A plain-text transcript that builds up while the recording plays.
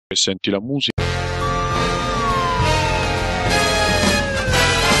e senti la musica.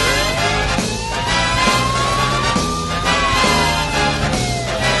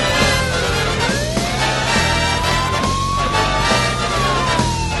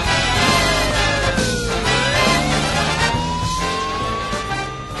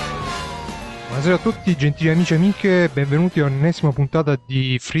 Buonasera a tutti, gentili amici e amiche, benvenuti a un'ennesima puntata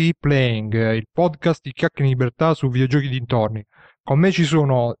di Free Playing, il podcast di chiacchiere in libertà su videogiochi dintorni. Con me ci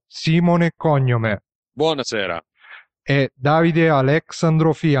sono Simone Cognome. Buonasera. E Davide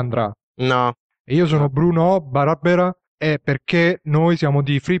Alexandro Fiandra. No. E io sono Bruno Barbera, e perché noi siamo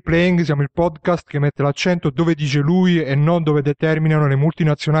di Free Playing, siamo il podcast che mette l'accento dove dice lui e non dove determinano le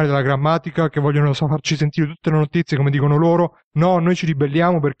multinazionali della grammatica che vogliono farci sentire tutte le notizie come dicono loro. No, noi ci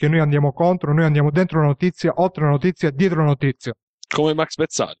ribelliamo perché noi andiamo contro, noi andiamo dentro la notizia, oltre la notizia, dietro la notizia. Come Max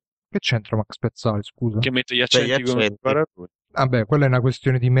Pezzali. Che c'entra Max Pezzali, scusa? Che mette gli accenti come imparatori. Vabbè, quella è una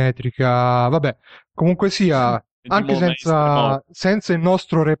questione di metrica, vabbè. Comunque sia... Anche senza il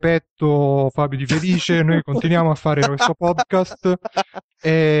nostro repetto Fabio di Felice, noi continuiamo a fare questo podcast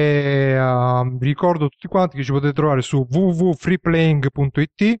e vi ricordo tutti quanti che ci potete trovare su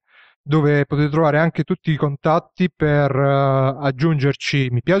www.freeplaying.it, dove potete trovare anche tutti i contatti per aggiungerci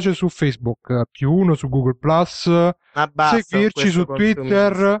mi piace su Facebook, +1 su Google+, seguirci su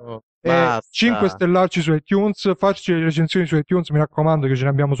Twitter, e 5 stellarci su iTunes, farci le recensioni su iTunes, mi raccomando, che ce ne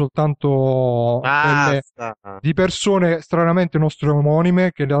abbiamo soltanto delle di persone stranamente nostre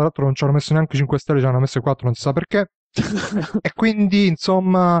omonime, che tra l'altro non ci hanno messo neanche 5 stelle, ci hanno messo 4, non si sa perché. E quindi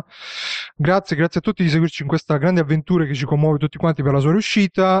insomma grazie a tutti di seguirci in questa grande avventura che ci commuove tutti quanti per la sua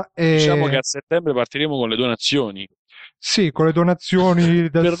riuscita. E... diciamo che a settembre partiremo con le donazioni. Sì, con le donazioni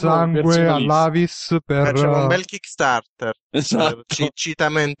del sangue all'Avis facciamo un bel Kickstarter. Esatto. Cita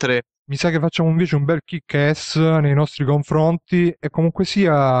mentre mi sa che facciamo invece un bel kick-ass nei nostri confronti, e comunque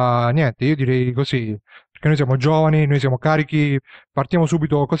sia, niente, io direi così, perché noi siamo giovani, noi siamo carichi, partiamo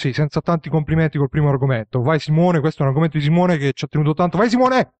subito così, senza tanti complimenti col primo argomento. Vai Simone, questo è un argomento di Simone che ci ha tenuto tanto. Vai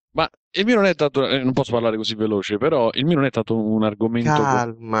Simone! Ma il mio non è tanto, non posso parlare così veloce, però il mio non è tanto un argomento...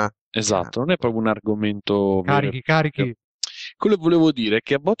 Calma. Esatto, non è proprio un argomento... Carichi. Quello che volevo dire è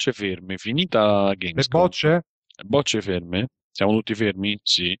che a bocce ferme, finita Gamescom... Le bocce? Bocce ferme? Siamo tutti fermi?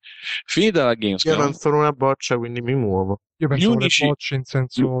 Sì. Finita la Gamescom... Io non sono una boccia, quindi mi muovo. Io penso alle bocce in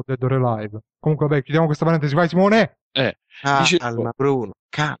senso Dead or Alive. Comunque vabbè, chiudiamo questa parentesi. Vai Simone! Calma Bruno,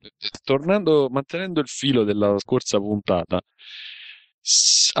 calma. Mantenendo il filo della scorsa puntata,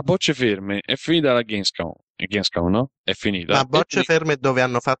 a bocce ferme è finita la Gamescom, no? È finita. A bocce ferme dove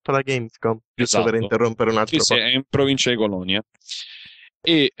hanno fatto la Gamescom, giusto esatto. Per interrompere un altro po'. Sì, è in provincia di Colonia.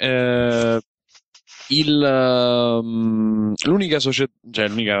 E l'unica società,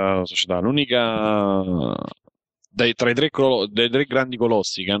 dai tre grandi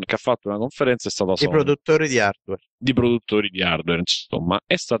colossi che ha fatto una conferenza è stata Sony. I produttori di hardware, insomma,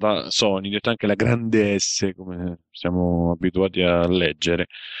 è stata Sony, detto anche la grande S, come siamo abituati a leggere.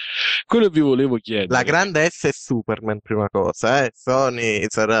 Quello che vi volevo chiedere... La grande S è Superman, prima cosa, Sony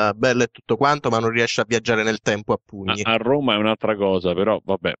sarà bella e tutto quanto, ma non riesce a viaggiare nel tempo a pugni. A Roma è un'altra cosa, però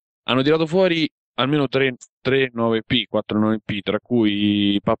vabbè. Hanno tirato fuori almeno 3 9P, 4 9P, tra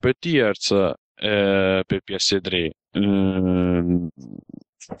cui Puppeteers per PS3.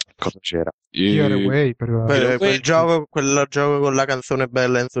 Cosa c'era? Tearaway quel gioco con la canzone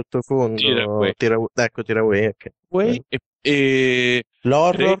bella in sottofondo. Tearaway. Okay. E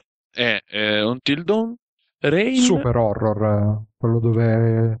l'horror? Until Dawn. Rain. Super horror, quello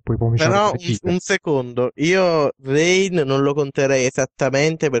dove puoi pomiciare. Però un secondo, io Rain non lo conterei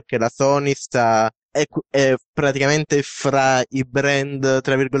esattamente perché la Sony è praticamente fra i brand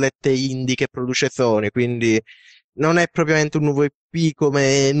tra virgolette indie che produce Sony, quindi non è propriamente un nuovo EP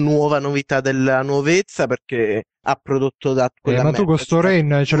come nuova novità della nuovezza, perché ha prodotto da quella ma tu con sto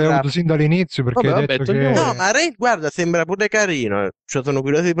Rain ce l'hai avuto sin dall'inizio, perché hai detto che... No, ma Rain, guarda, sembra pure carino, cioè sono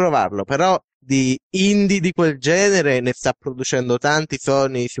curioso di provarlo, però di indie di quel genere ne sta producendo tanti.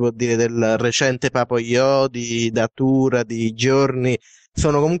 Sony, si può dire, del recente Papoyo, di Datura, di Giorni,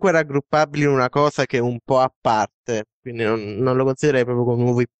 sono comunque raggruppabili in una cosa che è un po' a parte, quindi non lo considererei proprio come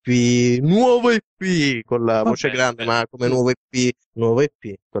nuovo EP con la voce grande, ma come nuovo EP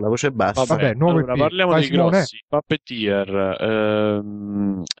con la voce bassa. Vabbè, allora, parliamo dei grossi. Puppeteer,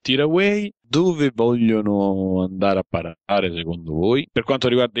 Tearaway, dove vogliono andare a parare secondo voi per quanto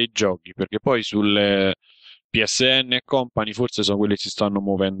riguarda i giochi? Perché poi sulle PSN e company forse sono quelli che si stanno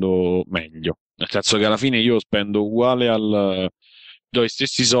muovendo meglio, nel senso che alla fine io spendo uguale do i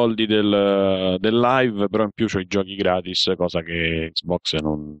stessi soldi del live, però in più c'ho i giochi gratis, cosa che Xbox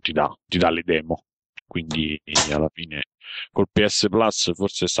non ti dà le demo. quindi alla fine col PS Plus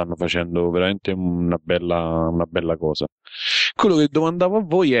forse stanno facendo veramente una bella cosa. Quello che domandavo a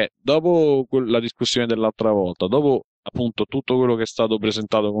voi è, dopo la discussione dell'altra volta, dopo appunto tutto quello che è stato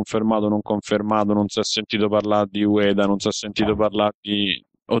presentato, confermato, non confermato, non si è sentito parlare di Ueda, non si è sentito parlare di...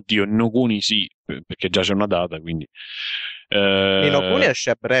 Oddio, Nokuni sì, perché già c'è una data, quindi... Nino Kuni esce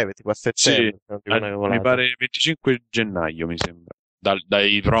a breve, tipo a Sì, settembre, se non dico una mi cavolata. pare 25 gennaio, mi sembra,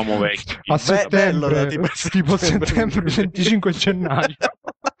 dai promo vecchi. A Bello, settembre, tipo tipo settembre 25 gennaio.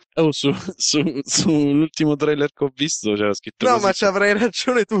 Oh, sull'ultimo trailer che ho visto c'era scritto No, così. ma ci avrai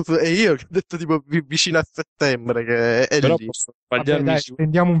ragione tu, e io che ho detto tipo vicino a settembre, che è Però lì. posso Vabbè, sbagliarmi dai, su...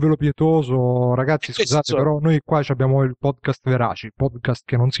 stendiamo un velo pietoso, ragazzi, scusate, Questo, però noi qua abbiamo il podcast veraci, il podcast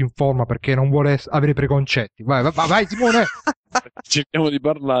che non si informa perché non vuole avere preconcetti. Vai, Simone! cerchiamo di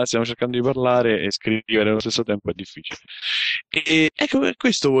parlare, stiamo cercando di parlare e scrivere allo stesso tempo è difficile. E ecco, per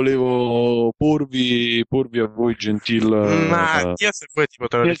questo volevo porvi a voi, Ma gentil... io se vuoi ti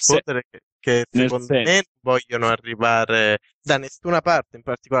potrò nel, se- rispondere che nel secondo me senso, non vogliono arrivare da nessuna parte in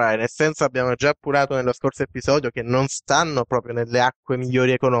particolare, nel senso abbiamo già appurato nello scorso episodio che non stanno proprio nelle acque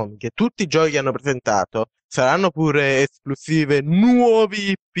migliori economiche. Tutti i giochi che hanno presentato saranno pure esclusive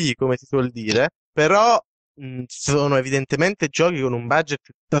nuovi IP, come si suol dire, però sono evidentemente giochi con un budget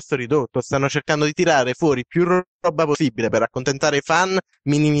piuttosto ridotto, stanno cercando di tirare fuori più roba possibile per accontentare i fan,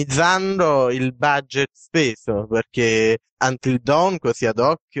 minimizzando il budget speso, perché Until Dawn, così ad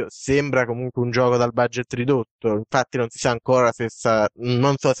occhio, sembra comunque un gioco dal budget ridotto. Infatti non si sa ancora se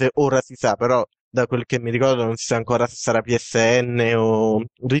non so se ora si sa, però da quel che mi ricordo non si sa ancora se sarà PSN o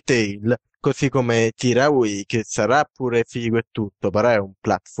retail. Così come Tiraway, che sarà pure figo e tutto, però è un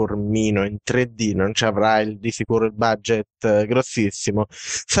platformino in 3D, non ci avrà di sicuro il budget grossissimo.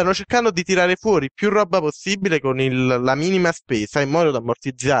 Stanno cercando di tirare fuori più roba possibile con la minima spesa in modo da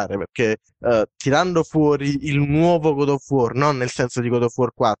ammortizzare, perché tirando fuori il nuovo God of War, non nel senso di God of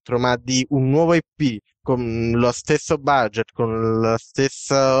War 4, ma di un nuovo IP con lo stesso budget, con lo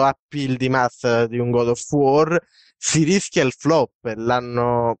stesso appeal di massa di un God of War, si rischia il flop. E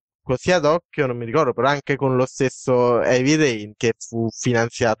l'hanno così ad occhio, non mi ricordo, però anche con lo stesso Heavy Rain che fu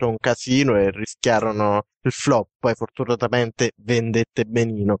finanziato un casino e rischiarono il flop, poi fortunatamente vendette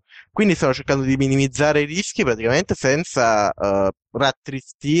benino. Quindi stanno cercando di minimizzare i rischi praticamente senza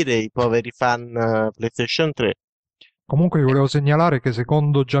rattristire i poveri fan PlayStation 3. Comunque vi volevo segnalare che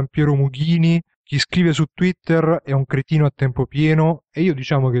secondo Giampiero Mughini chi scrive su Twitter è un cretino a tempo pieno e io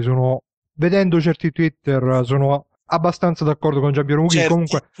diciamo che vedendo certi Twitter, sono abbastanza d'accordo con Giampiero Mughini. Certi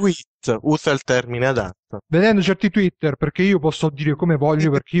Comunque, tweet, usa il termine adatto. vedendo certi Twitter, perché io posso dire come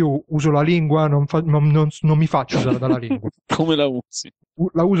voglio, perché io uso la lingua, non mi faccio usare dalla lingua. come la usi?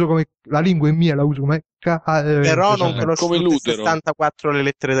 La uso come, la lingua è mia, la uso come Però non cioè, conosci Come tutte l'utero. 64 le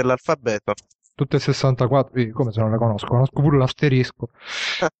lettere dell'alfabeto. tutte 64, come se non le conosco pure l'asterisco.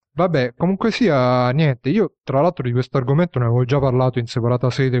 Vabbè, comunque sia, niente, io tra l'altro di questo argomento ne avevo già parlato in separata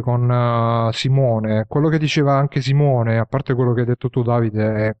sede con Simone. Quello che diceva anche Simone, a parte quello che hai detto tu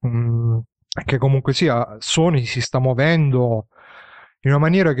Davide, è che comunque sia Sony si sta muovendo in una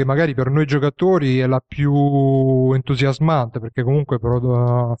maniera che magari per noi giocatori è la più entusiasmante, perché comunque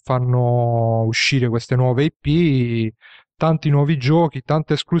fanno uscire queste nuove IP, tanti nuovi giochi,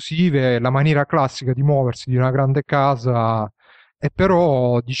 tante esclusive, la maniera classica di muoversi di una grande casa. E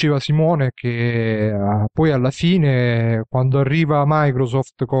però diceva Simone che poi alla fine, quando arriva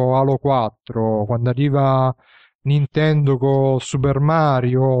Microsoft con Halo 4, quando arriva Nintendo con Super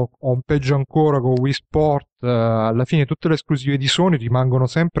Mario, o peggio ancora con Wii Sport, alla fine tutte le esclusive di Sony rimangono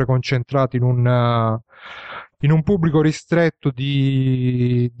sempre concentrate in un pubblico ristretto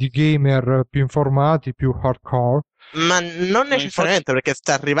di gamer più informati, più hardcore. Ma non Ma infatti, necessariamente, perché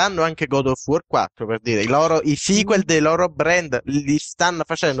sta arrivando anche God of War 4, per dire. I sequel dei loro brand li stanno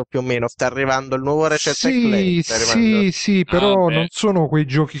facendo più o meno. Sta arrivando il nuovo Ratchet Clank, Sì, sta arrivando. sì, però non beh, sono quei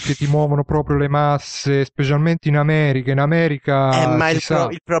giochi che ti muovono proprio le masse, specialmente in America. In America Ma si sa.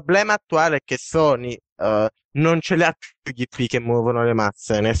 il problema attuale è che Sony non ce li ha più gli IP che muovono le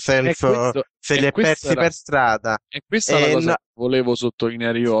masse, nel è senso questo, se li è persi per strada. è questa la E cosa che volevo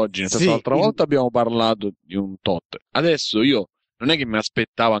sottolineare io oggi, nel senso sì, l'altra volta abbiamo parlato di un tot, adesso io non è che mi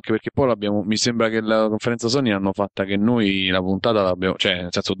aspettavo, anche perché poi mi sembra che la conferenza Sony l'hanno fatta che noi la puntata l'abbiamo, cioè nel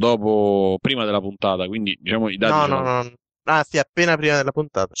senso prima della puntata, quindi diciamo i dati no, ce no, l'abbiamo. no. Ah, sì, appena prima della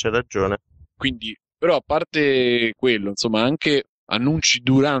puntata, c'è ragione. Quindi, però a parte quello, insomma, anche annunci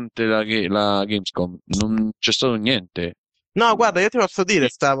durante la Gamescom, non c'è stato niente. No, guarda, io ti posso dire,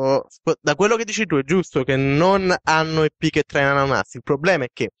 Sì. da quello che dici tu è giusto che non hanno IP che trainano masse. Il problema è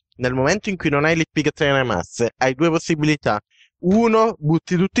che nel momento in cui non hai l'IP che traina masse, hai due possibilità. uno,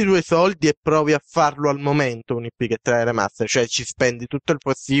 butti tutti i tuoi soldi e provi a farlo al momento un IP che trae remaster, cioè ci spendi tutto il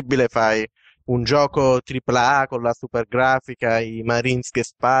possibile, fai un gioco AAA con la super grafica, i Marines che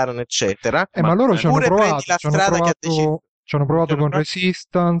sparano, eccetera. Ma loro ci hanno Oppure prendi provato, la strada che ha deciso. ci hanno provato Ci hanno con provato?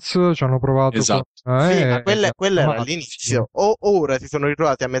 Resistance, ci hanno provato con... Esatto. Sì, ma quella era ammazza, sì. l'inizio. Ora si sono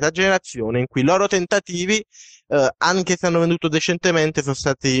ritrovati a metà generazione in cui i loro tentativi, anche se hanno venduto decentemente, sono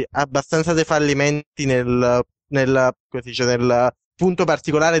stati abbastanza dei fallimenti come si dice, nel punto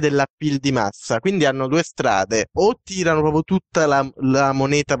particolare dell'appeal di massa. Quindi hanno due strade: o tirano proprio tutta la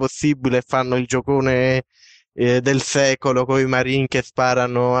moneta possibile e fanno il giocone del secolo con i Marine che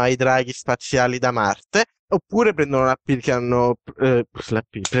sparano ai draghi spaziali da Marte, oppure prendono l'appeal che hanno,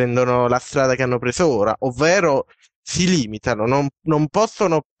 prendono la strada che hanno preso ora, ovvero si limitano, non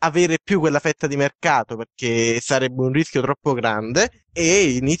possono avere più quella fetta di mercato perché sarebbe un rischio troppo grande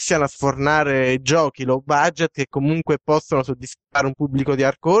e iniziano a sfornare giochi low budget che comunque possono soddisfare un pubblico di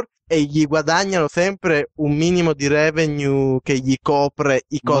hardcore e gli guadagnano sempre un minimo di revenue che gli copre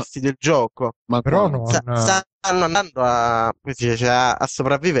i Ma, costi del gioco. ma Però quanto? non, Stanno andando come si dice, a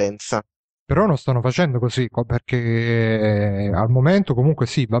sopravvivenza. Però non stanno facendo così, perché al momento comunque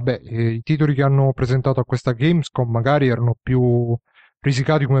sì, vabbè, i titoli che hanno presentato a questa Gamescom magari erano più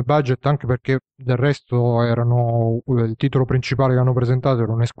risicati come budget, anche perché del resto erano il titolo principale che hanno presentato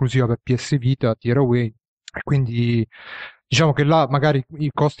era un'esclusiva per PS Vita, Tearaway, e quindi diciamo che là magari i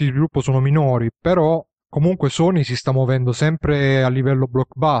costi di sviluppo sono minori, però comunque Sony si sta muovendo sempre a livello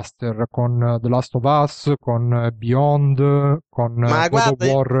blockbuster con The Last of Us, con Beyond, con Ma God of guarda,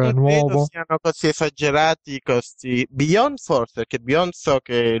 io War non credo nuovo. siano così esagerati i costi. Beyond forse, perché Beyond so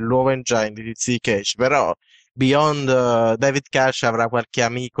che è il nuovo engine di DC Cage, però Beyond David Cage avrà qualche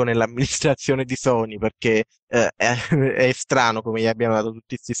amico nell'amministrazione di Sony, perché è strano come gli abbiano dato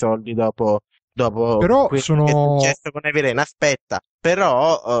tutti questi soldi dopo Però quello che è sono... successo con Heavy Rain. Aspetta,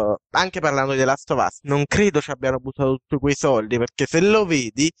 però anche parlando di The Last of Us, non credo ci abbiano buttato tutti quei soldi, perché se lo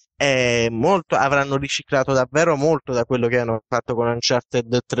vedi avranno riciclato davvero molto da quello che hanno fatto con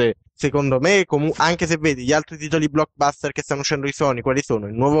Uncharted 3. Secondo me, anche se vedi gli altri titoli blockbuster che stanno uscendo i Sony, quali sono?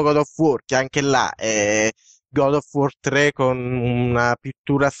 Il nuovo God of War, che anche là è God of War 3 con una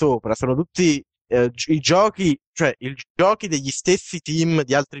pittura sopra, sono tutti i giochi, cioè i giochi degli stessi team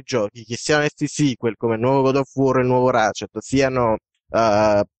di altri giochi, che siano essi sequel come il nuovo God of War e il nuovo Ratchet, siano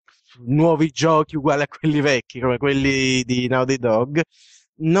eh, nuovi giochi uguali a quelli vecchi, come quelli di Naughty Dog,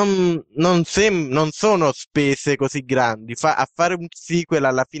 non sono spese così grandi. A fare un sequel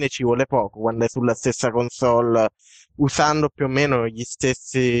alla fine ci vuole poco quando è sulla stessa console, usando più o meno gli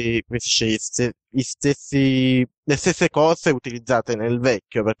stessi, come si dice, le stesse cose utilizzate nel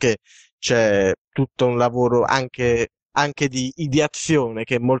vecchio, perché c'è tutto un lavoro anche di ideazione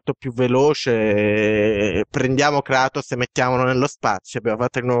che è molto più veloce. Prendiamo Kratos e mettiamolo nello spazio. Abbiamo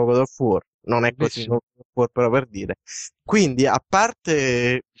fatto il nuovo God of War. Non è così, Bellissimo. God of War, però per dire. Quindi, a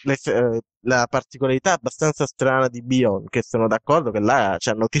parte la particolarità abbastanza strana di Beyond, che sono d'accordo che là ci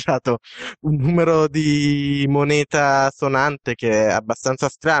hanno tirato un numero di moneta sonante che è abbastanza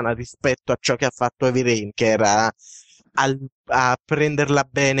strana rispetto a ciò che ha fatto Heavy Rain, che era a prenderla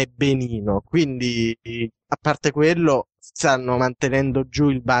bene benino. Quindi, a parte quello, stanno mantenendo giù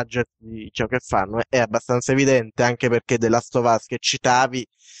il budget di ciò che fanno. È abbastanza evidente, anche perché The Last of Us che citavi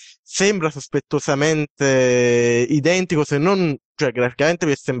sembra sospettosamente identico, se non, cioè graficamente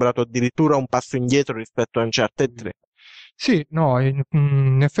mi è sembrato addirittura un passo indietro rispetto a Uncharted 3. Sì, no,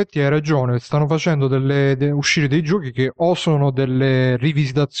 in effetti hai ragione, stanno facendo uscire dei giochi che o sono delle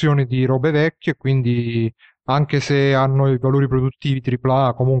rivisitazioni di robe vecchie, quindi anche se hanno i valori produttivi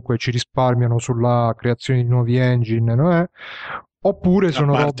AAA, comunque ci risparmiano sulla creazione di nuovi engine, no? Oppure A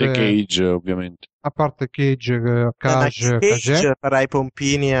sono parte robe, Cage, ovviamente. a parte Ma Cage. Cage farà i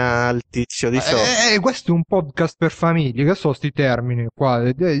pompini al tizio di Sony. Questo è un podcast per famiglie, che so sti termini qua.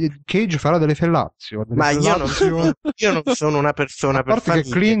 Cage farà delle Ma fellazio. io non sono una A persona per parte che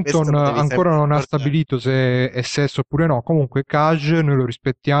famiglie, questo Clinton lo devi ancora sempre non ha ricordare. stabilito se è sesso oppure no, comunque Cage noi lo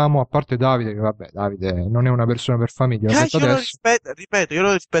rispettiamo, a parte Davide, che vabbè, Davide non è una persona per famiglia, l'ho detto Cage io lo adesso. rispetto, ripeto, io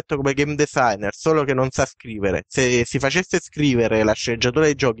lo rispetto come game designer, solo che non sa scrivere. Se si facesse scrivere la sceneggiatura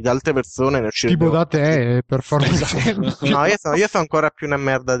dei giochi da altre persone ne Tipo uscirebbero da quattro. te, per fare un Esatto. esempio. No, io sono ancora più una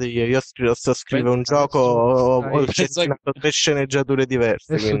merda di io. So scrivere un gioco, Adesso ho Pensa che, cestinato tre sceneggiature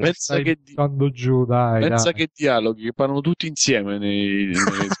diverse, adesso quindi. ci pensa stai che, buttando giù, dai, pensa dai. che dialoghi che parlano tutti insieme nelle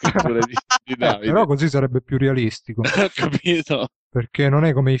scritture di Però Davide. così sarebbe più realistico. Ho capito? Perché non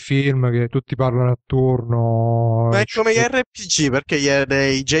è come i film che tutti parlano a turno. Ma è come gli RPG, perché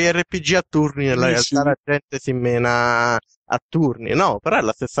i JRPG a turni nella Sì, realtà sì. la gente si mena a turni. No, però è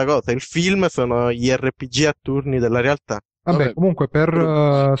la stessa cosa. Il film sono gli RPG a turni della realtà. Vabbè, Vabbè, comunque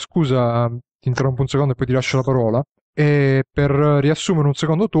scusa, ti interrompo un secondo e poi ti lascio la parola. E per riassumere un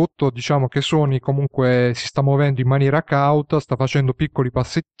secondo tutto, diciamo che Sony comunque si sta muovendo in maniera cauta, sta facendo piccoli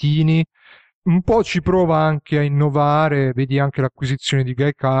passettini, un po' ci prova anche a innovare, vedi anche l'acquisizione di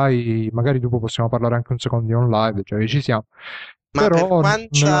Gaikai, magari dopo possiamo parlare anche un secondo di Onlive, cioè ci siamo. Ma per Però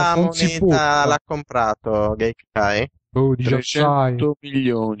quanta non si moneta butta, l'ha comprato Gaikai? dici assai, 300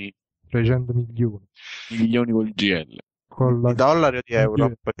 milioni, 300 milioni. milioni col GL, Con Di la dollari o di euro?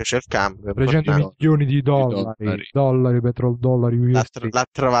 di- Perché c'è il cambio, è 300 di importante. dollari, milioni di di dollari, dollari. dollari, petrodollari, USD. L'ha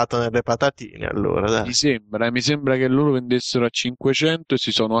trovato nelle patatine, allora, dai. Mi sembra che loro vendessero a 500 e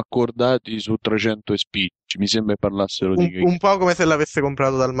si sono accordati su 300 e spicci. Mi sembra che parlassero di che. Un po' come se l'avesse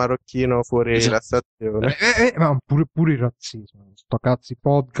comprato dal marocchino fuori la Esatto. stazione. Ma pure il razzismo, sto cazzi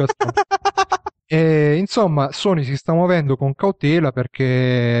podcast. E, insomma, Sony si sta muovendo con cautela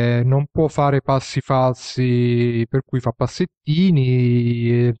perché non può fare passi falsi, per cui fa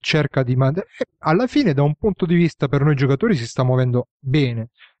passettini, cerca di mandare. Alla fine, da un punto di vista per noi giocatori, si sta muovendo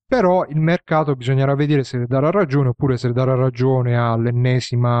bene. Però il mercato bisognerà vedere se le darà ragione oppure se le darà ragione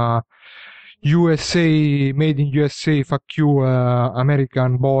all'ennesima USA, Made in USA, fuck you,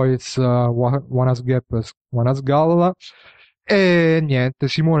 American Boys, One Has Gap, One Has Galla. E niente,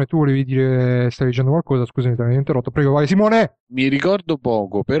 Simone, tu volevi dire, stavi dicendo qualcosa? Scusami, ti avevo interrotto. Prego, vai, Simone! Mi ricordo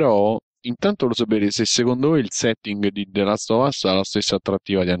poco, però intanto lo sapere se secondo voi il setting di The Last of Us ha la stessa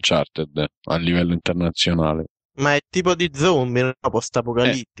attrattiva di Uncharted a livello internazionale. Ma è tipo di zombie, no? Eh,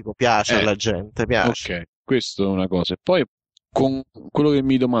 Post-apocalittico, piace eh, alla gente, piace. ok, questo è una cosa. E poi con quello che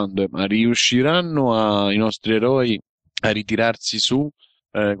mi domando è, ma riusciranno i nostri eroi a ritirarsi su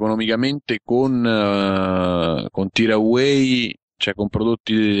economicamente con Tiraway, cioè con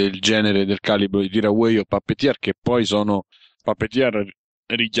prodotti del genere, del calibro di Tiraway o Puppeteer, che poi sono Puppeteer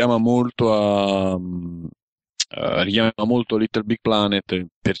richiama molto Little Big Planet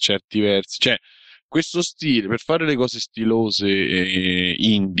per certi versi, cioè questo stile per fare le cose stilose e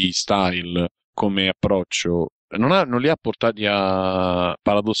indie style come approccio non li ha portati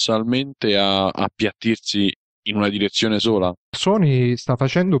paradossalmente a appiattirsi in una direzione sola. Sony sta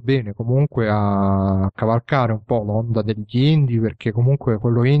facendo bene comunque a cavalcare un po' l'onda degli indie, perché comunque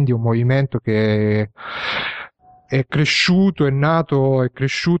quello indie è un movimento che è cresciuto, è nato, è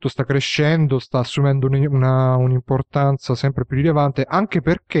cresciuto, sta crescendo, sta assumendo un'importanza sempre più rilevante, anche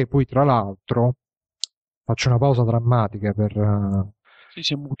perché poi tra l'altro, faccio una pausa drammatica per... Sì,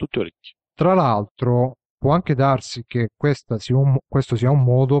 siamo tutti orecchi. Tra l'altro, può anche darsi che questo sia un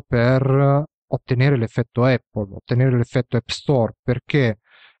modo per ottenere l'effetto Apple, ottenere l'effetto App Store, perché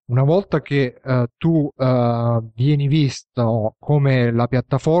una volta che tu vieni visto come la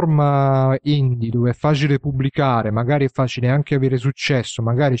piattaforma indie dove è facile pubblicare, magari è facile anche avere successo,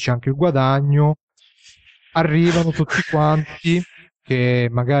 magari c'è anche il guadagno, arrivano tutti quanti che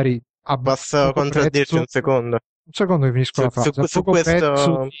magari a Posso poco contraddirti prezzo, un secondo? un secondo che finisco la frase, a Su poco prezzo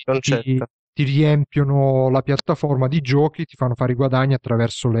questo concetto. ti riempiono la piattaforma di giochi, ti fanno fare i guadagni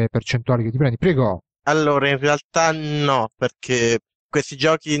attraverso le percentuali che ti prendi. Prego. Allora, in realtà no, perché questi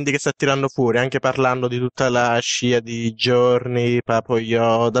giochi indie che sta tirando fuori, anche parlando di tutta la scia di giorni,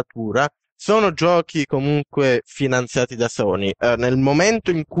 Papoyo, Datura, sono giochi comunque finanziati da Sony. Nel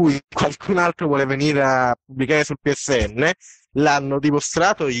momento in cui qualcun altro vuole venire a pubblicare sul PSN, l'hanno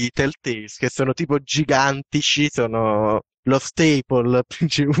dimostrato i Telltales, che sono tipo gigantici, sono lo staple,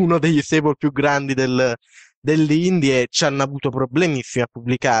 uno degli staple più grandi dell'indie e ci hanno avuto problemissimi a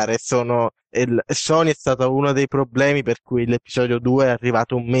pubblicare. Sony è stato uno dei problemi per cui l'episodio 2 è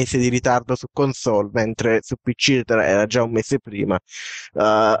arrivato un mese di ritardo su console, mentre su PC era già un mese prima.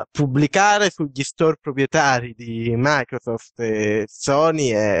 Pubblicare sugli store proprietari di Microsoft e Sony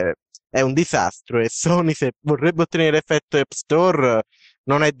è un disastro e Sony, se vorrebbe ottenere effetto App Store,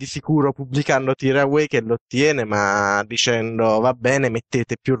 non è di sicuro pubblicando Tiraway che lo ottiene, ma dicendo va bene,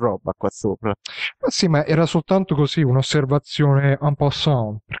 mettete più roba qua sopra. Ma sì, ma era soltanto così, un'osservazione un po'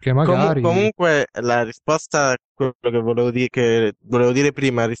 sound, perché magari... Comunque la risposta a quello che volevo dire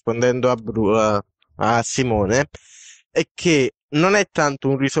prima rispondendo a Simone è che non è tanto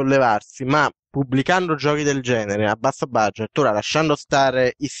un risollevarsi, ma pubblicando giochi del genere a basso budget, ora lasciando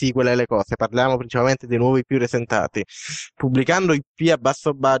stare i sequel e le cose, parliamo principalmente dei nuovi più recentati, pubblicando IP a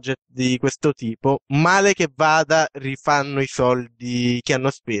basso budget di questo tipo, male che vada, rifanno i soldi che hanno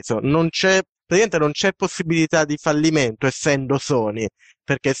speso. Praticamente non c'è possibilità di fallimento essendo Sony,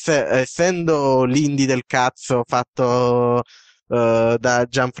 perché essendo l'indie del cazzo fatto da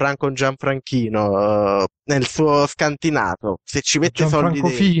Gianfranchino nel suo scantinato, se ci mette soldi Gianfranco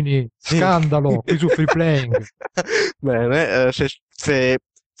dentro, Fini, sì. scandalo, qui su Free Playing. Bene, se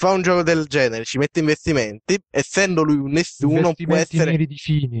fa un gioco del genere, ci mette investimenti, essendo lui un nessuno, può Investimenti essere... neri di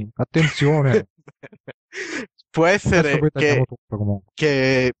Fini, attenzione. può Adesso essere poi tagliamo tutto comunque.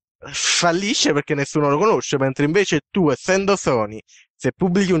 che fallisce perché nessuno lo conosce, mentre invece tu, essendo Sony, se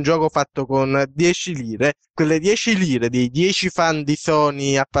pubblichi un gioco fatto con 10 lire, quelle 10 lire dei 10 fan di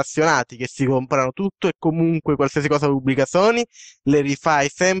Sony appassionati che si comprano tutto e comunque qualsiasi cosa pubblica Sony, le rifai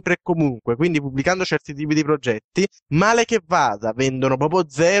sempre e comunque. Quindi pubblicando certi tipi di progetti, male che vada, vendono proprio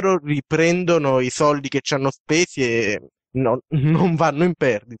zero, riprendono i soldi che ci hanno spesi e non vanno in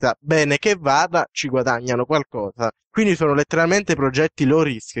perdita. Bene che vada, ci guadagnano qualcosa. Quindi sono letteralmente progetti low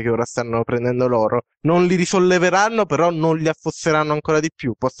risk che ora stanno prendendo loro. Non li risolleveranno, però non li affosseranno ancora di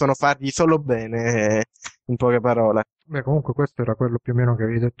più. Possono fargli solo bene, in poche parole. Beh, comunque questo era quello più o meno che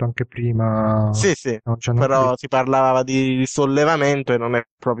avevi detto anche prima. Sì, sì, Non c'è però si parlava di risollevamento e non è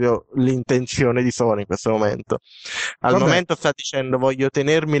proprio l'intenzione di Sony in questo momento. Al Vabbè, momento sta dicendo voglio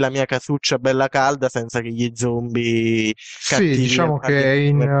tenermi la mia casuccia bella calda senza che gli zombie sì, cattivi del diciamo che è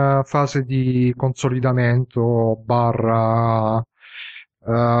in fase di consolidamento barra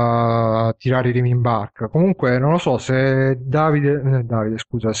tirare i remi in barca. Comunque non lo so se Davide,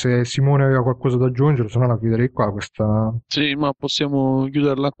 scusa, se Simone aveva qualcosa da aggiungere, se no la chiuderei qua questa. Sì, ma possiamo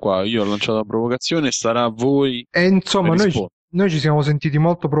chiuderla qua. Io ho lanciato la provocazione, starà a voi E insomma, rispondere. noi ci siamo sentiti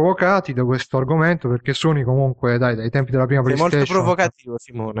molto provocati da questo argomento perché Sony comunque, dai, dai tempi della prima Sei molto PlayStation. provocativo,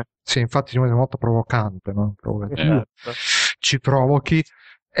 Simone. Sì, infatti Simone è molto provocante, no? Provocativo. Esatto. Ci provochi.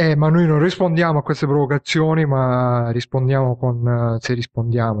 Ma noi non rispondiamo a queste provocazioni, ma rispondiamo se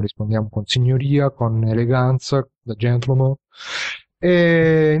rispondiamo con signoria, con eleganza, da gentleman.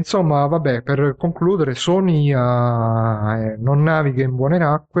 E insomma, vabbè, per concludere, Sony non naviga in buone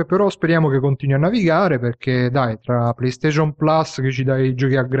acque, però speriamo che continui a navigare perché, dai, tra PlayStation Plus che ci dà i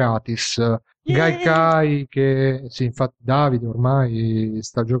giochi a gratis, Gaikai che, sì, infatti Davide ormai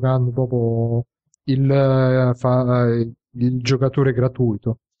sta giocando proprio il giocatore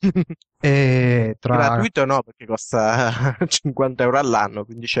gratuito. E tra... Gratuito no, perché costa 50 euro all'anno,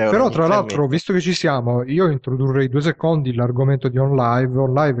 15 euro Però ogni tra 3 l'altro, mesi. visto che ci siamo, io introdurrei 2 secondi l'argomento di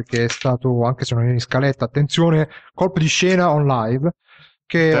Onlive che è stato, anche se non è in scaletta, attenzione, colpo di scena Onlive,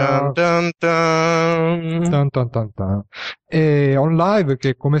 che Dun dun dun. tan tan tan tan. E Onlive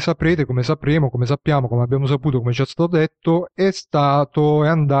che come saprete, come sapremo, come sappiamo, come abbiamo saputo, come ci è stato detto, è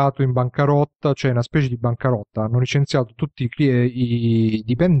andato in bancarotta, cioè una specie di bancarotta. Hanno licenziato tutti i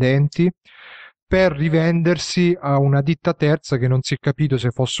dipendenti per rivendersi a una ditta terza che non si è capito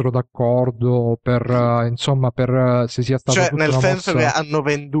se fossero d'accordo per, insomma, per se sia stata Cioè, tutta nel una senso che mossa. hanno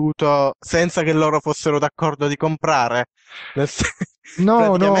venduto senza che loro fossero d'accordo di comprare. Nel sen- No,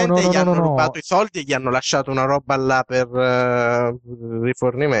 no, no, Praticamente no, gli no, no, hanno no. rubato i soldi e gli hanno lasciato una roba là per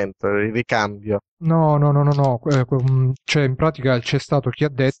rifornimento, il ricambio. No, no, no, no, no, cioè in pratica c'è stato chi ha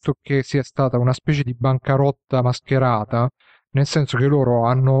detto che sia stata una specie di bancarotta mascherata, nel senso che loro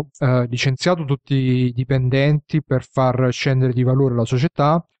hanno licenziato tutti i dipendenti per far scendere di valore la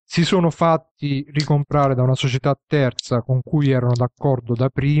società, si sono fatti ricomprare da una società terza con cui erano d'accordo da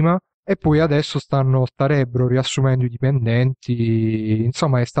prima e poi adesso starebbero riassumendo i dipendenti,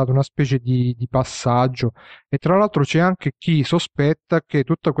 insomma è stata una specie di passaggio. E tra l'altro c'è anche chi sospetta che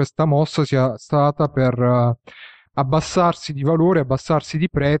tutta questa mossa sia stata per abbassarsi di valore, abbassarsi di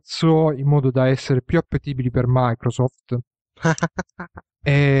prezzo in modo da essere più appetibili per Microsoft.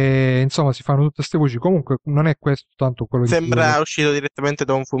 E insomma si fanno tutte queste voci. Comunque non è questo tanto quello di cui volevo. Sembra uscito direttamente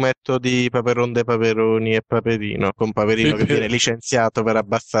da un fumetto di Paperon de Paperoni e Paperino, con Paperino che viene Pepe- licenziato per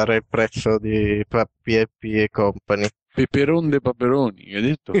abbassare il prezzo di P&P e Company. Peperon de Paperoni, hai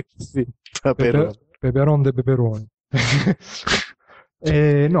detto? Sì, Paperoni. Peperon de peperoni.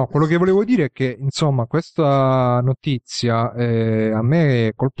 No, quello che volevo dire è che, insomma, questa notizia a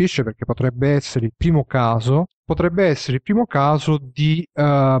me colpisce perché potrebbe essere il primo caso di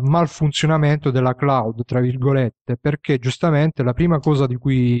malfunzionamento della cloud, tra virgolette, perché giustamente la prima cosa di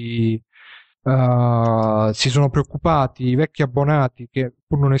cui si sono preoccupati i vecchi abbonati che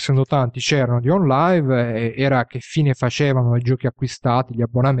pur non essendo tanti c'erano di Onlive era che fine facevano i giochi acquistati, gli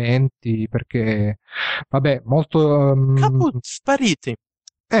abbonamenti, perché vabbè, molto Caput, spariti.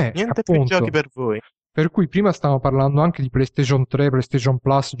 Niente più giochi appunto. per voi. Per cui prima stavamo parlando anche di PlayStation 3, PlayStation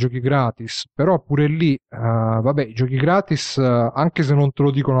Plus, giochi gratis, però pure lì, vabbè, i giochi gratis, anche se non te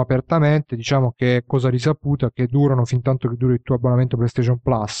lo dicono apertamente, diciamo che è cosa risaputa che durano fin tanto che dura il tuo abbonamento PlayStation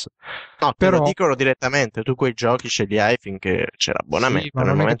Plus. No, te lo Però, dicono direttamente, tu quei giochi ce li hai finché c'è sì, l'abbonamento, ma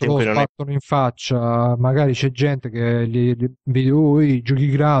nel non è che te momento in lo cui non è... sbattono in faccia, magari c'è gente che li vede, "Oh, i giochi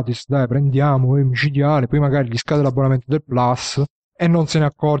gratis, dai, prendiamo, è micidiale", poi magari gli scade l'abbonamento del Plus e non se ne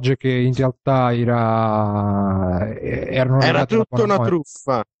accorge che in realtà erano Era legati alla tutta una paranoia.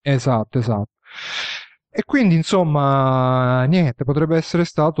 truffa. Esatto, esatto. E quindi, insomma, niente, potrebbe essere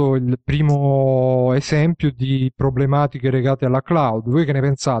stato il primo esempio di problematiche legate alla cloud. Voi che ne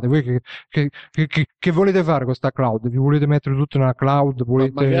pensate? Voi che volete fare con questa cloud? Vi volete mettere tutto nella cloud? Ma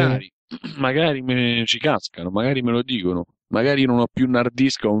Volete... magari ci cascano, magari me lo dicono. Magari non ho più un hard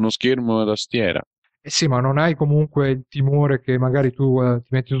disk, ho uno schermo e una tastiera. Eh sì, ma non hai comunque il timore che magari tu ti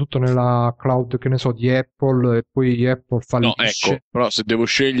metti tutto nella cloud, che ne so, di Apple e poi Apple No, ecco, fallisce? però se devo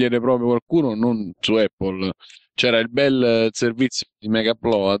scegliere proprio qualcuno, non su Apple. C'era il bel servizio di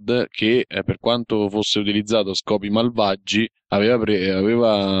Megaupload che, per quanto fosse utilizzato a scopi malvagi,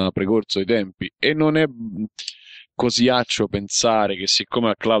 aveva precorso i tempi. E non è così accio pensare che siccome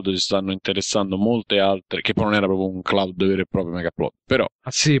al cloud si stanno interessando molte altre, che poi non era proprio un cloud vero e proprio Megaupload, però Ah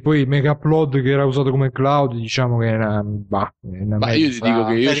sì, poi Mega Upload che era usato come cloud, diciamo che è è una ma io ti dico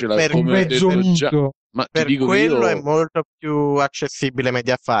che mezza... io ce l'avevo, un come ho mezzo detto già, mito. ma ti Per dico che quello è io molto più accessibile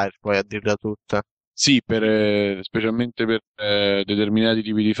Mediafire, poi a dirla tutta. sì, specialmente per determinati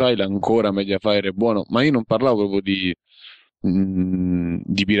tipi di file ancora Mediafire è buono, ma io non parlavo proprio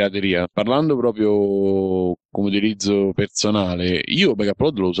di pirateria, parlando proprio come utilizzo personale, io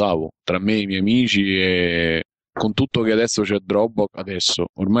Backupload lo usavo tra me e i miei amici e con tutto che adesso c'è Dropbox, adesso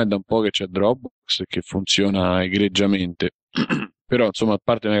ormai è da un po' che c'è Dropbox che funziona egregiamente, però insomma a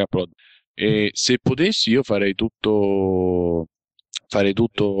parte Backupload. E se potessi io farei tutto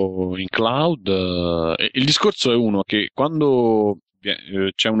in cloud. Il discorso è uno che quando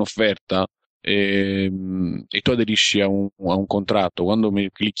c'è un'offerta e tu aderisci a un contratto, quando mi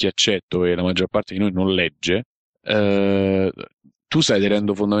clicchi accetto e la maggior parte di noi non legge, eh, tu stai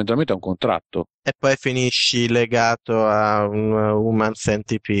aderendo fondamentalmente a un contratto. E poi finisci legato a un Human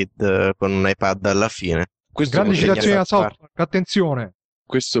Centipede con un iPad alla fine. Questo Grandi Segna citazioni potrebbe, da South South Park. Park, attenzione!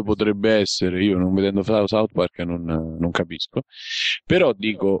 questo potrebbe essere, io non vedendo South Park non capisco, però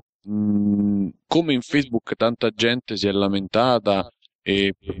dico, come in Facebook tanta gente si è lamentata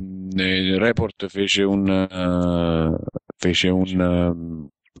e Report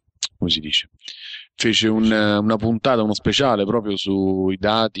come si dice? Fece una puntata, uno speciale proprio sui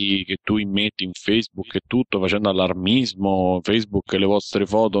dati che tu immetti in Facebook e tutto, facendo allarmismo. Facebook, le vostre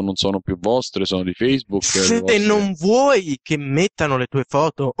foto non sono più vostre, sono di Facebook, le Se vostre. non vuoi che mettano le tue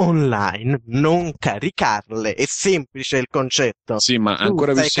foto online, non caricarle. È semplice il concetto. Sì, ma Tu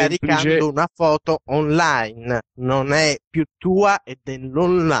ancora più stai semplice. caricando una foto online, non è più tua, è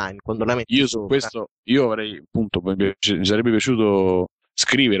dell'online quando la metti Io su sopra. questo, io avrei, appunto, mi sarebbe piaciuto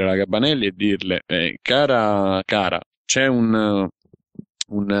scrivere alla Gabanelli e dirle, cara, c'è un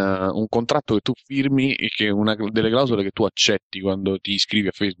contratto che tu firmi e che una delle clausole che tu accetti quando ti iscrivi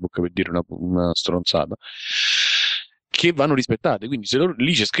a Facebook per dire una stronzata, che vanno rispettate. Quindi se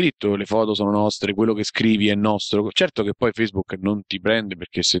lì c'è scritto le foto sono nostre, quello che scrivi è nostro. Certo che poi Facebook non ti prende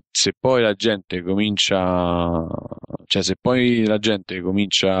perché se poi la gente comincia, cioè se poi la gente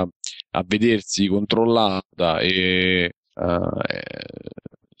comincia a vedersi controllata e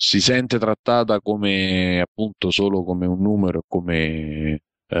si sente trattata come appunto solo come un numero, come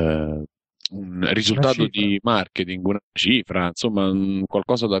un Una risultato cifra. di marketing, una cifra, insomma,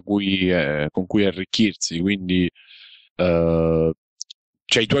 qualcosa con cui arricchirsi. Quindi, eh,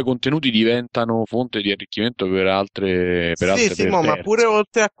 cioè, i tuoi contenuti diventano fonte di arricchimento Sì, per Simo, ma pure terzi.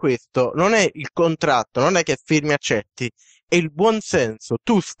 oltre a questo, non è il contratto, non è che firmi accetti, è il buon senso.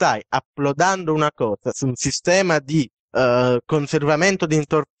 Tu stai uploadando una cosa su un sistema di conservamento di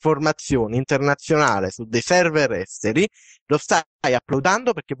informazioni internazionale su dei server esteri, lo stai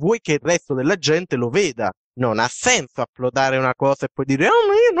uploadando perché vuoi che il resto della gente lo veda. Non ha senso uploadare una cosa e poi dire, oh,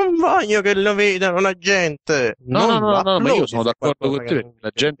 ma io non voglio che lo vedano la gente. No, no, Non lo no, no, ma io uploadi sono se è d'accordo con qualcosa che te non perché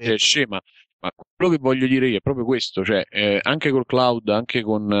la vuoi che gente è vedano. scema, ma quello che voglio dire io è proprio questo, cioè anche col cloud, anche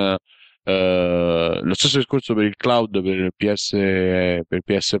con lo stesso discorso per il cloud, per il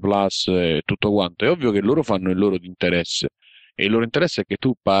PS Plus e tutto quanto, è ovvio che loro fanno il loro di interesse e il loro interesse è che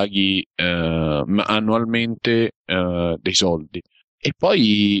tu paghi annualmente dei soldi. E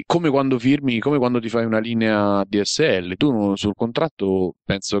poi, come quando firmi, come quando ti fai una linea DSL, tu sul contratto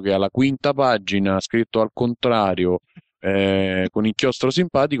penso che alla quinta pagina, scritto al contrario, con inchiostro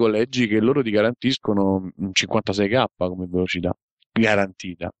simpatico, leggi che loro ti garantiscono un 56k come velocità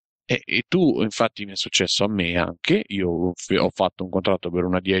garantita. E tu, infatti, mi è successo a me anche. Io ho fatto un contratto per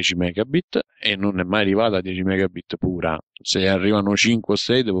una 10 megabit e non è mai arrivata a 10 megabit pura. Se arrivano 5 o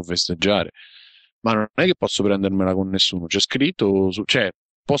 6 devo festeggiare. Ma non è che posso prendermela con nessuno. C'è scritto, cioè,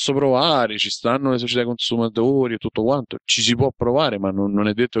 posso provare, ci stanno le società di consumatori e tutto quanto. Ci si può provare, ma non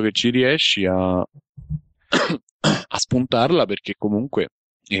è detto che ci riesci a. a spuntarla, perché comunque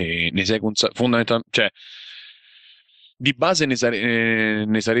ne sei fondamentalmente, cioè, di base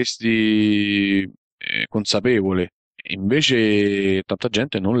ne saresti consapevole. Invece tanta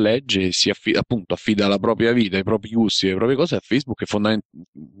gente non legge e appunto affida la propria vita, i propri gusti, le proprie cose a Facebook, e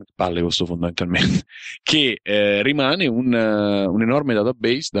palle questo fondamentalmente, che rimane un enorme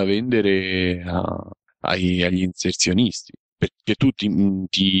database da vendere agli inserzionisti, perché tu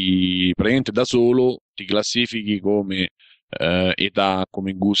praticamente da solo ti classifichi come età,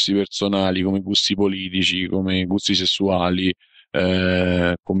 come gusti personali, come gusti politici, come gusti sessuali,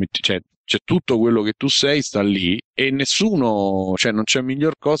 cioè, c'è tutto quello che tu sei, sta lì, e nessuno, cioè non c'è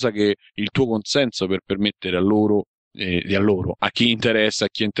miglior cosa che il tuo consenso per permettere a chi interessa, a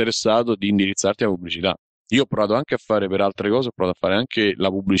chi è interessato, di indirizzarti alla pubblicità. Io ho provato anche a fare per altre cose, ho provato a fare anche la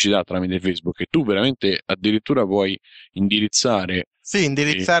pubblicità tramite Facebook, e tu veramente addirittura puoi indirizzare. Sì,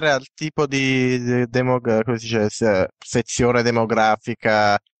 indirizzare al tipo di come si dice, sezione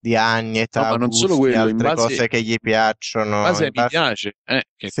demografica di anni, No, età, ma non solo gusti, quello, in altre base, cose che gli piacciono, mi piace,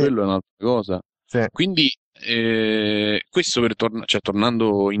 che Sì, quello è un'altra cosa. sì. Quindi, questo cioè,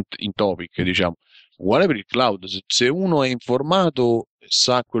 tornando in topic, diciamo, uguale per il cloud. Se uno è informato,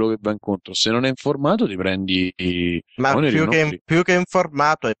 sa quello che va incontro; se non è informato, ti prendi Ma oneri e onori. più che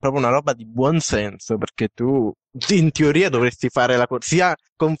informato è proprio una roba di buon senso, perché tu in teoria dovresti fare sia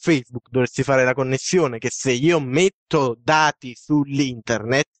con Facebook dovresti fare la connessione che se io metto dati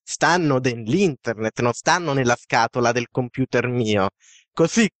sull'internet, stanno nell'internet, non stanno nella scatola del computer mio.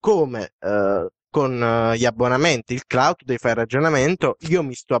 Così come con gli abbonamenti, il cloud, devi fare il ragionamento, io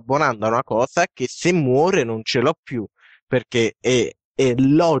mi sto abbonando a una cosa che se muore non ce l'ho più, perché è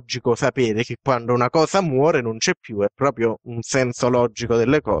logico sapere che quando una cosa muore non c'è più, è proprio un senso logico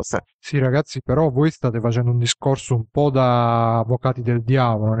delle cose. Sì, ragazzi, però voi state facendo un discorso un po' da avvocati del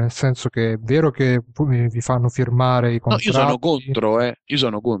diavolo, nel senso che è vero che vi fanno firmare i No, io sono contratti. contro, io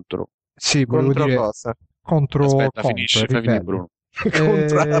sono contro. Sì, volevo Contro dire cosa? Aspetta, contro, fai finire ribelli. Bruno. A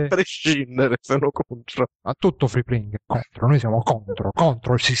Eh, prescindere, sono contro. a tutto free playing è contro, noi siamo contro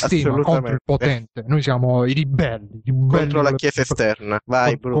il sistema, contro il Assolutamente. potente, noi siamo i ribelli Contro la con le chiesa esterna.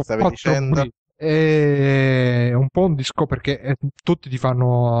 Vai, Bruno, con stavi 4 dicendo? V. È un po' un discorso perché tutti ti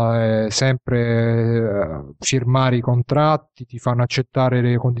fanno sempre firmare i contratti, ti fanno accettare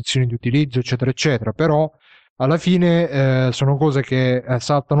le condizioni di utilizzo, eccetera, eccetera, però alla fine sono cose che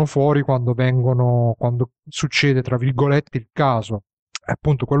saltano fuori quando succede, tra virgolette, il caso.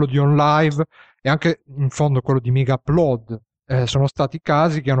 Appunto, quello di Onlive e anche in fondo quello di Mega Upload sono stati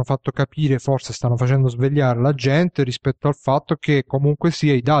casi che hanno fatto capire, forse stanno facendo svegliare la gente rispetto al fatto che comunque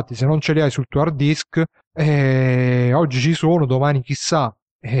sia i dati, se non ce li hai sul tuo hard disk, oggi ci sono, domani chissà.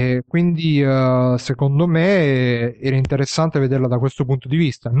 Quindi secondo me era interessante vederla da questo punto di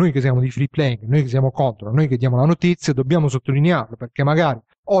vista. Noi che siamo di free playing, noi che siamo contro, noi che diamo la notizia, dobbiamo sottolinearlo, perché magari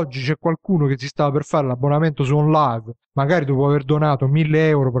oggi c'è qualcuno che si stava per fare l'abbonamento su OnLive, magari dopo aver donato 1.000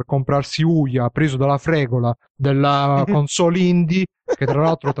 euro per comprarsi Uia, preso dalla fregola della console indie, che tra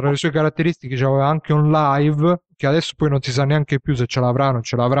l'altro tra le sue caratteristiche c'aveva anche OnLive, che adesso poi non si sa neanche più se ce l'avrà o non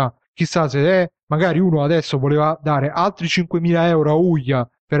ce l'avrà. Chissà se è, magari uno adesso voleva dare altri 5.000 euro a Uia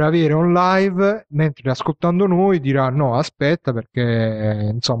per avere OnLive, mentre ascoltando noi dirà no, aspetta, perché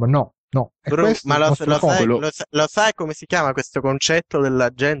insomma no. No, e Bruno, questo è ma il nostro compito. lo sai come si chiama questo concetto della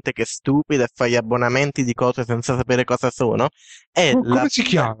gente che è stupida e fa gli abbonamenti di cose senza sapere cosa sono? Come si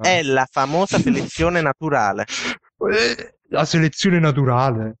chiama? È la famosa selezione naturale. La selezione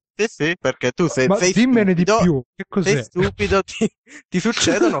naturale. Sì, sì, perché tu Ma dimmene di più, che sei cos'è? stupido, ti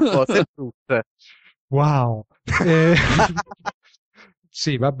succedono cose brutte. Wow. Eh,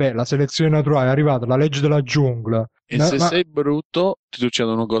 sì, vabbè, la selezione naturale è arrivata, la legge della giungla. E se Ma sei brutto, ti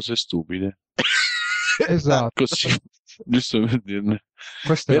succedono cose stupide. esatto, Così, giusto per dirne.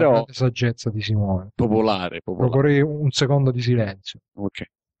 questa è la Però grande saggezza di Simone. popolare. Proporrei un secondo di silenzio. Ok.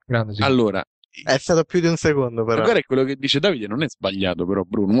 Grande Simone. Allora, È stato più di un secondo, però. ancora quello che dice Davide non è sbagliato, però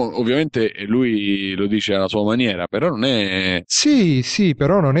Bruno, ovviamente lui lo dice alla sua maniera, però non è. Sì, sì,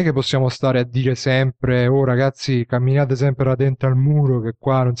 però non è che possiamo stare a dire sempre, oh ragazzi, camminate sempre da dentro al muro, che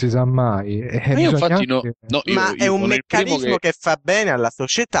qua non si sa mai. Ma io Bisogna infatti no, anche. no, Ma è io un sono il primo meccanismo che fa bene alla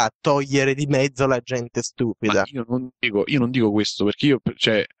società togliere di mezzo la gente ma stupida. io non dico questo, perché io,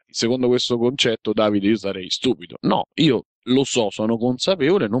 cioè, secondo questo concetto, Davide, io sarei stupido. No, io lo so, sono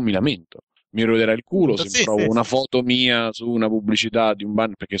consapevole, non mi lamento. Mi roderà il culo se Sì, trovo sì, una sì. foto mia su una pubblicità di un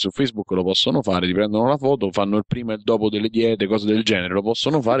banner, perché su Facebook lo possono fare, ti prendono la foto, fanno il prima e il dopo delle diete, cose del genere, lo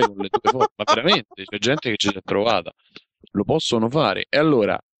possono fare con le tue foto, ma veramente, c'è gente che ci si è trovata, lo possono fare. E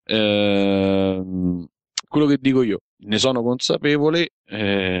allora, quello che dico io, ne sono consapevole,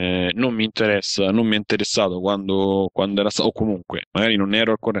 non mi interessa, non mi è interessato quando era stato, o comunque magari non ne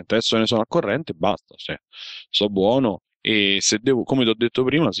ero al corrente, adesso ne sono al corrente, basta, cioè, so buono. E se devo, come ti ho detto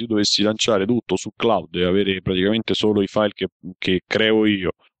prima, se io dovessi lanciare tutto su cloud e avere praticamente solo i file che creo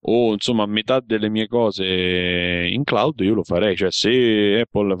io, o insomma metà delle mie cose in cloud, io lo farei. Cioè, se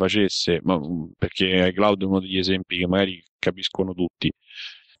Apple facesse, ma perché iCloud è uno degli esempi che magari capiscono tutti,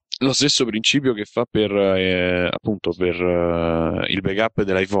 lo stesso principio che fa per appunto per il backup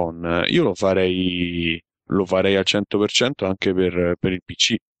dell'iPhone, io lo farei al 100% anche per il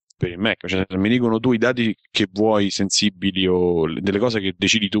PC, per il Mac. Cioè, se mi dicono tu i dati che vuoi sensibili o delle cose che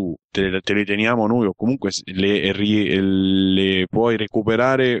decidi tu, te le teniamo noi o comunque le puoi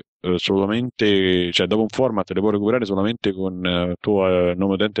recuperare solamente, cioè dopo un format le puoi recuperare solamente con tuo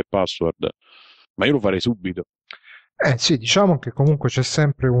nome utente e password. Ma io lo farei subito. Sì, diciamo che comunque c'è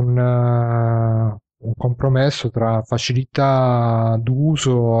sempre un compromesso tra facilità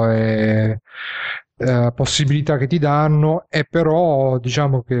d'uso e possibilità che ti danno, e però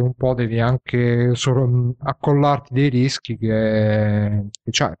diciamo che un po' devi anche accollarti dei rischi che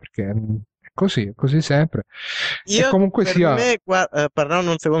c'hai, perché è così sempre. E Io, comunque per sia. me, parlando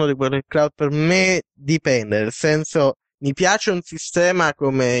un secondo di quello del cloud, per me dipende, nel senso, mi piace un sistema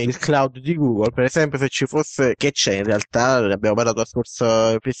come il cloud di Google, per esempio se ci fosse, che c'è in realtà, ne abbiamo parlato al scorso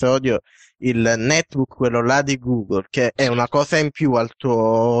episodio, il netbook, quello là di Google, che è una cosa in più al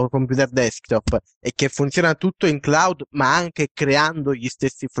tuo computer desktop e che funziona tutto in cloud, ma anche creando gli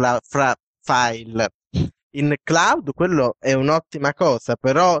stessi file in cloud, quello è un'ottima cosa,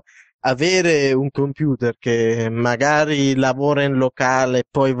 però avere un computer che magari lavora in locale e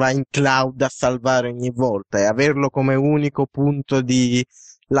poi va in cloud a salvare ogni volta e averlo come unico punto di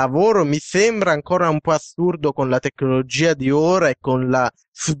lavoro mi sembra ancora un po' assurdo con la tecnologia di ora e con la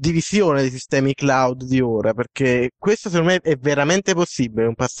suddivisione dei sistemi cloud di ora, perché questo secondo me è veramente possibile,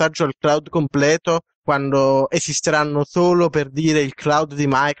 un passaggio al cloud completo quando esisteranno solo, per dire, il cloud di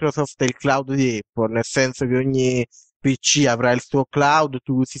Microsoft e il cloud di Apple, nel senso che ogni PC avrà il suo cloud,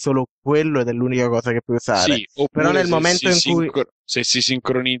 tu usi solo quello ed è l'unica cosa che puoi usare. Sì, Però oppure nel momento in cui se si sì,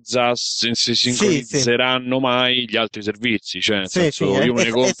 sì, sincronizzeranno mai gli altri servizi, cioè nel sì, sì, senso io me ne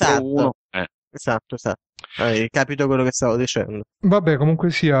compro esatto, uno. esatto. Hai capito quello che stavo dicendo. Vabbè, comunque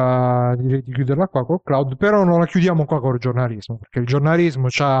sia, direi di chiuderla qua col cloud, però non la chiudiamo qua col giornalismo, perché il giornalismo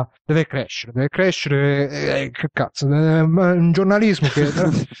deve crescere, che cazzo, un giornalismo che.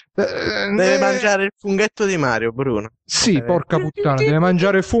 Deve mangiare il funghetto di Mario, Bruno. Sì, porca puttana, deve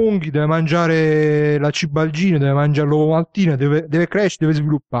mangiare funghi, deve mangiare la cibalgina, deve mangiare l'uovo maltine, deve crescere, deve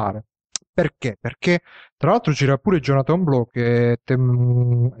sviluppare. Perché? Perché tra l'altro c'era pure Jonathan Blow che è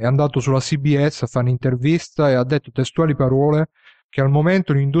andato sulla CBS a fare un'intervista e ha detto testuali parole che al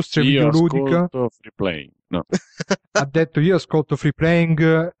momento l'industria Io videoludica ascolto free play, no. ha detto io ascolto Free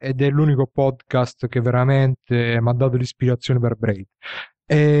Playing ed è l'unico podcast che veramente mi ha dato l'ispirazione per Braid.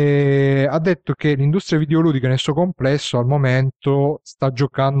 E ha detto che l'industria videoludica nel suo complesso al momento sta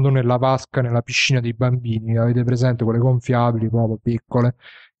giocando nella vasca, nella piscina dei bambini. Avete presente quelle gonfiabili proprio piccole?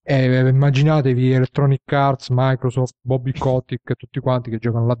 E immaginatevi Electronic Arts, Microsoft, Bobby Kotick e tutti quanti che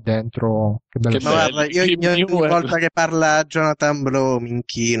giocano là dentro. Che bella Che Ma storia. guarda, belli, Game io ogni Newell. volta che parla Jonathan Blow mi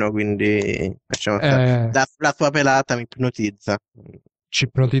inchino, quindi lasciamo stare. Eh, La sua pelata mi ipnotizza. ci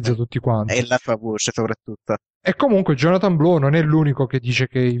ipnotizza tutti quanti. E la sua voce soprattutto. E comunque Jonathan Blow non è l'unico che dice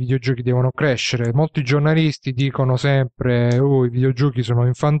che i videogiochi devono crescere. Molti giornalisti dicono sempre: oh, i videogiochi sono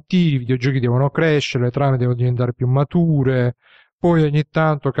infantili, i videogiochi devono crescere, le trame devono diventare più mature. Poi ogni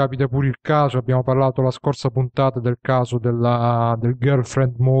tanto capita pure il caso, abbiamo parlato la scorsa puntata del caso del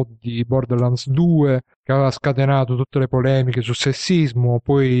girlfriend mode di Borderlands 2, che aveva scatenato tutte le polemiche sul sessismo.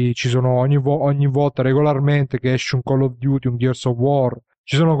 Poi ci sono ogni volta regolarmente che esce un Call of Duty, un Gears of War,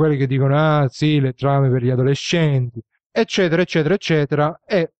 ci sono quelli che dicono ah sì, le trame per gli adolescenti, eccetera eccetera eccetera.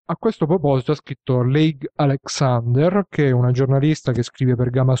 E a questo proposito ha scritto Leigh Alexander, che è una giornalista che scrive per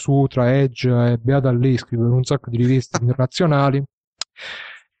Gama Sutra, Edge e beata lei, scrive per un sacco di riviste internazionali,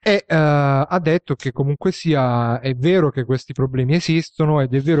 e ha detto che comunque sia è vero che questi problemi esistono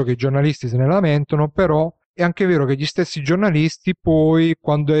ed è vero che i giornalisti se ne lamentano, però è anche vero che gli stessi giornalisti poi,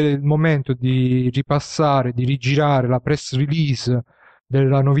 quando è il momento di ripassare, di rigirare la press release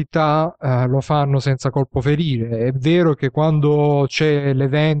della novità, lo fanno senza colpo ferire. È vero che quando c'è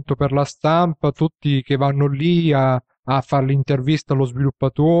l'evento per la stampa, tutti che vanno lì a a fare l'intervista allo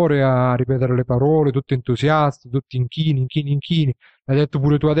sviluppatore, a ripetere le parole, tutti entusiasti, tutti inchini. Hai detto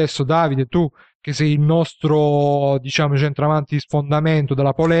pure tu adesso, Davide, tu che sei il nostro, diciamo, centravanti di sfondamento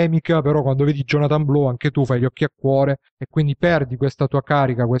della polemica, però quando vedi Jonathan Blow anche tu fai gli occhi a cuore e quindi perdi questa tua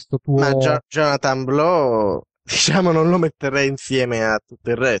carica, questo Ma tuo... Jonathan Blow, diciamo, non lo metterei insieme a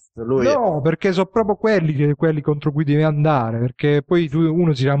tutto il resto. Lui è... No, perché sono proprio quelli contro cui devi andare, perché poi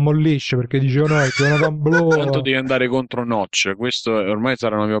uno si rammollisce perché dice oh no, è Jonathan Tanto Blow. devi andare contro Notch, questo ormai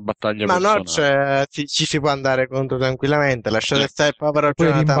sarà una mia battaglia Ma no, personale. ci si può andare contro tranquillamente. Lasciate stare il povero Poi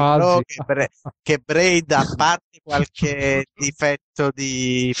Jonathan Blow rimbalzi. che Braid, a parte qualche difetto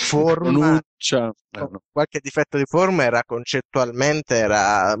di forma, Pronuncia. No. qualche difetto di forma era concettualmente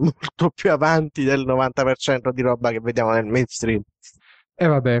era molto più avanti del 90% di roba che vediamo nel mainstream. E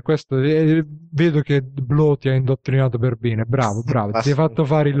vabbè, questo vedo che Blow ti ha indottrinato per bene. Bravo, bravo. Ti sei fatto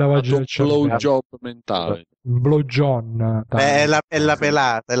fare il lavaggio del Blow cervello. job mentale. Blow John. È la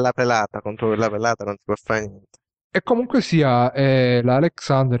pelata, contro quella pelata non si può fare niente. E comunque sia,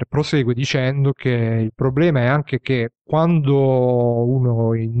 l'Alexander prosegue dicendo che il problema è anche che quando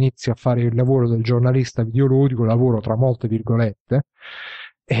uno inizia a fare il lavoro del giornalista videoludico, lavoro tra molte virgolette,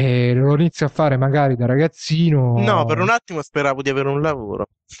 e lo inizia a fare magari da No, per ragazzino, un attimo speravo di avere un lavoro.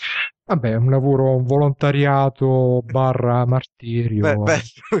 vabbè, un lavoro un volontariato barra martirio, Beh,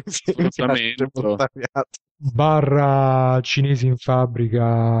 sì, mi piace il Sfruttamento. volontariato. barra cinesi in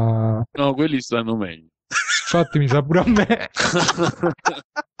fabbrica. No, quelli stanno meglio. Infatti mi sa pure a me.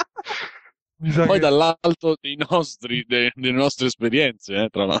 Mi sa Poi che dall'alto delle nostre esperienze,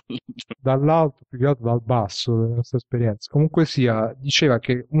 tra l'altro. dall'alto più che altro dal basso delle nostre esperienze. Comunque sia, diceva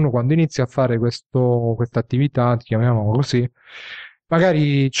che uno quando inizia a fare questa attività, chiamiamola così,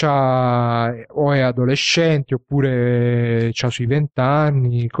 magari o è adolescente oppure c'ha sui 20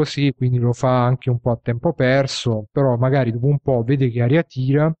 anni, così, quindi lo fa anche un po' a tempo perso, però magari dopo un po' vede che aria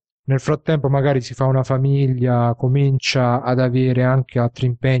tira. Nel frattempo magari si fa una famiglia, comincia ad avere anche altri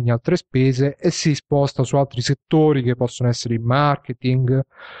impegni, altre spese e si sposta su altri settori che possono essere il marketing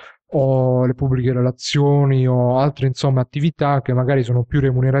o le pubbliche relazioni o altre insomma attività che magari sono più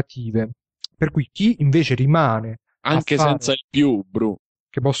remunerative. Per cui chi invece rimane a Anche senza fare, il più, Bru.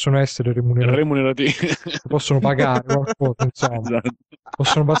 che possono essere remunerative, Remunerativi. che possono pagare qualcosa, insomma, Esatto.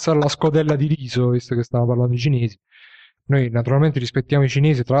 possono passare la scodella di riso, visto che stiamo parlando di cinesi. Noi naturalmente rispettiamo i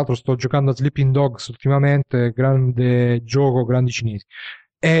cinesi, tra l'altro sto giocando a Sleeping Dogs ultimamente, grande gioco, grandi cinesi.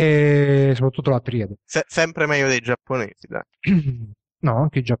 E soprattutto la triade. Sempre meglio dei giapponesi, dai. No,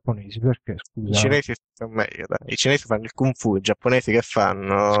 anche i giapponesi, perché I scusa? cinesi sono meglio, dai. I cinesi fanno il kung fu, i giapponesi che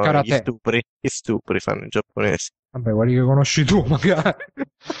fanno? Gli Karate. stupri. Gli stupri fanno i giapponesi. Vabbè, quelli che conosci tu, magari.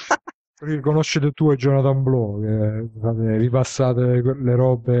 Quelli che conoscete tu e Jonathan Blow, che vi passate le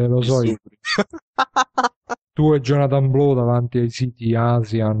robe, lo so io. Tu e Jonathan Blow davanti ai siti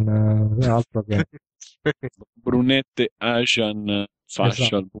Asian, altro che... Brunette, Asian, Fashion,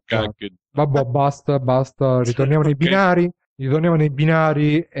 Esatto. Bukake. Vabbè, basta, ritorniamo nei Ok. binari. Ritorniamo nei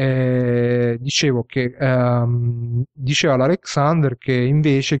binari e dicevo che diceva l'Alexander che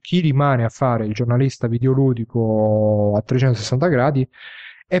invece chi rimane a fare il giornalista videoludico a 360 gradi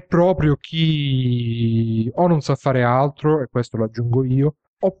è proprio chi o non sa fare altro, e questo lo aggiungo io,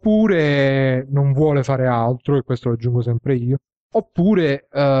 oppure non vuole fare altro, e questo lo aggiungo sempre io, oppure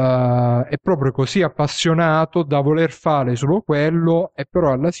è proprio così appassionato da voler fare solo quello e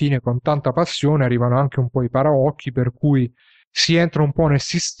però alla fine con tanta passione arrivano anche un po' i paraocchi per cui si entra un po' nel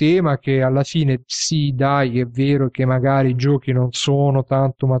sistema che alla fine sì dai è vero che magari i giochi non sono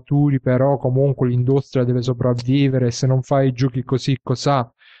tanto maturi però comunque l'industria deve sopravvivere e se non fai i giochi così cos'ha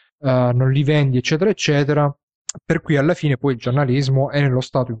non li vendi eccetera eccetera per cui alla fine poi il giornalismo è nello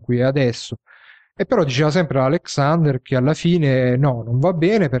stato in cui è adesso. E però diceva sempre Alexander che alla fine no, non va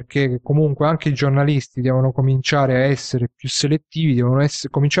bene perché comunque anche i giornalisti devono cominciare a essere più selettivi, devono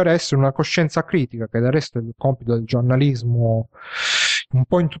cominciare a essere una coscienza critica, che del resto è il compito del giornalismo un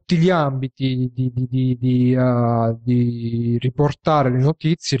po' in tutti gli ambiti di riportare le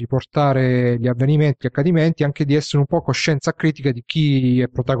notizie, riportare gli avvenimenti, gli accadimenti, anche di essere un po' coscienza critica di chi è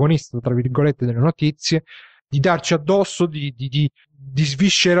protagonista, tra virgolette, delle notizie, di darci addosso, di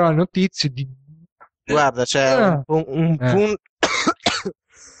sviscerare le notizie, Guarda, c'è un eh, punto.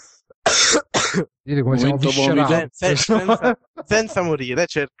 vedete come siamo Momento viscerali. Senza morire,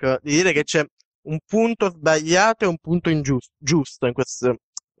 cerco di dire che c'è un punto sbagliato e un punto giusto in questo.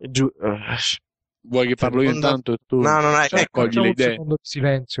 Vuoi che parlo io intanto e tu No, no, no, ecco. cogli le Un idee? secondo di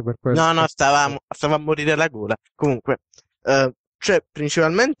silenzio per questo. No, no, stava a morire la gola. Comunque, c'è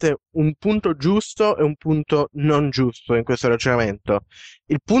principalmente un punto giusto e un punto non giusto in questo ragionamento.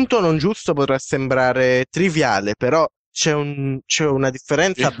 Il punto non giusto potrà sembrare triviale, però c'è una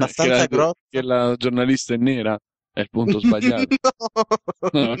differenza abbastanza grossa. Che la giornalista è nera? È il punto sbagliato.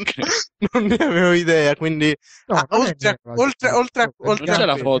 No, Ok. non ne avevo idea, quindi No, non è nero, Non c'è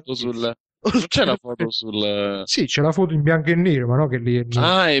la foto non c'è la oltre foto sul... Sì, c'è la foto in bianco e nero, ma no che lì è nero.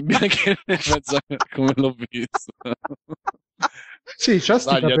 Ah, è bianco e nero, come l'ho visto. Sì, c'ha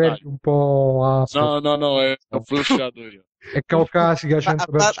sti capelli un po' afro. No, ho flashato io. È caucasica a,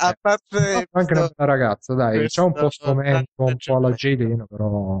 100%. a parte Anche una questo, bella ragazza, dai, c'ha un po' sto mento, un po' alla ragione. Jaylene,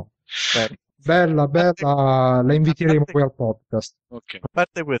 però Beh, bella, a parte, la inviteremo a poi al podcast. Ok.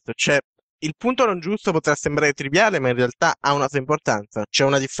 parte questo, c'è il punto non giusto potrà sembrare triviale, ma in realtà ha una sua importanza. C'è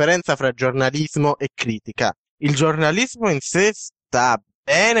una differenza fra giornalismo e critica. Il giornalismo in sé sta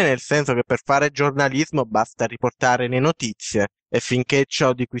bene, nel senso che per fare giornalismo basta riportare le notizie. E finché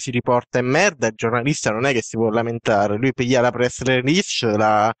ciò di cui si riporta è merda, il giornalista non è che si può lamentare. Lui piglia la press release,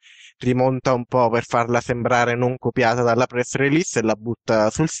 la rimonta un po' per farla sembrare non copiata dalla press release e la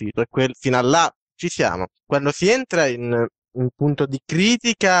butta sul sito. E fino a là ci siamo. Quando si entra in un punto di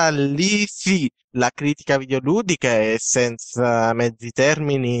critica, lì sì, la critica videoludica è senza mezzi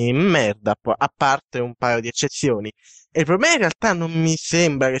termini merda, a parte un paio di eccezioni. E il problema in realtà non mi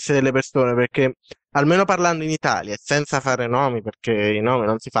sembra che sia delle persone, perché almeno parlando in Italia, e senza fare nomi, perché i nomi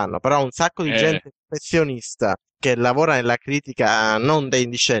non si fanno, però un sacco di gente professionista che lavora nella critica, non da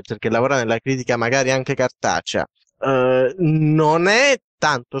indie shelter, che lavora nella critica magari anche cartacea, non è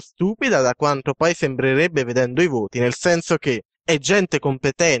tanto stupida da quanto poi sembrerebbe vedendo i voti, nel senso che è gente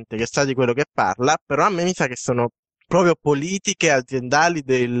competente che sa di quello che parla, però a me mi sa che sono proprio politiche aziendali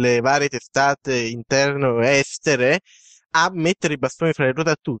delle varie testate interne o estere a mettere i bastoni fra le ruote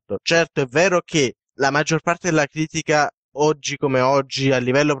a tutto. Certo, è vero che la maggior parte della critica oggi come oggi a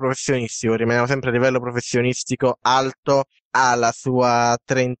livello professionistico, rimaniamo sempre a livello professionistico alto, ha la sua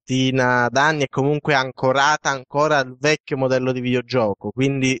trentina d'anni e comunque ancorata ancora al vecchio modello di videogioco,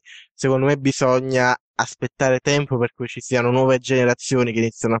 quindi secondo me bisogna aspettare tempo per cui ci siano nuove generazioni che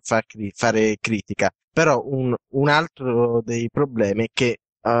iniziano a fare critica. Però un altro dei problemi è che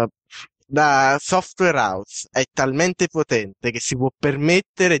la software house è talmente potente che si può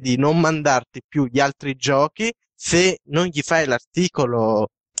permettere di non mandarti più gli altri giochi se non gli fai l'articolo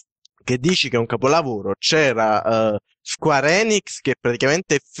che dici che è un capolavoro. C'era Square Enix che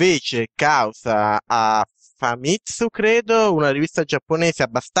praticamente fece causa a Famitsu, credo, una rivista giapponese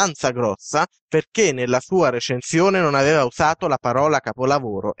abbastanza grossa, perché nella sua recensione non aveva usato la parola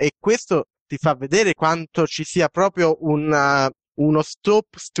capolavoro, e questo ti fa vedere quanto ci sia proprio uno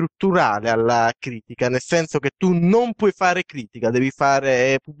stop strutturale alla critica, nel senso che tu non puoi fare critica, devi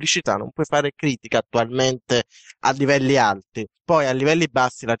fare pubblicità, non puoi fare critica attualmente a livelli alti. Poi a livelli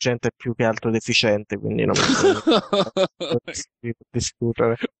bassi la gente è più che altro deficiente, quindi non mi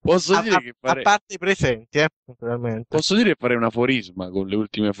discutere. Posso dire che A parte i presenti, naturalmente. posso dire che farei un aforisma con le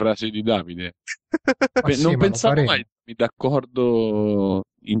ultime frasi di Davide. Ma sì, Non ma lo pensavo mai faremo. di trovarmi d'accordo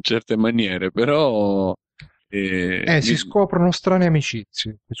in certe maniere, però Si scoprono strane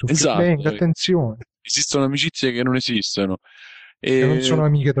amicizie. Su Fliplang, esatto, attenzione, esistono amicizie che non esistono. che non E sono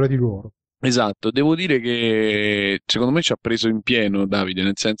amiche tra di loro. esatto, devo dire che secondo me ci ha preso in pieno Davide,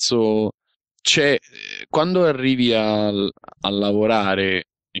 nel senso quando arrivi a lavorare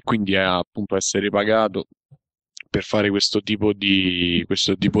e quindi a appunto essere pagato per fare questo tipo di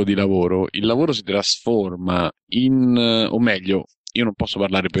lavoro, il lavoro si trasforma o meglio, io non posso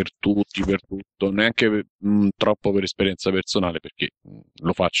parlare per tutti, per tutto, neanche troppo per esperienza personale, perché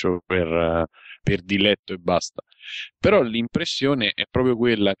lo faccio per diletto e basta. Però l'impressione è proprio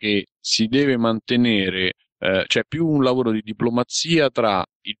quella che si deve mantenere, c'è più un lavoro di diplomazia tra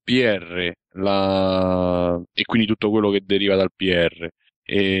il PR e quindi tutto quello che deriva dal PR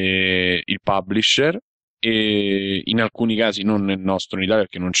e il publisher, e in alcuni casi, non nel nostro in Italia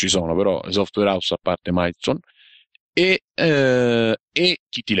perché non ci sono, però software house a parte Milestone, e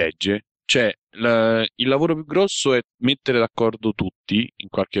chi ti legge. Cioè, il lavoro più grosso è mettere d'accordo tutti in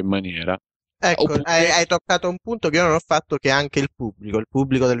qualche maniera. Ecco, Oppure, hai toccato un punto che io non ho fatto, che è anche il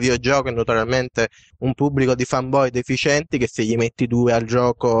pubblico del videogioco è notoriamente un pubblico di fanboy deficienti che se gli metti due al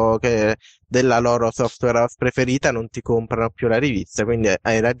gioco della loro software house preferita non ti comprano più la rivista, quindi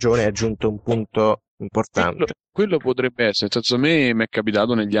hai ragione, hai aggiunto un punto importante. quello potrebbe essere, nel senso, a me mi è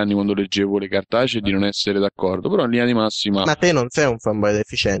capitato negli anni quando leggevo le cartacee di non essere d'accordo, però in linea di massima, Ma te non sei un fanboy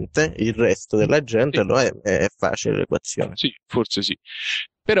deficiente, il resto della gente sì, lo è facile l'equazione. sì, forse sì.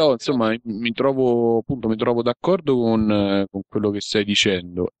 Però, insomma, mi trovo d'accordo con quello che stai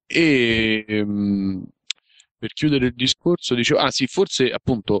dicendo. E per chiudere il discorso, dicevo, ah sì, forse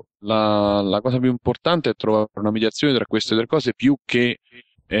appunto la cosa più importante è trovare una mediazione tra queste tre cose più che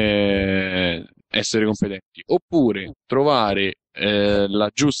essere competenti, oppure trovare la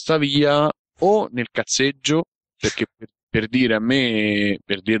giusta via o nel cazzeggio, perché per dire a me,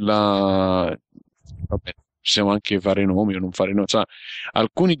 per dirla, vabbè, possiamo anche fare nomi o non fare nomi, cioè,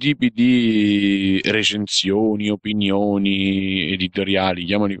 alcuni tipi di recensioni, opinioni editoriali,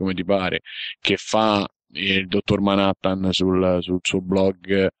 chiamali come ti pare, che fa il dottor Manhattan sul suo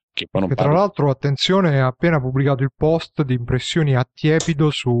blog, che poi non Che tra parlo. l'altro, attenzione, ha appena pubblicato il post di impressioni a tiepido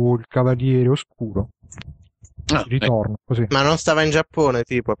sul Cavaliere Oscuro. Ah, Ritorno, così. Ma non stava in Giappone,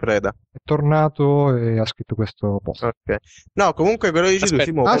 tipo, Preda. È tornato e ha scritto questo post. Ok. No, comunque quello che dici tu, aspetta,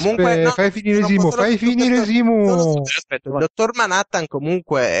 Simo, comunque... No, Fai finire no, Simo, solo fai sul finire dottor... Solo Simo! aspetta, il dottor Manhattan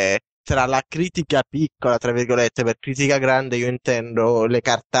comunque tra la critica piccola, tra virgolette, per critica grande io intendo le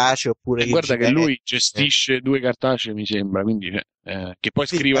cartacee oppure e i guarda che giletti. lui gestisce 2 cartacee, mi sembra, quindi che poi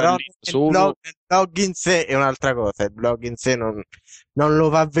Sì, scriva però lì solo. il blog in sé è un'altra cosa, il blog in sé non lo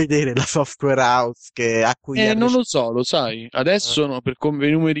va a vedere la software house a cui ha Non lo ricevuto. so, lo sai. Adesso, no, per come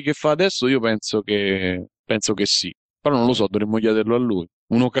i numeri che fa adesso, io penso che sì. Però non lo so, dovremmo chiederlo a lui.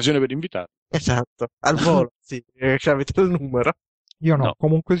 Un'occasione per invitarlo. Esatto, al volo, sì, avete il numero. Io no, No.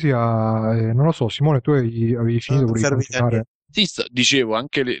 comunque sia, non lo so, Simone, tu avevi finito, Non volevi servite a continuare? niente. Sì, dicevo,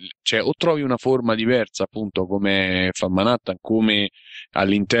 anche cioè, o trovi una forma diversa, appunto, come fa Manhattan, come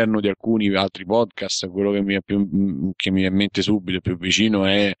all'interno di alcuni altri podcast, quello che mi è in mente subito, più vicino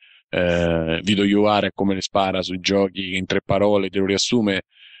è Vito Iuvara, come le spara sui giochi, che in 3 parole te lo riassume,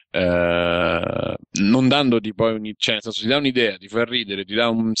 non dandoti poi cioè, nel senso, ti dà un'idea, ti fa ridere, ti dà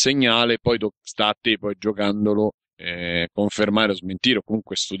un segnale, poi sta a te poi giocandolo, confermare o smentire, o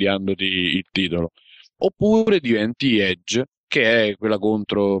comunque studiandoti il titolo. Oppure diventi Edge, che è quella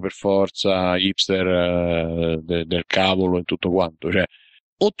contro per forza hipster del cavolo e tutto quanto. Cioè,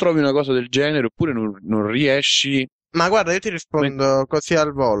 o trovi una cosa del genere, oppure non riesci. Ma guarda, io ti rispondo così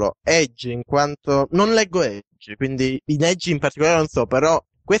al volo. Edge, in quanto non leggo Edge, quindi in Edge in particolare non so, però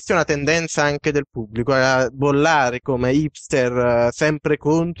questa è una tendenza anche del pubblico a bollare come hipster sempre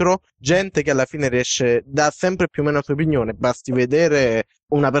contro gente che alla fine riesce, dà sempre più o meno la sua opinione. Basti vedere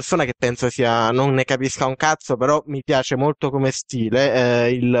una persona che penso sia, non ne capisca un cazzo, però mi piace molto come stile,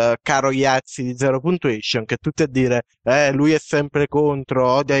 il caro Iazzi di Zero Punctuation, che tutti a dire, lui è sempre contro,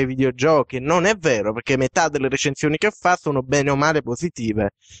 odia i videogiochi. Non è vero, perché metà delle recensioni che fa sono bene o male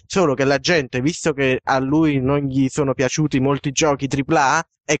positive, solo che la gente, visto che a lui non gli sono piaciuti molti giochi AAA,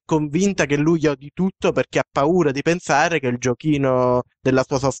 è convinta che lui odi tutto perché ha paura di pensare che il giochino della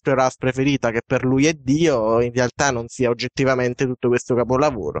sua software house preferita, che per lui è Dio, in realtà non sia oggettivamente tutto questo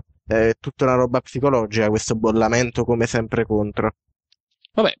capolavoro. È tutta una roba psicologica questo bollamento come sempre contro.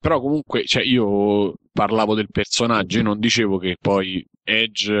 Vabbè, però comunque, cioè, io parlavo del personaggio, io non dicevo che poi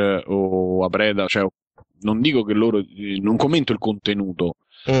Edge o Apreda, cioè, non dico che loro, non commento il contenuto,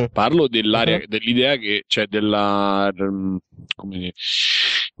 Mm. parlo Mhm. dell'idea che c'è come dire,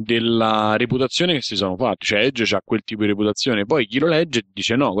 della reputazione che si sono fatti. Cioè, Edge c'ha quel tipo di reputazione. Poi chi lo legge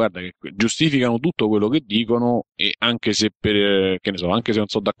dice: no, guarda, che giustificano tutto quello che dicono, e anche se che ne so, anche se non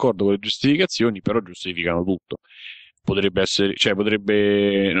sono d'accordo con le giustificazioni, però giustificano tutto. Potrebbe essere, cioè,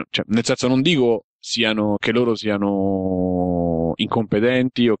 cioè, nel senso, non dico che loro siano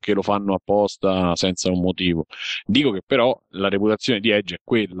incompetenti o che lo fanno apposta senza un motivo. Dico che però la reputazione di Edge è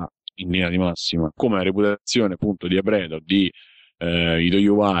quella, in linea di massima, come la reputazione appunto di Abredo, di Hideo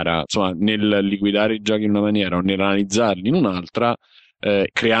Iwara, insomma, nel liquidare i giochi in una maniera o nell'analizzarli in un'altra,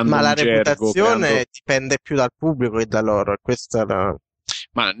 creando Ma la un gergo, creando. reputazione dipende più dal pubblico che da loro, questa è la...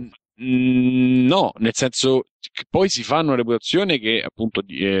 Ma no, nel senso che poi si fanno reputazione che appunto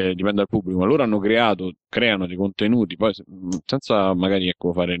dipende dal pubblico, ma loro creano dei contenuti, poi senza magari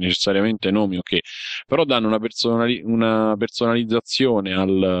ecco, fare necessariamente nomi, ok, però danno una personalizzazione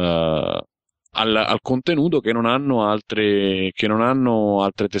al contenuto che non hanno altre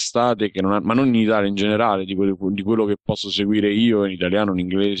testate, ma non in Italia in generale, di quello che posso seguire io in italiano, in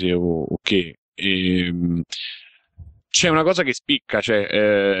inglese o che. C'è una cosa che spicca,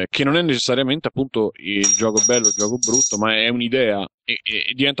 cioè, che non è necessariamente appunto il gioco bello, il gioco brutto, ma è un'idea e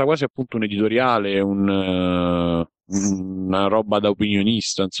diventa quasi appunto un editoriale, una roba da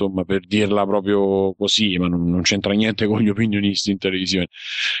opinionista, insomma, per dirla proprio così, ma non c'entra niente con gli opinionisti in televisione.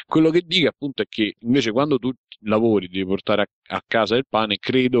 Quello che dico appunto è che invece quando tu lavori, devi portare a casa il pane,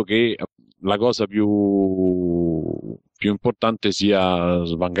 credo che la cosa più importante sia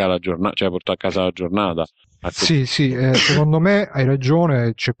svangare la giornata, cioè portare a casa la giornata. Sì, secondo me hai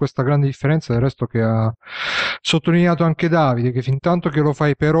ragione, c'è questa grande differenza del resto che ha sottolineato anche Davide, che fin tanto che lo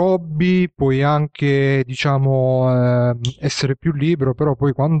fai per hobby puoi anche, diciamo, essere più libero, però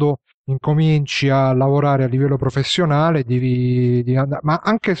poi quando incominci a lavorare a livello professionale devi andare, ma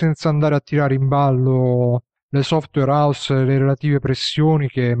anche senza andare a tirare in ballo le software house, le relative pressioni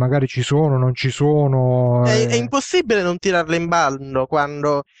che magari ci sono, non ci sono. È impossibile non tirarle in ballo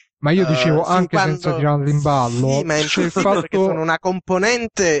quando Ma io dicevo sì, anche senza tirarle in sì, ballo, ma è c'è il impossibile perché sono fatto. una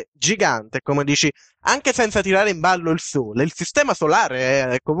componente gigante, come dici, anche senza tirare in ballo il sole. Il sistema solare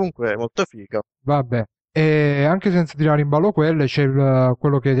è comunque molto figo. Vabbè, e anche senza tirare in ballo quelle, c'è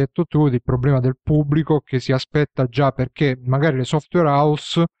quello che hai detto tu, il problema del pubblico che si aspetta già perché magari le software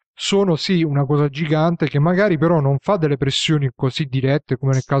house sono sì una cosa gigante che magari però non fa delle pressioni così dirette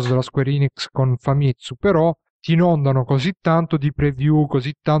come nel caso della Square Enix con Famitsu, però ti inondano così tanto di preview,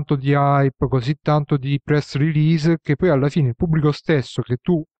 così tanto di hype, così tanto di press release che poi alla fine il pubblico stesso che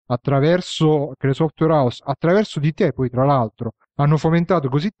tu attraverso, che le software house, attraverso di te poi tra l'altro, hanno fomentato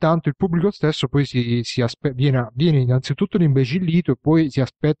così tanto, il pubblico stesso poi viene innanzitutto imbecillito e poi si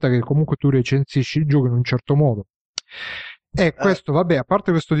aspetta che comunque tu recensisci il gioco in un certo modo. E questo, vabbè, a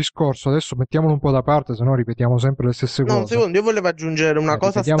parte questo discorso, adesso mettiamolo un po' da parte, se no ripetiamo sempre le stesse No, un cose. secondo, io volevo aggiungere una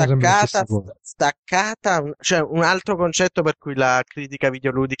cosa Ripetiamo sempre le staccata, stesse cose. cioè un altro concetto per cui la critica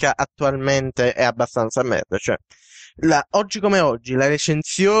videoludica attualmente è abbastanza merda, cioè oggi come oggi la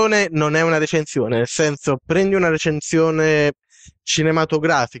recensione non è una recensione, nel senso prendi una recensione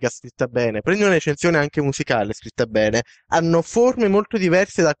cinematografica scritta bene, prendi una recensione anche musicale scritta bene, hanno forme molto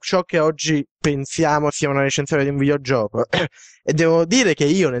diverse da ciò che oggi pensiamo sia una recensione di un videogioco. E devo dire che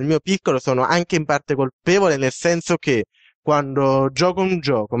io nel mio piccolo sono anche in parte colpevole, nel senso che quando gioco un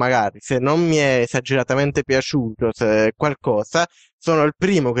gioco, magari se non mi è esageratamente piaciuto, se qualcosa, sono il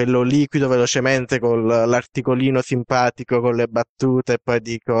primo che lo liquido velocemente con l'articolino simpatico, con le battute, e poi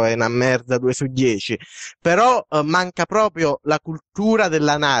dico è una merda 2 su 10. Però manca proprio la cultura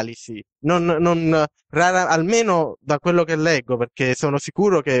dell'analisi. Almeno da quello che leggo, perché sono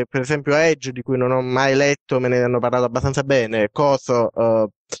sicuro che, per esempio, Edge, di cui non ho mai letto, me ne hanno parlato abbastanza bene,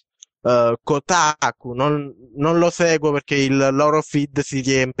 Kotaku, non lo seguo perché il loro feed si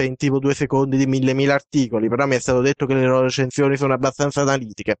riempie in tipo 2 secondi di mille articoli, però mi è stato detto che le loro recensioni sono abbastanza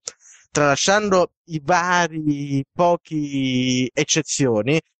analitiche. Tralasciando i vari pochi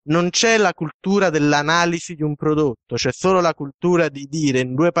eccezioni, non c'è la cultura dell'analisi di un prodotto, c'è solo la cultura di dire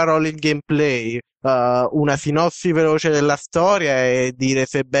in 2 parole il gameplay, una sinossi veloce della storia e dire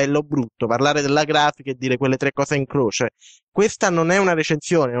se è bello o brutto, parlare della grafica e dire quelle 3 cose in croce. Questa non è una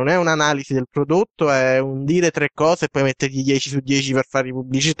recensione, non è un'analisi del prodotto, è un dire 3 cose e poi mettergli 10 su 10 per fare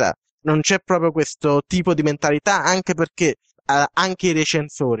pubblicità. Non c'è proprio questo tipo di mentalità, anche perché anche i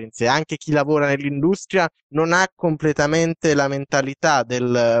recensori in sé, anche chi lavora nell'industria, non ha completamente la mentalità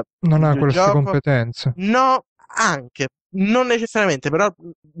del Non ha queste videogioco. competenze. No, anche, non necessariamente, però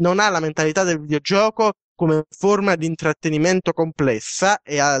non ha la mentalità del videogioco come forma di intrattenimento complessa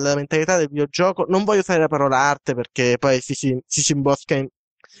e ha la mentalità del videogioco. Non voglio usare la parola arte perché poi ci si imbosca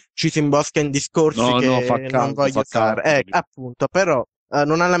in discorsi No, fa che non caldo, voglio fa usare. caldo. Appunto, però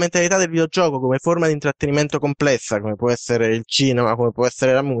non ha la mentalità del videogioco come forma di intrattenimento complessa, come può essere il cinema, come può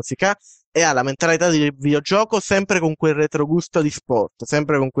essere la musica, e ha la mentalità del videogioco sempre con quel retrogusto di sport,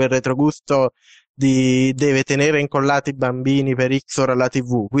 sempre con quel retrogusto di deve tenere incollati i bambini per X ora alla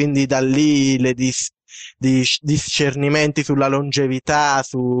TV. Quindi da lì discernimenti sulla longevità,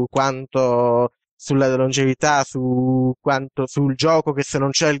 sulla longevità, su quanto sul gioco, che se non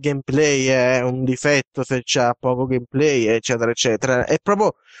c'è il gameplay è un difetto, se c'è poco gameplay, eccetera, eccetera. È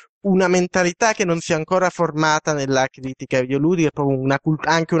proprio una mentalità che non si è ancora formata nella critica videoludica, è proprio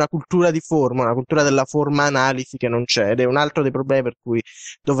anche una cultura di forma, una cultura della forma analisi che non c'è, ed è un altro dei problemi per cui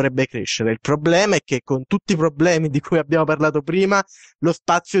dovrebbe crescere. Il problema è che con tutti i problemi di cui abbiamo parlato prima, lo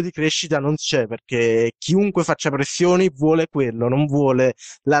spazio di crescita non c'è, perché chiunque faccia pressioni vuole quello, non vuole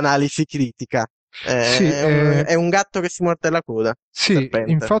l'analisi critica. Sì, È un gatto che si morde la coda, sì, serpente.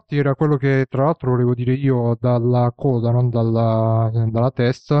 infatti era quello che tra l'altro volevo dire io dalla coda, non dalla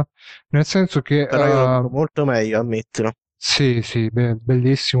testa, nel senso che Però io lo dico molto meglio, ammettilo. sì, sì,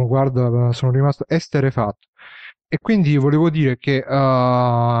 bellissimo, guarda, sono rimasto esterefatto. E quindi volevo dire che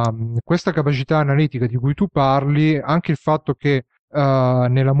questa capacità analitica di cui tu parli, anche il fatto che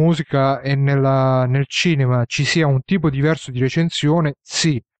nella musica e nel cinema ci sia un tipo diverso di recensione,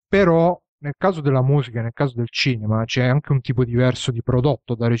 sì, però nel caso della musica e nel caso del cinema c'è anche un tipo diverso di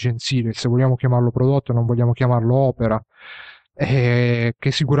prodotto da recensire, se vogliamo chiamarlo prodotto e non vogliamo chiamarlo opera. che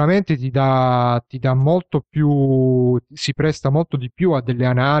sicuramente ti dà molto più, si presta molto di più a delle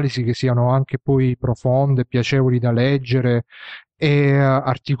analisi che siano anche poi profonde, piacevoli da leggere e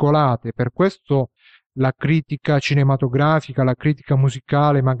articolate. Per questo la critica cinematografica, la critica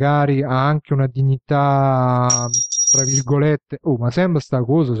musicale magari ha anche una dignità, tra virgolette. Oh, ma sembra sta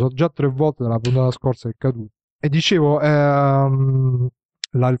cosa, so già 3 volte dalla puntata scorsa che è caduto. E dicevo, il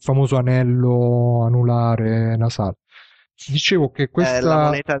famoso anello anulare nasale. Dicevo che È la questa...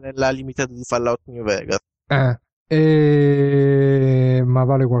 moneta della limited di Fallout New Vegas. Eh, ma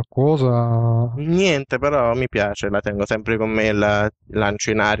vale qualcosa? Niente, però mi piace, la tengo sempre con me, la lancio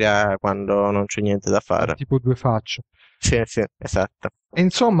in aria quando non c'è niente da È fare. tipo due facce. Sì, sì, esatto. E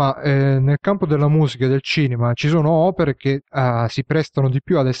insomma, nel campo della musica e del cinema ci sono opere che si prestano di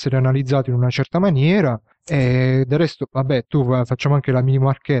più ad essere analizzate in una certa maniera e del resto, vabbè, facciamo anche la mini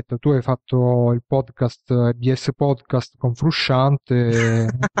marchetta, tu hai fatto il podcast, BS Podcast con Frusciante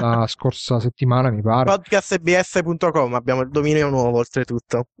la scorsa settimana, mi pare. Podcastbs.com, abbiamo il dominio nuovo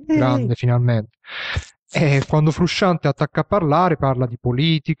oltretutto. Grande finalmente. E quando Frusciante attacca a parlare, parla di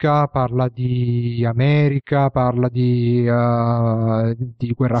politica, parla di America, parla di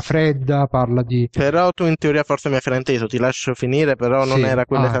guerra fredda, parla di... Però tu in teoria forse mi hai frainteso, ti lascio finire, però non Sì, era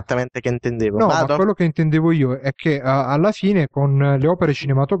quello esattamente che intendevo. no, ma Vado? quello che intendevo io è che alla fine con le opere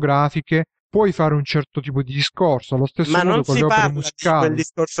cinematografiche puoi fare un certo tipo di discorso, allo stesso Ma modo non con si le opere parla di quel musicali.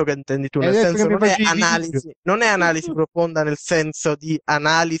 discorso che intendi tu, E hai nel detto che senso mi facevi dire. non è analisi profonda nel senso di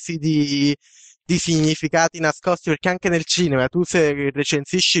analisi di significati nascosti, perché anche nel cinema tu se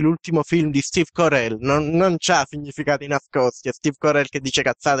recensisci l'ultimo film di Steve Carell non c'ha significati nascosti, è Steve Carell che dice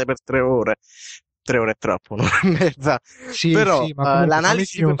cazzate per 3 ore. 3 ore è troppo, un'ora e mezza. Sì, Però sì, ma comunque fammi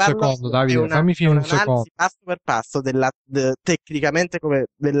l'analisi di finire cui un parlo secondo, io è Davide, fammi è finire un secondo. un'analisi passo per passo tecnicamente come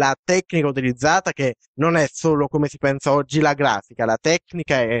della tecnica utilizzata, che non è solo come si pensa oggi la grafica, la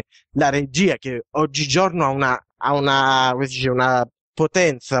tecnica è la regia che oggigiorno come si dice, una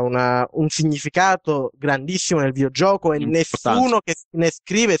potenza, un significato grandissimo nel videogioco e Importanza. nessuno che ne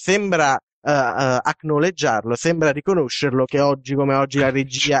scrive sembra acknowledgarlo, sembra riconoscerlo che oggi come oggi la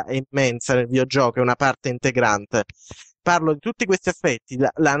regia è immensa nel videogioco, è una parte integrante. Parlo di tutti questi aspetti.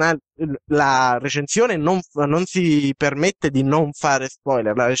 La recensione non si permette di non fare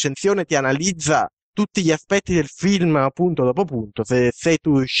spoiler. La recensione ti analizza tutti gli aspetti del film punto dopo punto. Se sei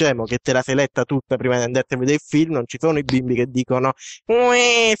tu scemo che te la sei letta tutta prima di andarti a vedere il film, non ci sono i bimbi che dicono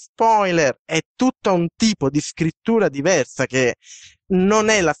spoiler. È tutto un tipo di scrittura diversa che non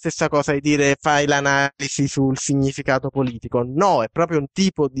è la stessa cosa di dire fai l'analisi sul significato politico. No, è proprio un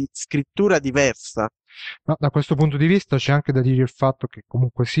tipo di scrittura diversa. No, da questo punto di vista c'è anche da dire il fatto che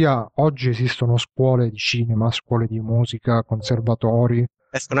comunque sia oggi esistono scuole di cinema, scuole di musica, conservatori.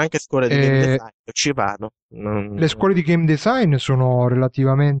 Escono anche scuole di game E design, io ci vado. le scuole di game design sono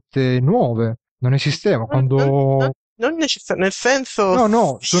relativamente nuove, non esistevano quando... Non necessariamente, nel senso No,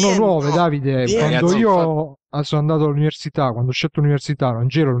 no, sì sono e nuove, no. Davide. Sì e Quando Ragazzi, no. io sono andato all'università, quando ho scelto l'università, non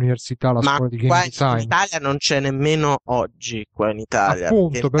c'era l'università, la Ma scuola di game qua in design. Italia non c'è nemmeno oggi, qua in Italia, perché in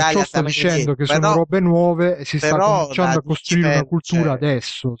Appunto, perciò Italia sto siamo dicendo indietro, che sono robe nuove e si sta però cominciando da a dirci costruire una penso, cultura cioè,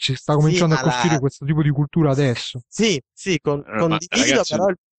 adesso, si sta sì, cominciando a costruire questo tipo di cultura adesso. sì, sì, Ma condivido, ragazzi, però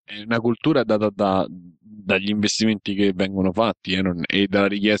è una cultura data dagli investimenti che vengono fatti e dalla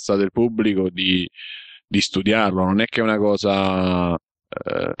richiesta del pubblico di studiarlo. Non è che è una cosa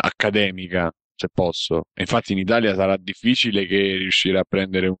accademica, se posso. E infatti in Italia sarà difficile che riuscire a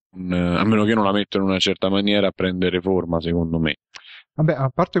prendere a meno che non la mettono in una certa maniera, a prendere forma, secondo me. Vabbè,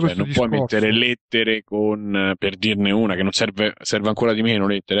 a parte Cioè, questo non puoi mettere discorso, lettere per dirne una, che non serve ancora di meno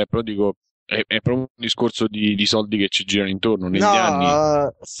lettere, però dico, è proprio un discorso di soldi che ci girano intorno. Negli anni,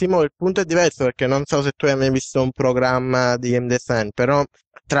 no, Simo, il punto è diverso perché non so se tu hai mai visto un programma di game design, però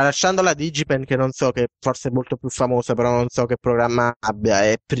tralasciando la Digipen, che non so, che forse è molto più famosa, però non so che programma abbia,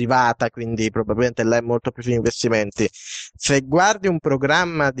 è privata, quindi probabilmente là è molto più di investimenti. Se guardi un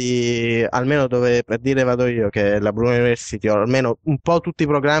programma almeno dove, per dire vado io, che è la Bruno University, o almeno un po' tutti i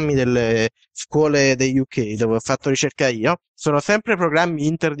programmi delle scuole degli UK dove ho fatto ricerca io, sono sempre programmi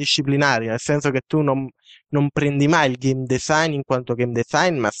interdisciplinari, nel senso che tu non prendi mai il game design in quanto game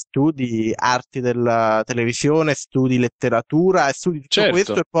design, ma studi arti della televisione, studi letteratura e studi tutto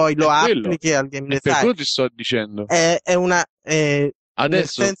questo certo, e poi lo è quello, applichi al game è per design. quello ti sto dicendo. Nel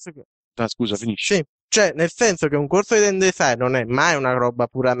Adesso, senso che, scusa, finisci. sì, cioè nel senso che un corso di game design non è mai una roba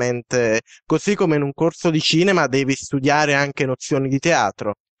puramente, così come in un corso di cinema devi studiare anche nozioni di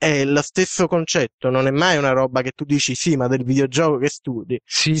teatro. è lo stesso concetto, non è mai una roba che tu dici sì, ma del videogioco che studi.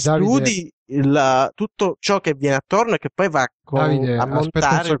 Sì, Studi tutto ciò che viene attorno e che poi va Davide, a aspetta un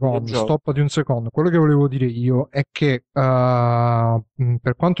montare il secondo, videogioco. stoppati un secondo. Quello che volevo dire io è che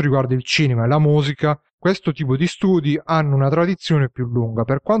per quanto riguarda il cinema e la musica, questo tipo di studi hanno una tradizione più lunga.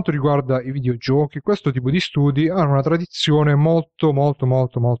 Per quanto riguarda i videogiochi, questo tipo di studi hanno una tradizione molto, molto,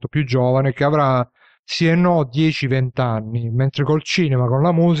 molto, molto più giovane che avrà sì e no 10-20 anni, mentre col cinema, con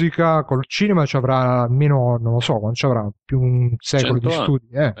la musica, col cinema ci avrà almeno, non lo so, quando ci avrà più un secolo di 100 anni, studi,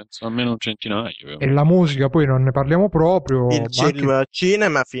 penso almeno un centinaio. E la musica poi non ne parliamo proprio, ma anche Il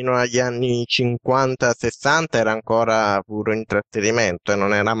cinema fino agli anni 50-60 era ancora puro intrattenimento e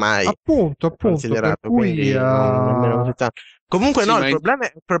non era mai appunto, per considerato, cui quindi non nemmeno così tanto. Comunque Sì, no, ma il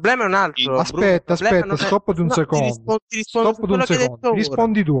problema è un altro, Bruno. Il problema aspetta, non è... stoppati un No, secondo, ti rispondo su stoppati un quello che hai secondo, detto mi ora.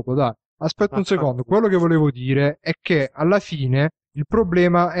 rispondi dopo, dai, aspetta un secondo, Vaffanculo. quello che volevo dire è che alla fine il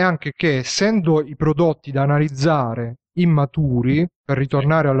problema è anche che essendo i prodotti da analizzare immaturi, per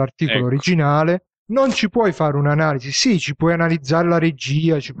ritornare all'articolo ecco. originale, non ci puoi fare un'analisi, sì, ci puoi analizzare la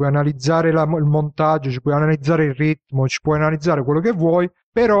regia, ci puoi analizzare il montaggio, ci puoi analizzare il ritmo, ci puoi analizzare quello che vuoi,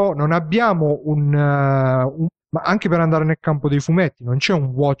 però non abbiamo ma anche per andare nel campo dei fumetti, non c'è un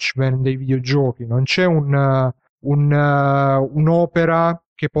Watchmen dei videogiochi, non c'è un'opera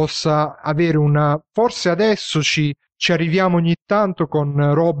che possa avere una... Forse adesso ci arriviamo ogni tanto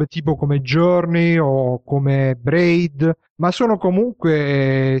con robe tipo come Journey o come Braid, ma sono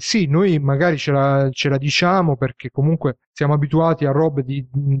comunque, sì, noi magari ce la diciamo perché comunque siamo abituati a robe di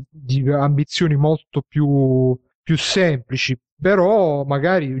ambizioni molto più semplici, però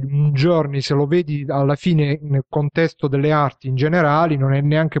magari un Journey se lo vedi alla fine nel contesto delle arti in generale non è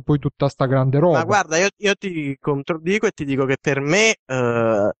neanche poi tutta sta grande Ma roba. guarda, io ti controdico e ti dico che per me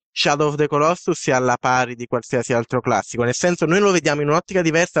Shadow of the Colossus sia alla pari di qualsiasi altro classico, nel senso noi lo vediamo in un'ottica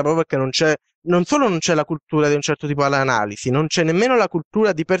diversa proprio perché non solo non c'è la cultura di un certo tipo all'analisi, non c'è nemmeno la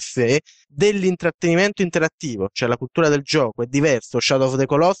cultura di per sé dell'intrattenimento interattivo, cioè la cultura del gioco è diverso. Shadow of the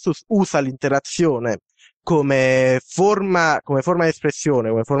Colossus usa l'interazione come forma di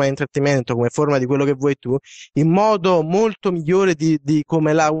espressione, come forma di intrattenimento, come forma di quello che vuoi tu, in modo molto migliore di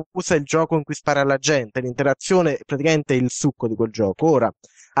come la usa il gioco in cui spara alla gente. L'interazione è praticamente il succo di quel gioco. Ora,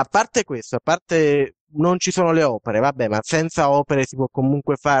 a parte questo, a parte non ci sono le opere, vabbè, ma senza opere si può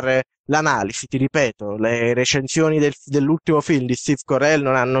comunque fare l'analisi, ti ripeto, le recensioni dell'ultimo film di Steve Carell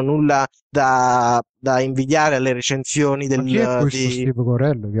non hanno nulla da invidiare alle recensioni Ma chi è questo di Steve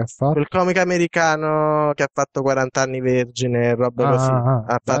Corello che ha quel fatto? comico americano che ha fatto 40 anni Vergine e robe così.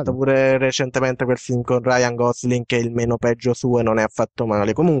 Ha fatto Bello. pure recentemente quel film con Ryan Gosling che è il meno peggio suo e non è affatto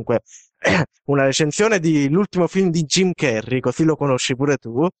male. Comunque, una recensione dell'ultimo film di Jim Carrey, così lo conosci pure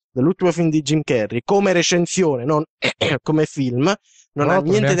tu, dell'ultimo film di Jim Carrey, come recensione, non come film, Tra non ha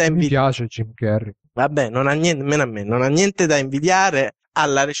l'altro niente da neanche mi invidiare. piace Jim Carrey. Vabbè, non ha niente, nemmeno a me, non ha niente da invidiare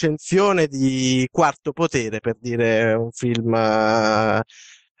alla recensione di Quarto Potere, per dire un film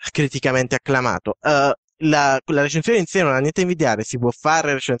criticamente acclamato. La recensione in sé non ha niente da invidiare, si può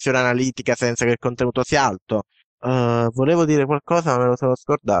fare recensione analitica senza che il contenuto sia alto. Volevo dire qualcosa, ma me lo sono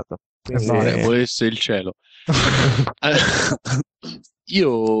scordato. E basta. Quindi, Volesse il cielo.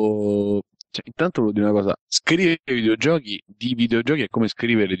 Io, cioè, intanto volevo dire una cosa, scrivere di videogiochi è come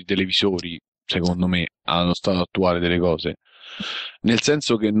scrivere di televisori, secondo me, allo stato attuale delle cose. Nel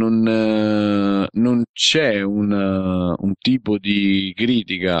senso che non c'è un tipo di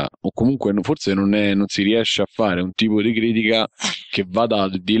critica, o comunque forse non si riesce a fare un tipo di critica che vada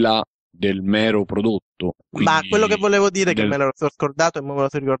al di là del mero prodotto, ma quello che quindi volevo dire, che me lo sono scordato e me lo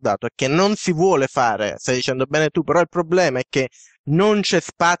sono ricordato, è che non si vuole fare, stai dicendo bene tu, però il problema è che non c'è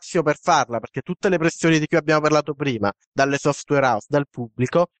spazio per farla, perché tutte le pressioni di cui abbiamo parlato prima, dalle software house, dal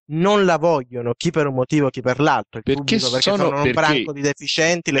pubblico, non la vogliono, chi per un motivo, chi per l'altro. Il pubblico perché sono un perché branco di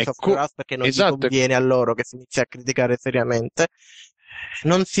deficienti, le software ecco, house perché non gli esatto, conviene a loro che si inizia a criticare seriamente.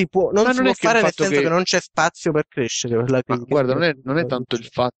 Non ma si non può è che il fare nel fatto senso che che non c'è spazio per crescere per la ma critica. guarda, non è tanto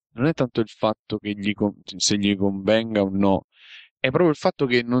il fatto che se gli convenga o no, è proprio il fatto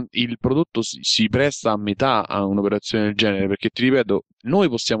che il prodotto si presta a metà a un'operazione del genere, perché ti ripeto, noi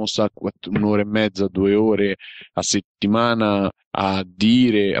possiamo stare un'ora e mezza, 2 ore a settimana a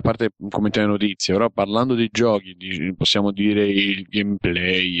dire, a parte commentare notizie, però parlando dei giochi, possiamo dire il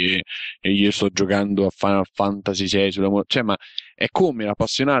gameplay e io sto giocando a Final Fantasy 6 cioè, ma è come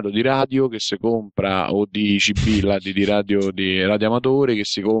l'appassionato di radio che si compra, o di CB, di radioamatori, che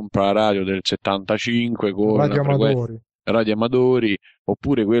si compra la radio del 75 con Radioamatori. radioamatori,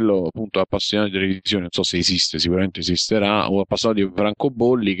 oppure quello appunto appassionato di televisione, non so se esiste, sicuramente esisterà, o appassionato di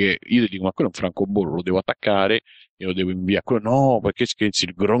francobolli, che io ti dico, ma quello è un francobollo, lo devo attaccare e lo devo inviare. No, perché scherzi,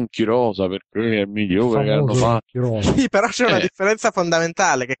 il gronchi rosa, perché è il migliore che hanno fatto. Sì, però c'è una differenza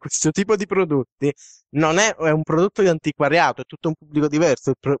fondamentale, che questo tipo di prodotti non è un prodotto di antiquariato, è tutto un pubblico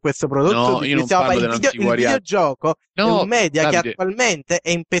diverso. Questo prodotto No, io non parlo dell'antiquariato. Il videogioco è un media Davide, che attualmente è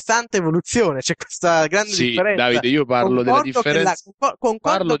in pesante evoluzione, c'è questa grande differenza. Davide, io parlo della differenza.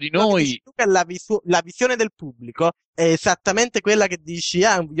 Parlo di noi. Che la visione del pubblico è esattamente quella che dici,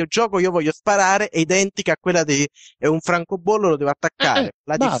 un videogioco io voglio sparare, è identica a quella di un francobollo, lo devo attaccare.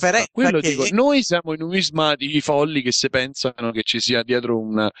 La differenza quello che dico, noi siamo i numismatici folli che se pensano che ci sia dietro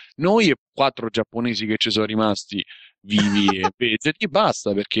noi e 4 giapponesi che ci sono rimasti vivi e vegeti,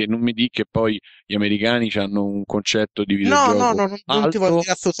 basta, perché non mi dica che poi gli americani hanno un concetto di videogioco non ti voglio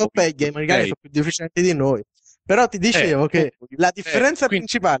dire assolutamente, gli americani sono più deficienti di noi. Però ti dicevo che la differenza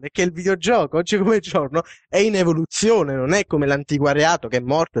principale è che il videogioco oggi come giorno è in evoluzione, non è come l'antiquariato che è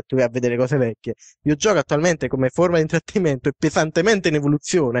morto e tu vai a vedere cose vecchie. Il videogioco attualmente come forma di intrattenimento è pesantemente in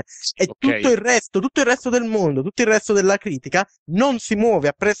evoluzione e tutto il resto del mondo, tutto il resto della critica non si muove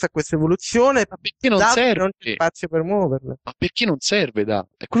appresso a questa evoluzione, ma perché non serve? Non c'è spazio per muoverla. Ma perché non serve,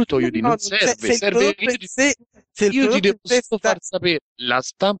 È quello che voglio dire, non serve. Serve io ti devo solo far sapere, la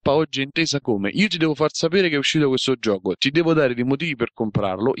stampa oggi è intesa come, io ti devo far sapere che è uscito questo gioco, ti devo dare dei motivi per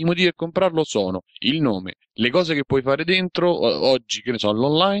comprarlo, i motivi per comprarlo sono il nome, le cose che puoi fare dentro, oggi, che ne so,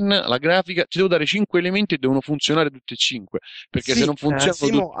 l'online, la grafica, ti devo dare 5 elementi e devono funzionare tutti e 5, perché se non funzionano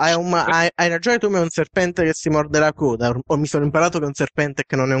Simo, hai ragione, tu, ma è un serpente che si morde la coda, o mi sono imparato che è un serpente e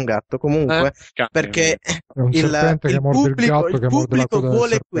che non è un gatto, comunque, perché il pubblico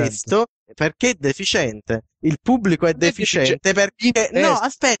vuole questo perché è deficiente. Il pubblico è deficiente perché... No,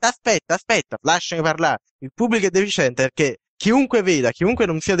 aspetta, lasciami parlare. Il pubblico è deficiente perché chiunque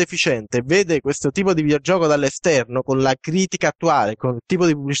non sia deficiente, vede questo tipo di videogioco dall'esterno, con la critica attuale, con il tipo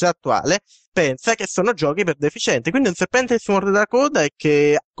di pubblicità attuale, pensa che sono giochi per deficienti. Quindi è un serpente che si morde la coda e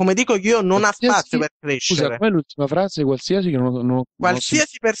che, come dico io, non ha spazio per crescere. Scusa, qual è l'ultima frase? Qualsiasi che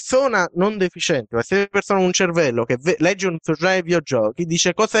qualsiasi persona non deficiente, qualsiasi persona con un cervello che legge un tutorial di videogiochi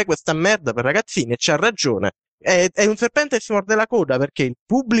dice cos'è questa merda per ragazzini, e c'ha ragione. È un serpente che si morde la coda perché il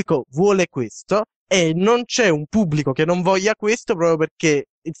pubblico vuole questo e non c'è un pubblico che non voglia questo, proprio perché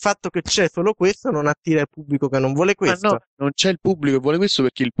il fatto che c'è solo questo non attira il pubblico che non vuole questo. No, non c'è il pubblico che vuole questo,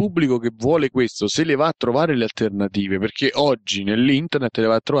 perché il pubblico che vuole questo se le va a trovare le alternative, perché oggi nell'internet le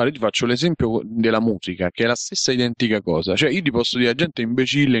va a trovare. Io ti faccio l'esempio della musica, che è la stessa identica cosa, cioè io ti posso dire, la gente è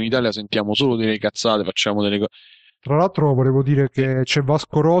imbecille, in Italia sentiamo solo delle cazzate, facciamo delle cose. Tra l'altro volevo dire che c'è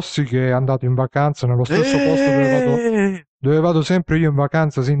Vasco Rossi che è andato in vacanza nello stesso posto dove vado sempre io in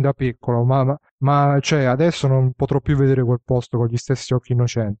vacanza sin da piccolo, ma cioè adesso non potrò più vedere quel posto con gli stessi occhi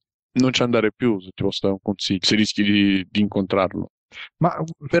innocenti. Non ci andare più, se ti posso dare un consiglio, se rischi di incontrarlo. Ma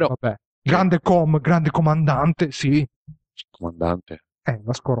però, vabbè, grande comandante, sì. Comandante?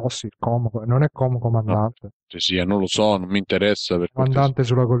 Vasco Rossi, non è comandante. No, sì, non lo so, non mi interessa. Comandante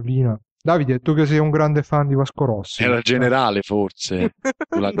sulla collina. Davide, tu che sei un grande fan di Vasco Rossi. Era generale, forse,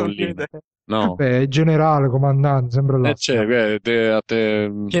 sulla collina. No. Beh, generale, comandante, sempre là.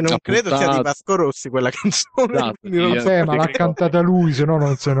 Che non credo sia di Vasco Rossi quella canzone. Vabbè, ma l'ha cantata lui, se no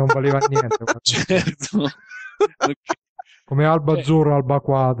non valeva niente. Certo. Come Alba Azzurra, Alba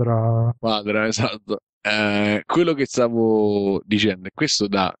Quadra. Quadra, esatto. Quello che stavo dicendo è questo,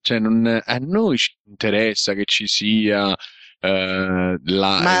 a noi ci interessa che ci sia ma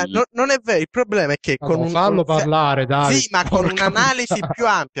non è vero, il problema è che fallo parlare, dai. Sì, ma con un'analisi più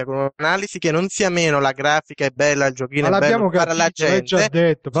ampia, con un'analisi che non sia meno la grafica è bella, il giochino è bello, fare alla gente, già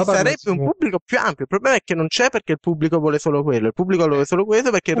detto, ci sarebbe un pubblico più ampio. Il problema è che non c'è, perché il pubblico vuole solo quello, il pubblico vuole solo questo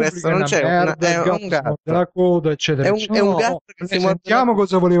perché il resto non c'è. È un gatto, la coda, eccetera. È un gatto che si muove. Sentiamo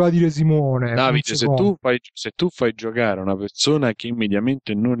cosa voleva dire Simone. Davide, se tu fai giocare una persona che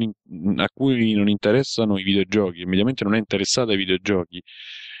immediatamente a cui non interessano i videogiochi, immediatamente non è interessata ai videogiochi,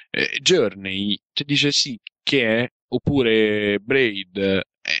 Journey ti dice sì che è, oppure Braid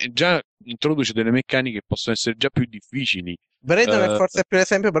già introduce delle meccaniche che possono essere già più difficili. Braid non è forse più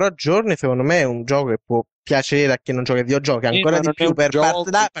l'esempio, però Journey secondo me è un gioco che può piacere a chi non gioca ai videogiochi ancora di più. Per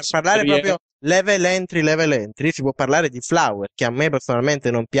parlare proprio level entry, si può parlare di Flower, che a me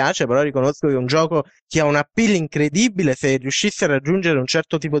personalmente non piace, però riconosco che è un gioco che ha un appeal incredibile se riuscisse a raggiungere un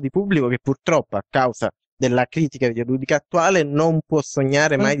certo tipo di pubblico che purtroppo a causa della critica videoludica attuale non può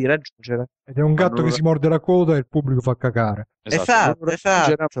sognare mai di raggiungere. Ed è un gatto che si morde la coda e il pubblico fa cacare. Esatto.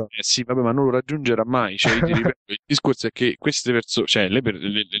 Sì, vabbè, ma non lo raggiungerà mai. Cioè, ti ripeto, il discorso è che queste persone, cioè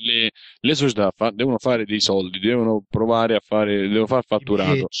le società devono fare dei soldi, devono provare a fare, devono fare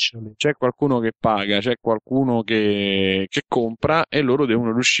fatturato. C'è qualcuno che paga, c'è qualcuno che compra e loro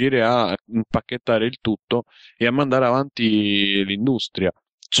devono riuscire a impacchettare il tutto e a mandare avanti l'industria.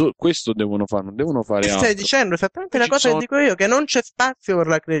 Questo devono fare, non devono fare altro. Stai dicendo esattamente la cosa che dico io, che non c'è spazio per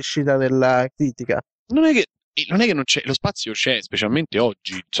la crescita della critica. Non è che non c'è, lo spazio c'è, specialmente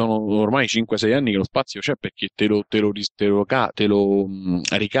oggi. Sono ormai 5-6 anni che lo spazio c'è perché te lo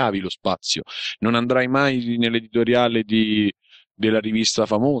ricavi lo spazio. Non andrai mai nell'editoriale della rivista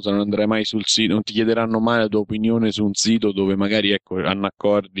famosa, non andrai mai sul sito, non ti chiederanno mai la tua opinione su un sito dove magari hanno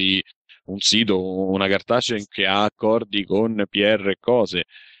accordi, un sito, una cartacea che ha accordi con PR e cose.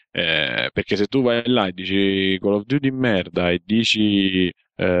 Perché se tu vai là e dici Call of Duty merda e dici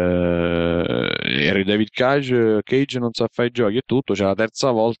David Cage non sa fare i giochi e tutto, la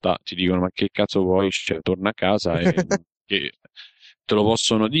terza volta ti dicono ma che cazzo vuoi, torna a casa e che te lo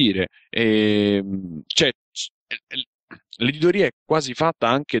possono dire. Cioè, l'editoria è quasi fatta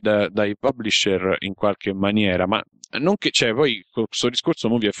anche dai publisher in qualche maniera, ma non che, cioè, poi questo discorso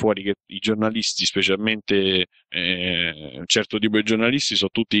mo viene fuori che i giornalisti, specialmente un certo tipo di giornalisti, sono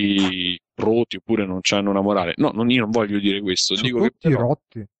tutti roti oppure non hanno una morale. No, io non voglio dire questo, sono dico tutti che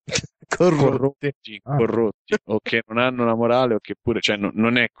però, rotti. corrotti, o che non hanno una morale o che pure, cioè,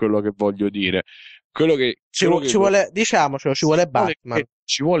 non è quello che voglio dire. Quello che ci vuole, diciamocelo, ci vuole Batman.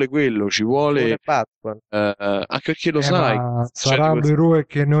 Ci vuole quello, ci vuole Batman. anche perché lo sai. Ma sarà l'eroe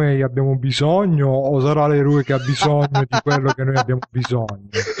che noi abbiamo bisogno o sarà l'eroe che ha bisogno di quello che noi abbiamo bisogno?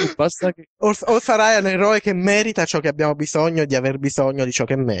 Basta che... o sarà l'eroe che merita ciò che abbiamo bisogno di aver bisogno di ciò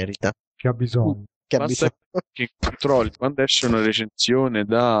che merita. Che ha bisogno. Basta che controlli quando esce una recensione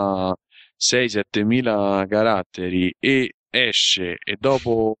da 6-7 mila caratteri e esce e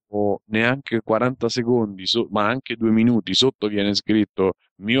dopo neanche 40 secondi, ma anche 2 minuti sotto viene scritto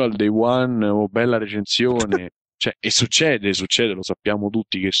mio al day one o bella recensione, cioè, e succede, lo sappiamo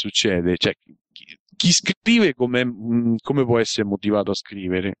tutti che succede, cioè, chi scrive come può essere motivato a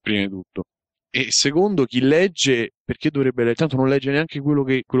scrivere, prima di tutto, e secondo chi legge, perché dovrebbe leggere? Tanto non legge neanche quello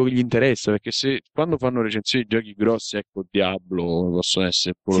che gli interessa, perché se quando fanno recensioni di giochi grossi, ecco, Diablo possono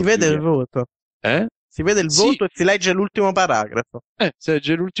essere si vede il voto. Si vede il voto e si legge l'ultimo paragrafo. Si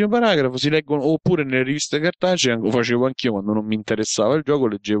legge l'ultimo paragrafo, si leggono, oppure nelle riviste cartacee, lo facevo anch'io quando non mi interessava il gioco,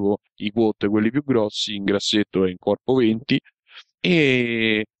 leggevo i quote, quelli più grossi, in grassetto e in corpo 20,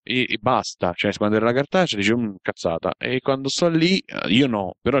 e basta. Cioè, quando era la cartacea dicevo cazzata, e quando sto lì io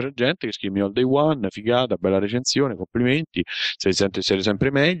no, però c'è gente che scrive all day one, figata, bella recensione, complimenti, sei sempre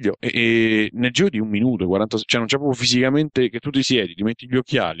meglio, e nel giro di un minuto 40, cioè non c'è proprio fisicamente che tu ti siedi, ti metti gli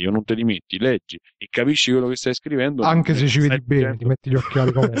occhiali o non te li metti, leggi e capisci quello che stai scrivendo, anche se ci vedi bene, ti metti gli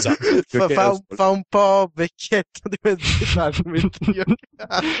occhiali come esatto, fa un po' vecchietto di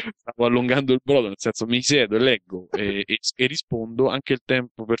stavo allungando il brodo, nel senso mi siedo e leggo e rispondo. Anche il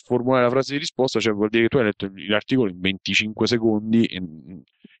tempo per formulare la frase di risposta, cioè vuol dire che tu hai letto l'articolo in 25 secondi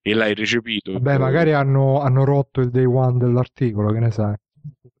e l'hai recepito. Vabbè, magari hanno rotto il day one dell'articolo, che ne sai.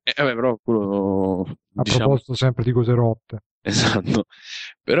 Vabbè, però quello, a proposito sempre di cose rotte. Esatto,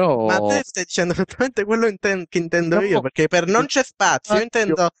 però... Ma te stai dicendo esattamente quello che intendo io, perché per non c'è spazio, io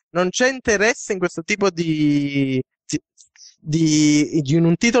intendo non c'è interesse in questo tipo di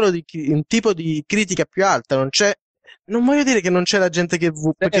un tipo di critica più alta, non voglio dire che non c'è la gente che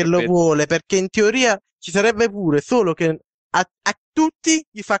lo vuole, perché in teoria ci sarebbe pure, solo che a tutti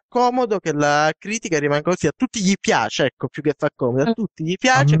gli fa comodo che la critica rimanga così, a tutti gli piace, ecco, più che fa comodo, a tutti gli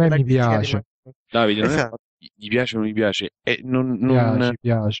piace. A me mi piace. Davide, non è gli piace o non gli piace, Gli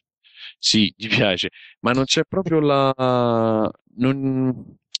piace. Sì, gli piace, ma non c'è proprio non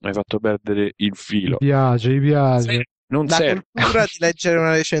hai fatto perdere il filo. Gli piace. Non la serve. Cultura di leggere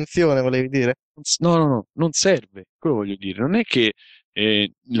una recensione, volevi dire? No, non serve, quello voglio dire. Non è che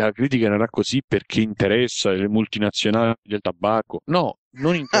la critica era così perché interessa le multinazionali del tabacco. No,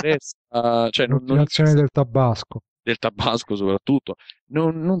 non interessa. Cioè, multinazionali del tabasco. Del tabasco soprattutto.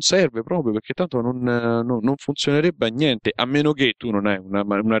 Non serve proprio perché tanto non funzionerebbe a niente, a meno che tu non hai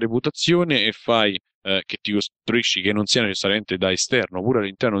una reputazione e fai che ti costruisci, che non sia necessariamente da esterno, pure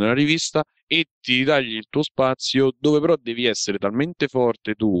all'interno della rivista, e ti tagli il tuo spazio, dove però devi essere talmente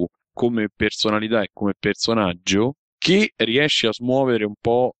forte tu come personalità e come personaggio che riesci a smuovere un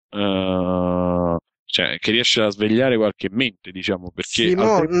po', cioè che riesci a svegliare qualche mente, diciamo, perché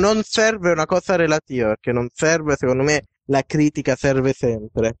non serve una cosa relativa, perché non serve, secondo me la critica serve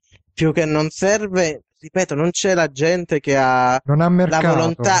sempre, più che non serve ripeto, non c'è la gente che ha non ha mercato,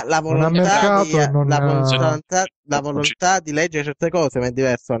 la non ha mercato di, e non la volontà di leggere certe cose, ma è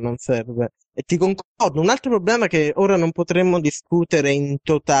diverso, non serve. E ti concordo. Un altro problema che ora non potremmo discutere in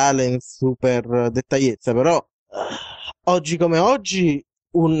totale, in super dettagliezza, però oggi come oggi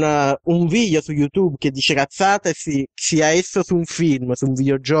un video su YouTube che dice cazzate, sia esso su un film, su un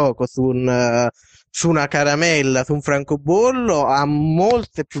videogioco, su una caramella, su un francobollo, ha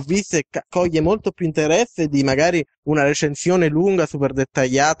molte più viste e coglie molto più interesse di magari una recensione lunga, super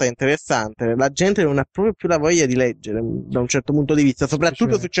dettagliata, interessante. La gente non ha proprio più la voglia di leggere da un certo punto di vista,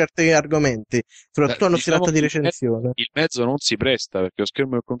 soprattutto su certi argomenti, soprattutto quando si tratta di recensione. Il mezzo non si presta perché lo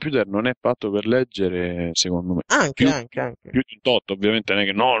schermo del computer non è fatto per leggere, secondo me. Anche. Più di un tot, ovviamente, non è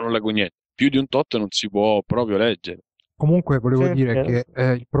che no, non leggo niente. Più di un tot non si può proprio leggere. Comunque volevo dire che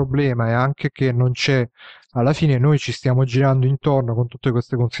il problema è anche che non c'è, alla fine noi ci stiamo girando intorno con tutte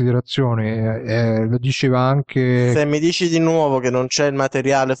queste considerazioni, lo diceva anche... Se mi dici di nuovo che non c'è il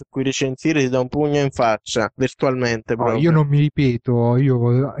materiale su cui recensire, ti do un pugno in faccia, virtualmente proprio. Io non mi ripeto,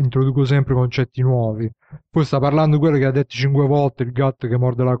 io introduco sempre concetti nuovi. Poi sta parlando quello che ha detto 5 volte, il gatto che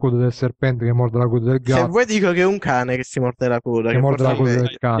morde la coda del serpente, che morde la coda del gatto. Se vuoi dico che è un cane che si morde la coda. Che morde la coda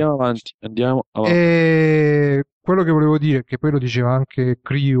del cane. Andiamo avanti. E quello che volevo dire, che poi lo diceva anche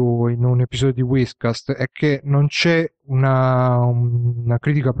Creo in un episodio di Whiskast, è che non c'è una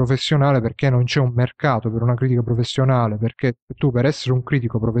critica professionale perché non c'è un mercato per una critica professionale, perché tu per essere un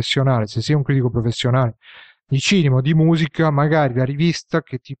critico professionale, se sei un critico professionale di cinema, di musica, magari la rivista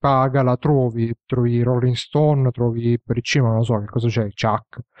che ti paga la trovi Rolling Stone, trovi per il cinema, non lo so che cosa c'è,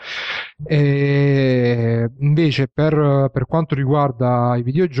 Chuck. E invece per quanto riguarda i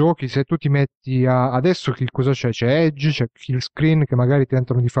videogiochi, se tu ti metti adesso che cosa c'è Edge, c'è Killscreen che magari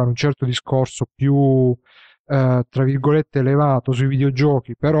tentano di fare un certo discorso più tra virgolette elevato sui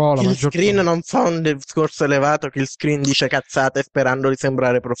videogiochi, però la maggior Killscreen non fa un discorso elevato, Killscreen dice cazzate sperando di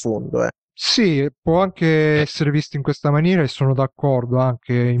sembrare profondo, Sì, può anche essere visto in questa maniera e sono d'accordo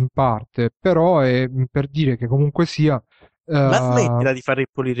anche in parte, però è per dire che comunque sia... Ma smettila di fare il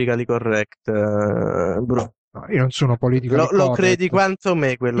politically correct, Bruno. No, io non sono politically Lo correct. credi quanto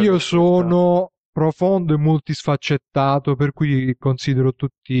me quello Io che sono profondo e multisfaccettato, per cui considero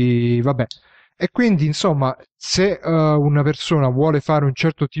tutti... vabbè. E quindi, insomma, se una persona vuole fare un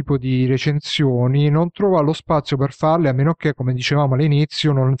certo tipo di recensioni, non trova lo spazio per farle, a meno che, come dicevamo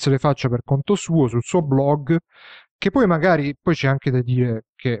all'inizio, non se le faccia per conto suo, sul suo blog, che poi magari, poi c'è anche da dire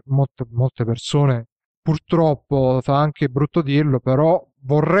che molte persone, purtroppo, fa anche brutto dirlo, però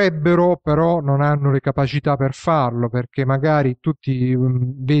vorrebbero, però non hanno le capacità per farlo, perché magari tu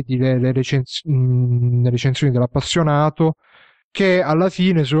vedi le recensioni dell'appassionato, che alla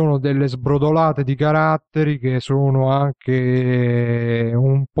fine sono delle sbrodolate di caratteri che sono anche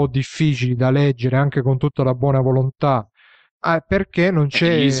un po' difficili da leggere anche con tutta la buona volontà, perché non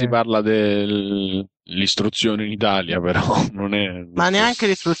c'è... Lì si parla dell'istruzione in Italia, però non è... Ma neanche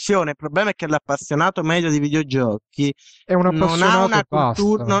l'istruzione, il problema è che l'appassionato medio di videogiochi è un appassionato non ha una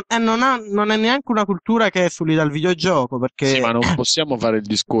cultura, non è neanche una cultura che esuli dal videogioco, perché... Sì, ma non possiamo fare il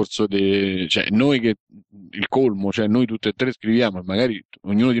discorso cioè noi che il colmo, cioè noi tutti e tre scriviamo e magari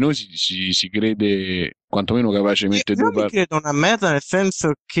ognuno di noi si crede quantomeno capace di mettere io due parti. mi credo una merda nel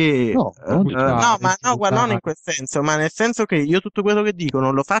senso che guarda, non in quel senso, ma nel senso che io tutto quello che dico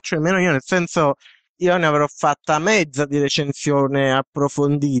non lo faccio nemmeno io, nel senso io ne avrò fatta mezza di recensione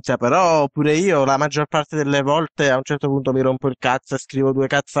approfondita, però pure io la maggior parte delle volte a un certo punto mi rompo il cazzo e scrivo due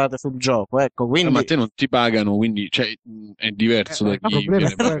cazzate sul gioco, ecco, quindi... Ma a te non ti pagano, quindi cioè, è diverso da chi... Il problema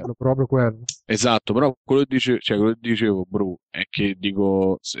è quello, proprio quello. Esatto, però quello che dicevo, Bru, è che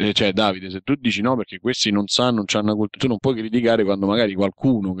dico, cioè Davide, se tu dici no perché questi non sanno, non c'hanno una cultura, tu non puoi criticare quando magari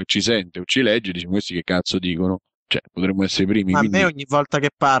qualcuno che ci sente o ci legge dice questi che cazzo dicono. Cioè, potremmo essere i primi. Ma quindi... a me ogni volta che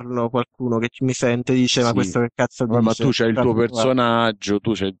parlo qualcuno che mi sente dice sì. ma questo che cazzo dice? Ma tu c'hai il tuo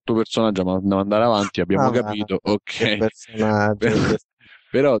personaggio, ma andiamo andare avanti, abbiamo capito, ok. Personaggio.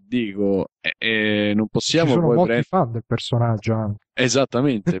 Però dico, non possiamo ci sono poi molti fan del personaggio anche.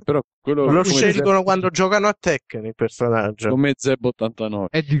 Esattamente, però quello lo scelgono quando giocano a Tekken il personaggio. Come Zeb89.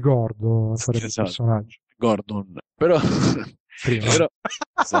 È di Gordo fare il personaggio. Gordon. Però esatto.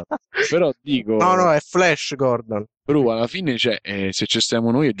 Però dico no, è Flash Gordon. Però alla fine se ci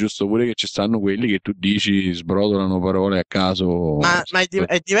stiamo noi è giusto pure che ci stanno quelli che tu dici sbrodolano parole a caso. Ma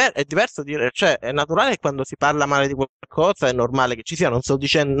è diverso dire, cioè è naturale che quando si parla male di qualcosa è normale che ci sia, non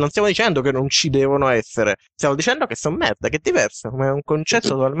stiamo dicendo che non ci devono essere, stiamo dicendo che sono merda, che è diverso, ma è un concetto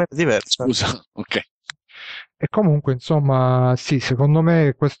totalmente diverso. Scusa, ok. E comunque, insomma, sì, secondo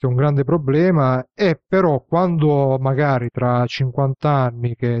me questo è un grande problema, e però quando magari tra 50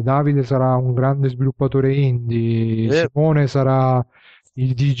 anni che Davide sarà un grande sviluppatore indie, Eh, Simone sarà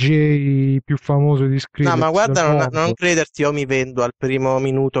il DJ più famoso di No, ma Skrillex del guarda, non mondo. crederti, io mi vendo al primo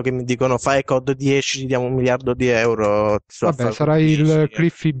minuto che mi dicono fai COD 10, ti diamo 1 miliardo di euro, sto a Vabbè, fare COD sarai il 10.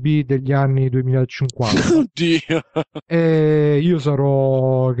 Cliffy B degli anni 2050. Oddio. E io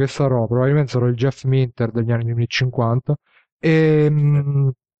sarò, che sarò? Probabilmente sarò il Jeff Minter degli anni 2050. E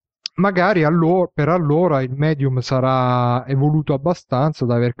magari per allora il medium sarà evoluto abbastanza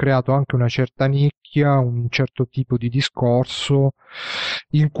da aver creato anche una certa nicchia, un certo tipo di discorso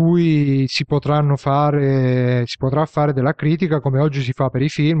in cui si potrà fare della critica come oggi si fa per i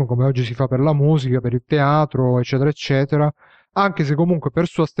film, come oggi si fa per la musica, per il teatro, eccetera, eccetera, anche se comunque per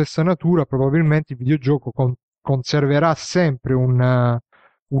sua stessa natura probabilmente il videogioco conserverà sempre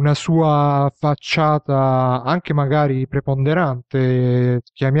una sua facciata anche magari preponderante,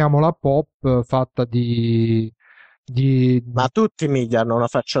 chiamiamola pop, fatta di... Ma tutti i media hanno una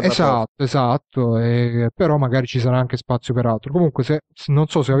facciata pop. Esatto, esatto, però magari ci sarà anche spazio per altro. Comunque, non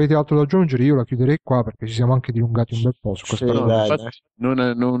so se avete altro da aggiungere, io la chiuderei qua perché ci siamo anche dilungati un bel po' su questo Sì, No, argomento. dai, dai.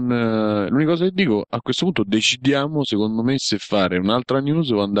 infatti, l'unica cosa che dico, a questo punto decidiamo, secondo me, se fare un'altra news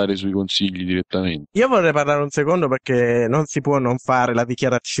o andare sui consigli direttamente. Io vorrei parlare un secondo perché non si può non fare la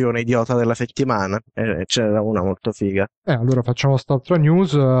dichiarazione idiota della settimana. C'era una molto figa. Allora facciamo quest'altra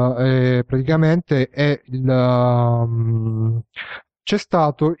news. Praticamente c'è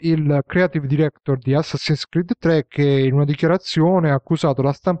stato il creative director di Assassin's Creed 3 che in una dichiarazione ha accusato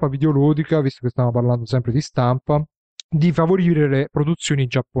la stampa videoludica, visto che stiamo parlando sempre di stampa, di favorire le produzioni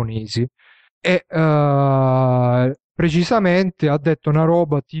giapponesi. E precisamente ha detto una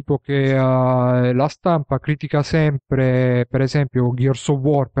roba tipo che la stampa critica sempre, per esempio, Gears of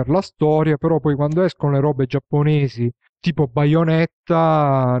War per la storia, però poi quando escono le robe giapponesi tipo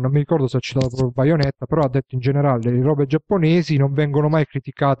Bayonetta, non mi ricordo se ha citato proprio Bayonetta, però ha detto in generale le robe giapponesi non vengono mai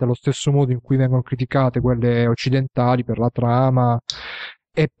criticate allo stesso modo in cui vengono criticate quelle occidentali per la trama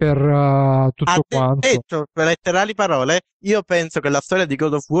e per Ha tutto quanto. detto, per letterali parole, io penso che la storia di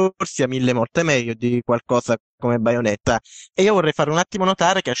God of War sia 1000 volte meglio di qualcosa come Bayonetta. E io vorrei fare un attimo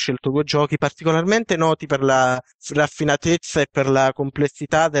notare che ha scelto 2 giochi particolarmente noti per la raffinatezza e per la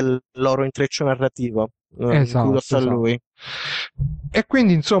complessità del loro intreccio narrativo. Kudos Esatto, a esatto. lui. E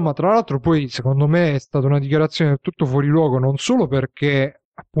quindi, insomma, tra l'altro poi secondo me è stata una dichiarazione del tutto fuori luogo, non solo perché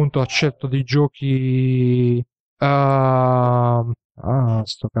appunto ha scelto dei giochi...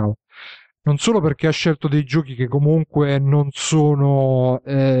 sto cavolo. Non solo perché ha scelto dei giochi che comunque non sono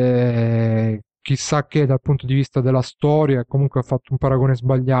chissà che dal punto di vista della storia, comunque ha fatto un paragone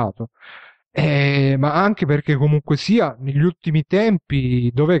sbagliato. Ma anche perché comunque sia negli ultimi tempi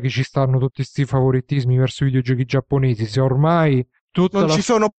dov'è che ci stanno tutti questi favoritismi verso i videogiochi giapponesi? Se ormai tutta Non la ci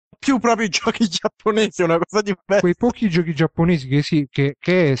sono più proprio i giochi giapponesi, è una cosa quei diversa. pochi giochi giapponesi che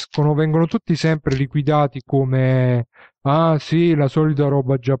escono vengono tutti sempre liquidati come ah sì, la solita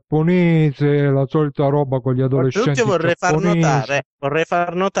roba giapponese, la solita roba con gli Oltretutto io adolescenti giapponesi. vorrei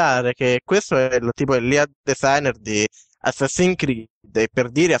far notare che questo è il tipo il lead designer di Assassin's Creed, e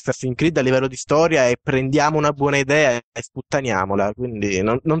per dire Assassin's Creed a livello di storia e prendiamo una buona idea e sputtaniamola, quindi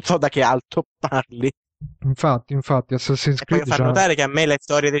non so da che alto parli. Infatti, Assassin's E poi Creed far c'ha... notare che a me le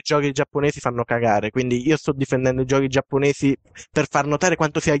storie dei giochi giapponesi fanno cagare, quindi io sto difendendo i giochi giapponesi per far notare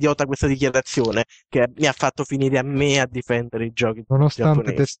quanto sia idiota questa dichiarazione che mi ha fatto finire a me a difendere i giochi Nonostante te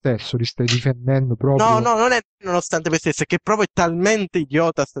giapponesi. stesso, li stai difendendo No, proprio. no, non è nonostante me stesso, è che proprio è talmente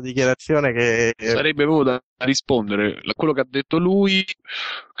idiota sta dichiarazione che... Sarebbe proprio da rispondere a quello che ha detto lui,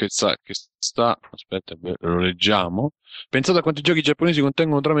 aspetta, lo leggiamo. Pensate a quanti giochi giapponesi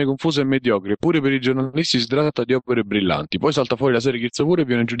contengono trame confuse e mediocri, eppure per i giornalisti si tratta di opere brillanti. Poi salta fuori la serie Gears of War e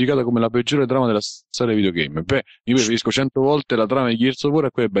viene giudicata come la peggiore trama della storia dei videogame. Beh, io preferisco 100 volte la trama di Gears of War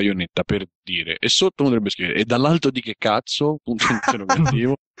a quella di Bayonetta, per dire. E sotto uno dovrebbe scrivere, e dall'alto di che cazzo? Punto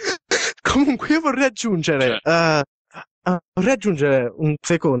interrogativo. Comunque io Cioè, vorrei aggiungere un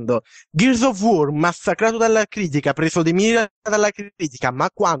secondo. Gears of War massacrato dalla critica, preso di mira dalla critica, ma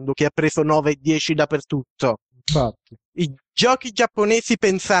quando che ha preso 9 e 10 dappertutto? Infatti. I giochi giapponesi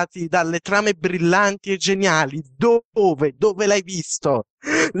pensati dalle trame brillanti e geniali, dove? Dove l'hai visto?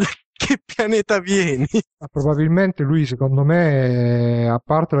 Che pianeta vieni? Ma probabilmente lui, secondo me, a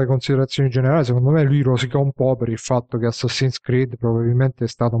parte le considerazioni generali, secondo me lui rosica un po' per il fatto che Assassin's Creed probabilmente è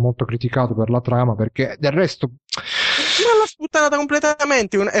stato molto criticato per la trama, perché del resto sputtanata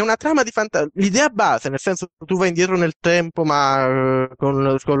completamente, è una trama di fantasia, l'idea base, nel senso che tu vai indietro nel tempo ma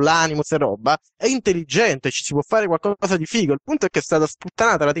con l'animus e roba, è intelligente, ci si può fare qualcosa di figo, il punto è che è stata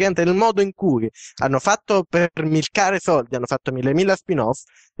sputtanata praticamente nel modo in cui hanno fatto per milcare soldi, hanno fatto mille spin-off,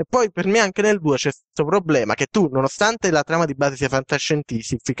 e poi per me anche nel 2 c'è questo problema che tu, nonostante la trama di base sia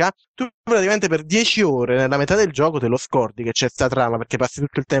fantascientifica, tu praticamente per 10 ore nella metà del gioco te lo scordi che c'è sta trama perché passi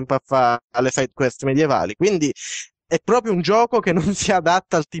tutto il tempo a fare le side quest medievali. Quindi è proprio un gioco che non si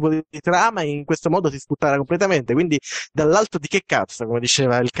adatta al tipo di trama e in questo modo si sputtana completamente. Quindi dall'alto di che cazzo, come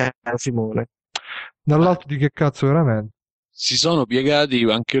diceva il caro Simone. Dall'alto di che cazzo veramente? Si sono piegati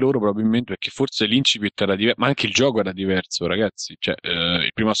anche loro probabilmente perché forse l'incipit era diverso, ma anche il gioco era diverso, ragazzi. Cioè,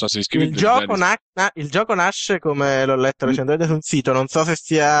 il primo Assassin's Creed Il gioco nasce, come l'ho letto recentemente su un sito, non so se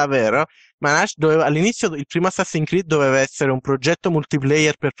sia vero, ma all'inizio il primo Assassin's Creed doveva essere un progetto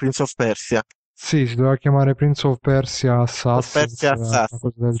multiplayer per Prince of Persia. Sì, si doveva chiamare Prince of Persia Assassins, Persia una Assassin.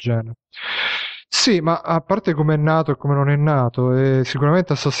 cosa del genere. Sì, ma a parte come è nato e come non è nato,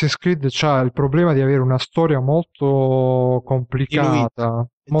 sicuramente Assassin's Creed c'ha il problema di avere una storia molto complicata,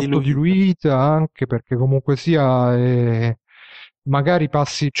 molto diluita, anche perché comunque sia, magari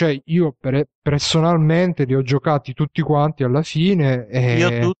passi, cioè io personalmente li ho giocati tutti quanti alla fine,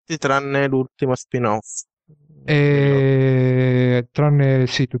 Io tutti tranne l'ultimo spin-off. tranne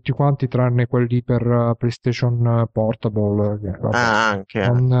sì, tutti quanti tranne quelli per PlayStation Portable, che, vabbè, anche.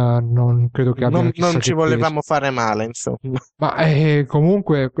 non credo che abbiano chissà non ci che volevamo peso. fare male, insomma. Ma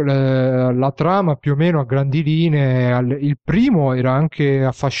comunque la trama più o meno a grandi linee, il primo era anche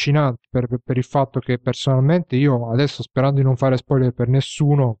affascinante per il fatto che personalmente io, adesso sperando di non fare spoiler per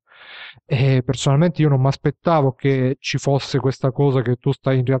nessuno, personalmente io non mi aspettavo che ci fosse questa cosa che tu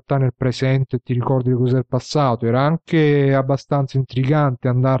stai in realtà nel presente e ti ricordi le cose del passato. Era anche abbastanza intrigante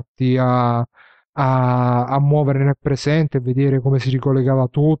andarti a muovere nel presente e vedere come si ricollegava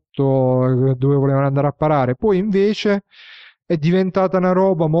tutto, dove volevano andare a parare. Poi invece è diventata una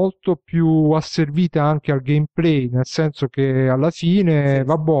roba molto più asservita anche al gameplay, nel senso che alla fine,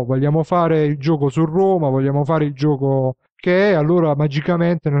 vabbè, vogliamo fare il gioco su Roma, vogliamo fare il gioco che è, allora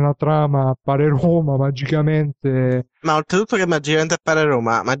magicamente nella trama appare Roma, magicamente... Ma oltretutto che magicamente appare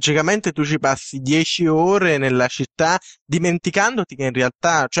Roma, magicamente tu ci passi 10 ore nella città dimenticandoti che in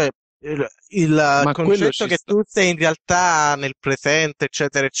realtà, cioè il concetto che tu sei in realtà nel presente,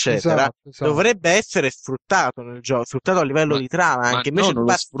 eccetera, eccetera, Esatto. dovrebbe essere sfruttato nel gioco, sfruttato a livello di trama, anche invece non lo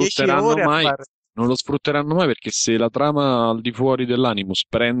passi 10 ore a fare... Non lo sfrutteranno mai perché se la trama al di fuori dell'Animus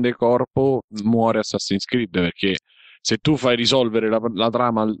prende corpo, muore Assassin's Creed perché se tu fai risolvere la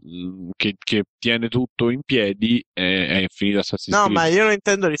trama che tiene tutto in piedi, è finita Assassin's No, Creed. ma io non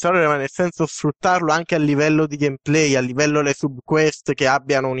intendo risolvere, ma nel senso sfruttarlo anche a livello di gameplay, a livello delle subquest che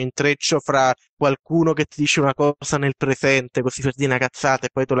abbiano un intreccio fra qualcuno che ti dice una cosa nel presente, così per dire una cazzata e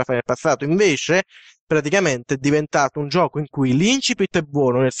poi tu la fai nel passato. Invece, praticamente è diventato un gioco in cui l'incipit è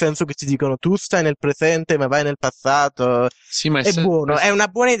buono, nel senso che ti dicono tu stai nel presente ma vai nel passato. Sì, ma È buono, è una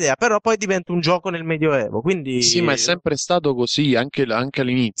buona idea, però poi diventa un gioco nel Medioevo, quindi... Sì, ma è sempre stato così, anche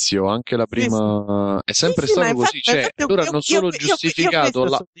all'inizio, anche la prima... È sempre stato così, cioè, loro hanno solo giustificato... Io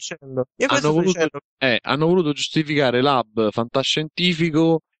questo sto dicendo. Hanno voluto giustificare l'hub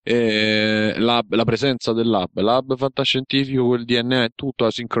fantascientifico, la presenza dell'hub fantascientifico, quel DNA, è tutto,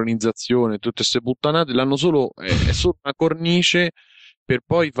 la sincronizzazione, tutte queste puttanate, l'hanno solo... è solo una cornice per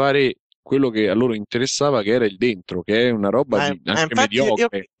poi fare quello che a loro interessava, che era il dentro, che è una roba anche infatti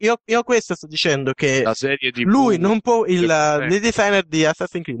mediocre. Io questo sto dicendo che La serie TV, lui non può, il designer di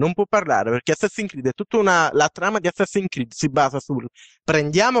Assassin's Creed non può parlare perché Assassin's Creed è tutta la trama di Assassin's Creed si basa sul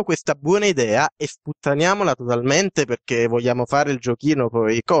prendiamo questa buona idea e sputtaniamola totalmente perché vogliamo fare il giochino con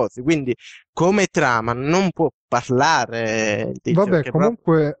i cosi, quindi come trama non può parlare. Vabbè,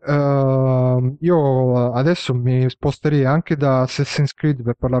 comunque io adesso mi sposterei anche da Assassin's Creed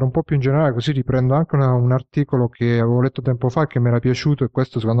per parlare un po' più in generale, così riprendo anche un articolo che avevo letto tempo fa che mi era piaciuto e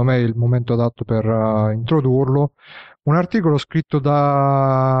questo secondo me è il momento adatto per introdurlo. Un articolo scritto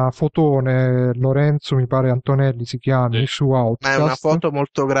da Fotone, Lorenzo mi pare Antonelli si chiami, su Outcast. Ma è una foto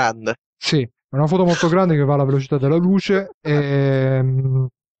molto grande. Sì, è una foto molto grande che va alla velocità della luce e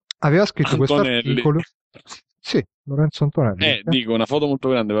aveva scritto questo articolo. Sì, Lorenzo Antonelli. Dico, una foto molto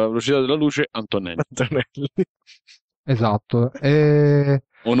grande per la velocità della luce, Antonelli. Esatto.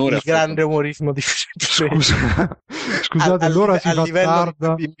 Onore il grande umorismo di Scusate, l'ora si fa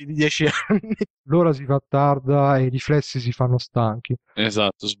tarda. Di bimbi di 10 anni. L'ora si fa tarda e i riflessi si fanno stanchi.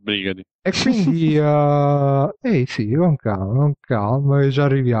 Esatto, sbrigati. E quindi, sì, con calma, che ci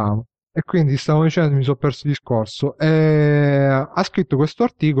arriviamo. E quindi stavo dicendo, mi sono perso il discorso. Ha scritto questo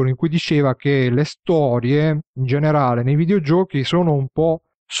articolo in cui diceva che le storie in generale nei videogiochi sono un po'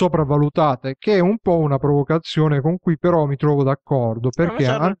 sopravvalutate, che è un po' una provocazione con cui però mi trovo d'accordo, No, ma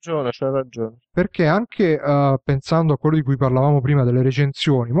c'ha ragione, c'ha ragione. perché anche pensando a quello di cui parlavamo prima delle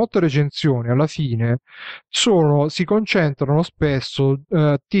recensioni, molte recensioni alla fine si concentrano spesso,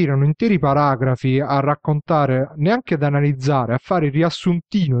 tirano interi paragrafi a raccontare, neanche ad analizzare, a fare il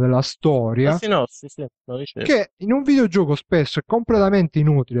riassuntino della storia, Sì, no, sì, sì, lo dicevo. che in un videogioco spesso è completamente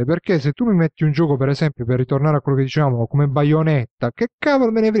inutile, perché se tu mi metti un gioco, per esempio, per ritornare a quello che dicevamo, come Bayonetta, che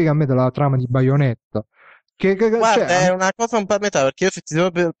cavolo me ne frega a me della trama di Bayonetta? Cioè, Guarda, è una cosa un po' a metà, perché io se ti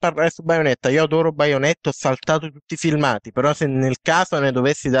devo parlare su Bayonetta, io adoro Bayonetta, ho saltato tutti i filmati, però se nel caso ne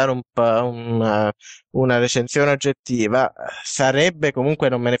dovessi dare una recensione oggettiva, sarebbe comunque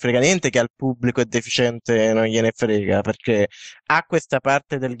non me ne frega niente che al pubblico è deficiente non gliene frega, perché ha questa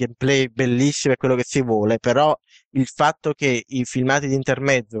parte del gameplay bellissima e quello che si vuole, però il fatto che i filmati di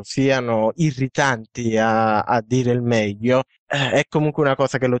intermezzo siano irritanti a dire il meglio, è comunque una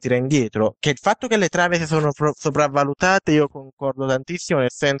cosa che lo tira indietro. Che il fatto che le trame sono sopravvalutate, io concordo tantissimo,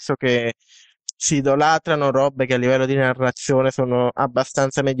 nel senso che si idolatrano robe che a livello di narrazione sono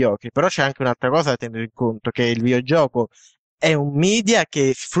abbastanza mediocri. Però c'è anche un'altra cosa da tenere in conto, che il videogioco è un media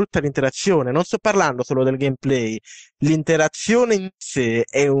che sfrutta l'interazione. Non sto parlando solo del gameplay. L'interazione in sé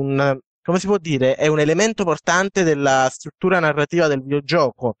è come si può dire, è un elemento portante della struttura narrativa del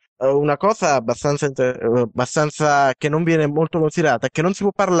videogioco. Una cosa abbastanza che non viene molto considerata è che non si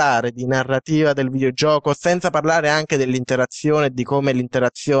può parlare di narrativa del videogioco senza parlare anche dell'interazione e di come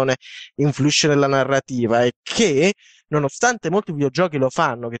l'interazione influisce nella narrativa e che, nonostante molti videogiochi lo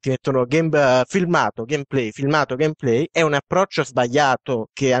fanno, che ti mettono filmato, gameplay, è un approccio sbagliato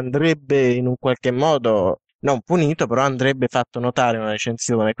che andrebbe in un qualche modo non punito, però andrebbe fatto notare in una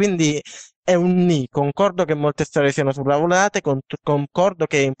recensione. Quindi è un ni, concordo che molte storie siano sopravvalutate, concordo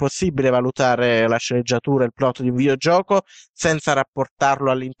che è impossibile valutare la sceneggiatura e il plot di un videogioco senza rapportarlo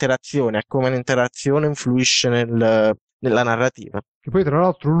all'interazione, a come l'interazione influisce nella narrativa. che poi tra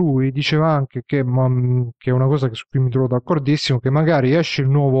l'altro lui diceva anche che è una cosa su cui mi trovo d'accordissimo, che magari esce il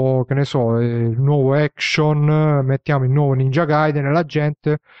nuovo, che ne so, il nuovo action, mettiamo il nuovo Ninja Gaiden e la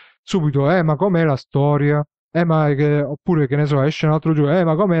gente subito, ma com'è la storia? Oppure che ne so, esce un altro gioco,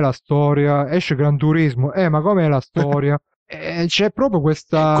 ma com'è la storia? Esce Gran Turismo, ma com'è la storia? C'è proprio È come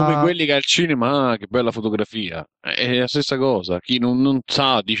questa... quelli che al cinema, che bella fotografia. È la stessa cosa. Chi non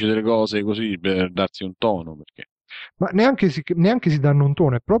sa dice delle cose così per darsi un tono, perché Ma neanche si danno un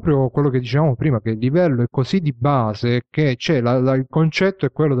tono, è proprio quello che dicevamo prima, che il livello è così di base che c'è il concetto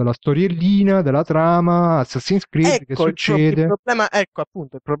è quello della storiellina, della trama, Assassin's Creed, che Ecco, il succede? problema, ecco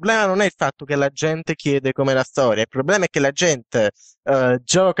appunto, il problema non è il fatto che la gente chiede come la storia, il problema è che la gente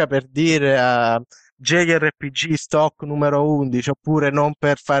gioca per dire a JRPG stock numero 11, oppure non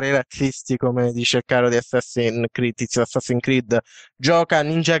per fare i razzisti, come dice il caro di Assassin's Creed, gioca a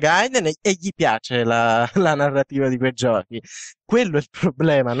Ninja Gaiden e gli piace la narrativa di quei giochi. Quello è il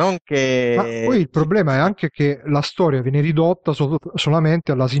problema, non Ma poi che... il problema è anche che la storia viene ridotta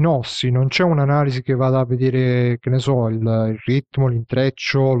solamente alla sinossi, non c'è un'analisi che vada a vedere, che ne so, il ritmo,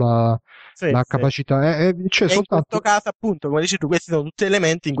 l'intreccio, Sì, la sì. capacità, c'è E in questo soltanto... caso, appunto, come dici tu, questi sono tutti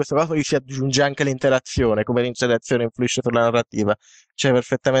elementi, in questo caso gli si aggiunge anche l'interazione, come l'interazione influisce sulla narrativa. C'hai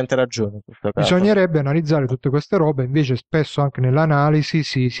perfettamente ragione in questo caso. Bisognerebbe analizzare tutte queste robe, invece spesso anche nell'analisi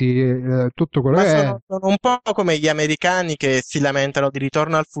tutto quello Ma che è... sono un po' come gli americani che si lamentano di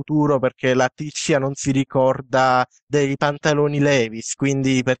Ritorno al futuro perché la tizia non si ricorda dei pantaloni Levi's,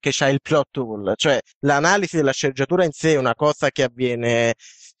 quindi perché c'ha il plot hole. Cioè, l'analisi della sceneggiatura in sé è una cosa che avviene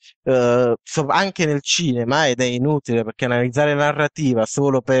anche nel cinema ed è inutile perché analizzare la narrativa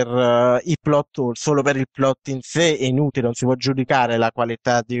solo per i plot hole, solo per il plot in sé è inutile, non si può giudicare la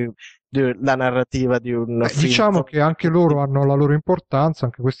qualità la narrativa di un film Diciamo solo che per anche questi loro hanno la loro importanza,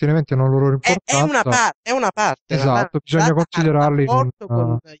 anche questi elementi hanno la loro importanza. è una parte, va Esatto, bisogna analizzata a considerarli in rapporto una...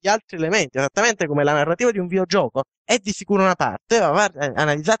 con gli altri elementi, esattamente come la narrativa di un videogioco è di sicuro una parte, va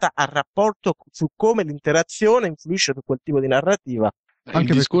analizzata a rapporto su come l'interazione influisce su quel tipo di narrativa. il Anche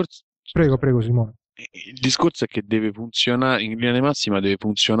perché... discorso, Prego, scusa, prego Simone. il discorso è che deve funzionare, in linea di massima deve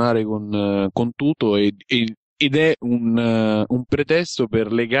funzionare con tutto ed è un pretesto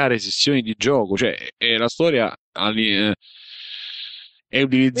per legare sessioni di gioco, cioè la storia è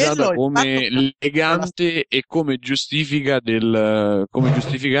utilizzata Quello, il fatto come che la legante e come come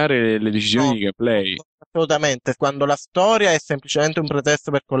giustificare le decisioni no, di gameplay. assolutamente, quando la storia è semplicemente un pretesto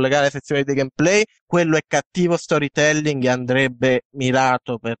per collegare sezioni di gameplay, quello è cattivo storytelling e andrebbe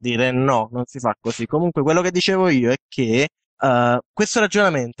mirato per dire no, non si fa così. Comunque, quello che dicevo io è che questo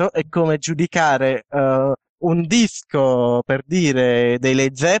ragionamento è come giudicare un disco, per dire, dei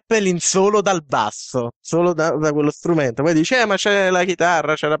Led Zeppelin solo dal basso, solo da quello strumento. Poi dici, ma c'è la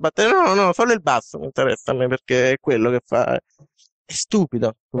chitarra, c'è la batteria. No, solo il basso mi interessa a me perché è quello che fa. È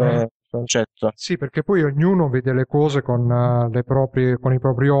stupido come concetto. Sì, perché poi ognuno vede le cose con con i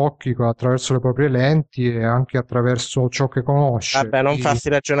propri occhi, attraverso le proprie lenti e anche attraverso ciò che conosce. Vabbè, non farsi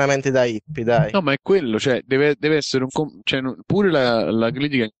ragionamenti da hippie, dai. No, ma è quello, cioè, deve essere cioè, pure la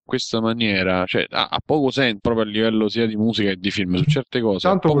critica in questa maniera, cioè, ha poco senso proprio a livello sia di musica che di film, su certe cose,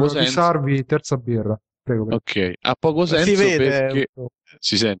 ha Tanto poco volevo senso. avvisarvi, terza birra. Prego, prego. Ok, ha poco Si senso vede. perché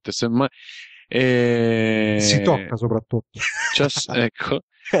si sente, semmai. Si tocca soprattutto. Ecco,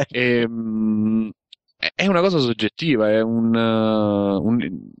 è una cosa soggettiva, è un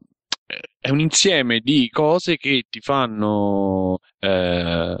insieme di cose che ti fanno,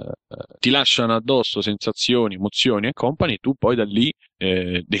 ti lasciano addosso sensazioni, emozioni e compagni, e tu poi da lì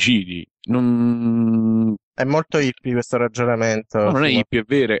decidi. È molto hippie questo ragionamento. No, non è hippie, è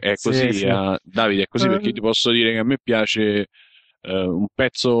vero, è Sì, così, sì. Davide, è così perché ti posso dire che a me piace un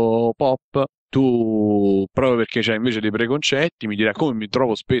pezzo pop, tu proprio perché c'hai invece dei preconcetti mi dirà come mi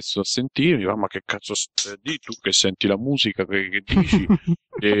trovo spesso a sentire, mi fa ma che cazzo stai a dire tu che senti la musica, che dici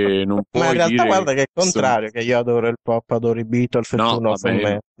e non Ma in puoi realtà dire guarda che è il contrario, che io adoro il pop, adoro i Beatles e no, tu no,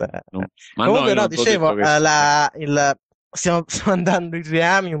 vabbè, ma no, Comunque io no, non ti ho detto dicevo, che stiamo andando in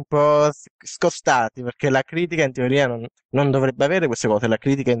reami un po' scostati, perché la critica in teoria non dovrebbe avere queste cose, la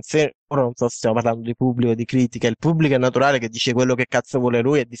critica in sé, ora non so se stiamo parlando di pubblico, di critica, il pubblico è naturale che dice quello che cazzo vuole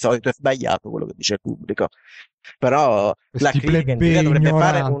lui e di solito è sbagliato quello che dice il pubblico, però la Questi critica in teoria plebei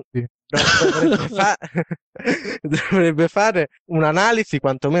ignoranti. dovrebbe fare un'analisi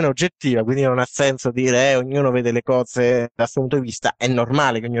quantomeno oggettiva, quindi non ha senso dire ognuno vede le cose dal suo punto di vista, è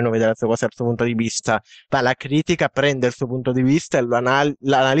normale che ognuno veda le sue cose dal suo punto di vista, ma la critica prende il suo punto di vista e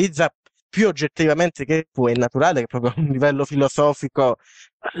l'analizza più oggettivamente che può, è naturale che proprio a un livello filosofico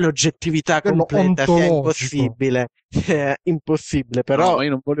l'oggettività Livello completa sia ontologico. impossibile, sia impossibile, no, però ma io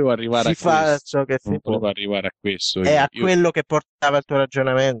non volevo arrivare si a fa questo, ciò che si non può. volevo arrivare a questo È a io quello che portava il tuo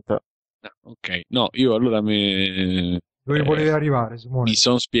ragionamento. no, ok, no, io allora Dove volevi arrivare, Simone? mi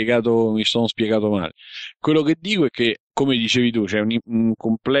sono spiegato male. Quello che dico è che, come dicevi tu, c'è un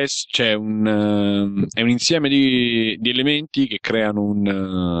complesso, è un insieme di elementi che creano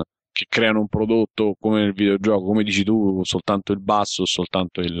un prodotto come nel videogioco, come dici tu, soltanto il basso,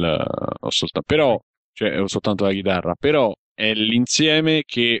 però, cioè, o soltanto la chitarra, però è l'insieme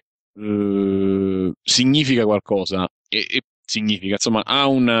che significa qualcosa e significa, insomma, ha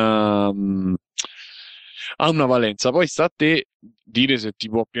una valenza. Poi sta a te dire se ti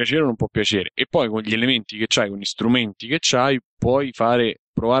può piacere o non può piacere. E poi con gli elementi che c'hai, con gli strumenti che c'hai, puoi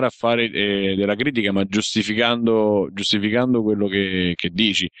provare a fare della critica, ma giustificando quello che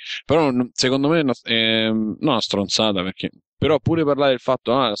dici. Però secondo me è una stronzata, perché però pure parlare del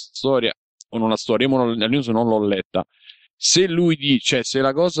fatto, la storia o non la storia, io all'inizio non l'ho letta. Se lui dice, se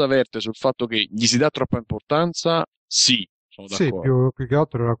la cosa verte sul fatto che gli si dà troppa importanza, sì, sono Sì, d'accordo. più che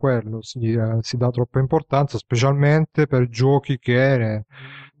altro era quello, si dà troppa importanza, specialmente per giochi che la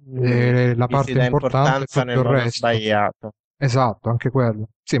Gli si parte dà importante è importanza tutto nel il modo resto. sbagliato. Esatto, anche quello.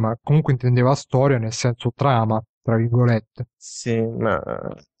 Sì, ma comunque intendeva storia nel senso trama, tra virgolette. Sì, ma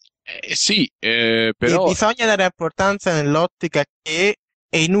Sì, sì, però bisogna dare importanza nell'ottica che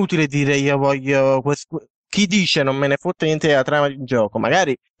è inutile dire io voglio chi dice non me ne fotte niente della trama di un gioco,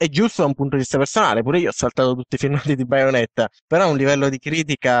 magari è giusto da un punto di vista personale, pure io ho saltato tutti i filmati di Bayonetta, però a un livello di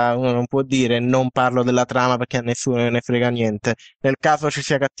critica uno non può dire non parlo della trama perché a nessuno ne frega niente. Nel caso ci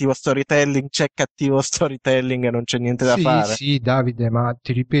sia cattivo storytelling, c'è cattivo storytelling e non c'è niente da Sì, fare. sì, Davide, ma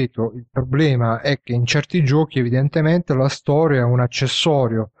ti ripeto, il problema è che in certi giochi evidentemente la storia è un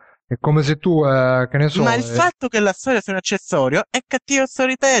accessorio. È come se tu, che ne Ma so, il fatto che la storia sia un accessorio è cattivo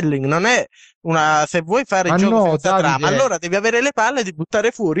storytelling, non è una. Se vuoi fare il ma gioco no, senza trama, Davide, allora devi avere le palle di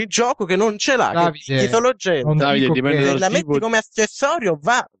buttare fuori il gioco che non ce l'ha, che pigli Davide, solo non gente. Davide dico dipende Se che dal la tipo. metti come accessorio,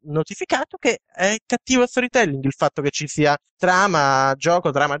 va notificato che è cattivo storytelling il fatto che ci sia trama,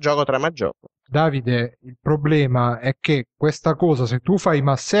 gioco, trama, gioco, trama, gioco. Davide, il problema è che questa cosa, se tu fai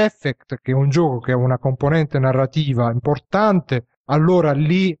Mass Effect, che è un gioco che ha una componente narrativa importante, allora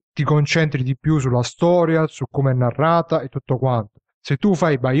lì ti concentri di più sulla storia, su come è narrata e tutto quanto. Se tu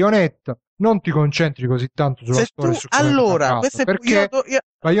fai Bayonetta, non ti concentri così tanto sulla Se storia tu, e su come è allora, narrata, questo è, perché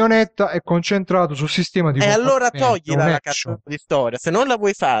Bayonetta è concentrato sul sistema di e allora combattimento, è un toglila la action. cazzo di storia. Se non la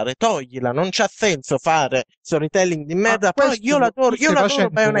vuoi fare, toglila. Non c'ha senso fare storytelling di Ma merda. Però questo tu io stai l'adoro facendo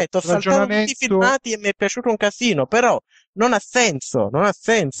Bayonetta. Ho un saltato tutti i ragionamento. filmati e mi è piaciuto un casino. Però non ha senso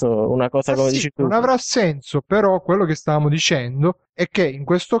una cosa come dici tu. Non avrà senso, però quello che stavamo dicendo è che in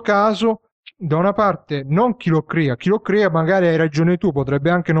questo caso, da una parte, non chi lo crea magari hai ragione tu, potrebbe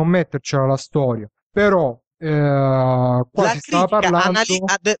anche non mettercela la storia, però qua La si stava critica parlando...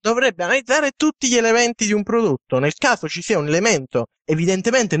 dovrebbe analizzare tutti gli elementi di un prodotto. Nel caso ci sia un elemento,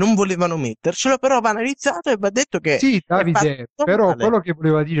 evidentemente non volevano mettercelo, però va analizzato e va detto che Sì, è Davide, fatto però male. quello che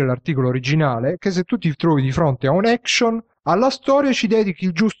voleva dire l'articolo originale è che se tu ti trovi di fronte a un action, alla storia ci dedichi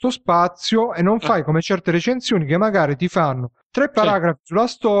il giusto spazio e non fai come certe recensioni che magari ti fanno 3 paragrafi sulla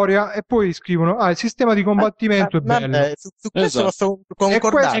storia e poi scrivono il sistema di combattimento è bello. Vabbè, su questo Esatto. posso E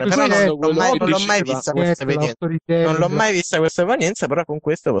concordare, questo però non questo niente, l'ho quello mai, che non l'ho mai diceva. vista questa niente, la evenienza. Non l'ho storytelling. mai vista questa evenienza, però con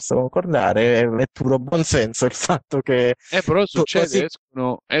questo posso concordare. È puro buonsenso il fatto che Però succede, così.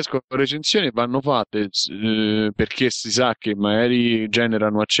 escono recensioni e vanno fatte perché si sa che magari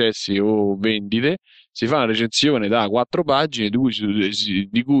generano accessi o vendite. Si fa una recensione da 4 pagine,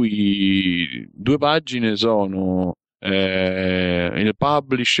 di cui 2 pagine sono il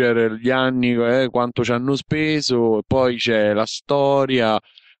publisher, gli anni, quanto ci hanno speso, e poi c'è la storia,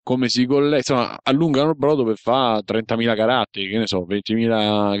 come si collega. Insomma, allungano il brodo per fare 30.000 caratteri, che ne so,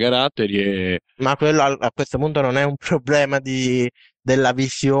 20.000 caratteri e. Ma quello a questo punto non è un problema della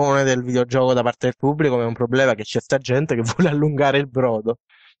visione del videogioco da parte del pubblico, ma è un problema che c'è sta gente che vuole allungare il brodo.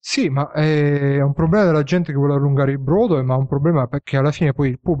 Sì, ma è un problema della gente che vuole allungare il brodo, ma è un problema perché alla fine poi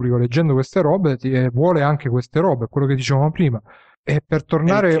il pubblico leggendo queste robe vuole anche queste robe, quello che dicevamo prima. E per È il,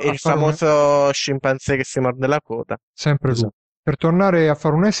 tornare è a il fare un, famoso scimpanzé che si morde la coda. sempre tu. Esatto. Per tornare a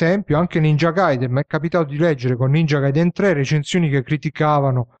fare un esempio, anche Ninja Gaiden, mi è capitato di leggere con Ninja Gaiden 3 recensioni che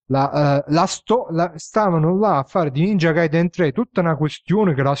criticavano stavano là a fare di Ninja Gaiden 3 tutta una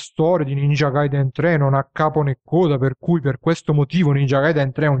questione che la storia di Ninja Gaiden 3 non ha capo né coda, per cui per questo motivo Ninja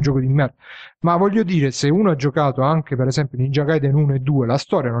Gaiden 3 è un gioco di merda. Ma voglio dire, se uno ha giocato anche per esempio Ninja Gaiden 1 e 2, la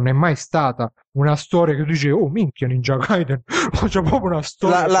storia non è mai stata una storia che tu dici, oh minchia Ninja Gaiden, c'è proprio una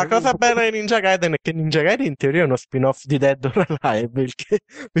storia. La cosa bella di Ninja Gaiden è che Ninja Gaiden in teoria è uno spin-off di Dead or Alive, il che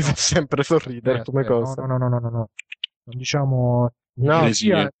mi fa sempre sorridere come Aspetta, cosa. no. Non diciamo No,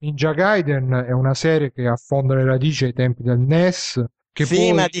 sia Eresie. Ninja Gaiden è una serie che affonda le radici ai tempi del NES, che sì,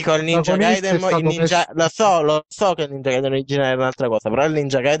 poi ma il dico il Ninja protagonista è Gaiden, il stato Ninja, messo. lo so che il Ninja Gaiden originale è un'altra cosa, però il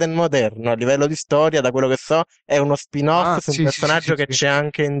Ninja Gaiden moderno, a livello di storia, da quello che so, è uno spin-off Ah, su un sì, personaggio che sì. c'è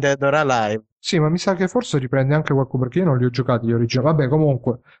anche in Dead or Alive. Sì, ma mi sa che forse riprende anche qualcuno perché io non li ho giocati gli originali. Vabbè,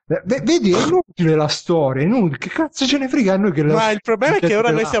 comunque, vedi, è inutile la storia, è inutile. Che cazzo ce ne frega a noi che la Ma il problema è che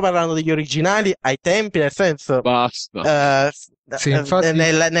ora noi là. stiamo parlando degli originali ai tempi, nel senso, Basta. Sì, infatti,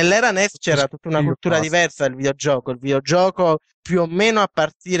 nell'era NES c'era tutta una io cultura basta. diversa del videogioco. Il videogioco più o meno a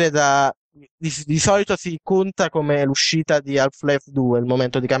partire da. Di solito si conta come l'uscita di Half-Life 2, il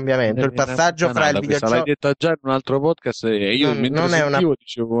momento di cambiamento, il È una passaggio fra il puttanata questa, l'hai videogioco. detta già in un altro podcast e io mentre Non è una. sentivo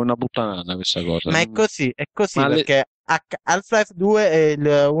dicevo una puttanata questa cosa. Ma è così Ma le. perché Half-Life 2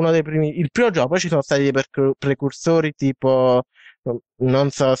 è uno dei primi, il primo gioco, poi ci sono stati dei precursori tipo, non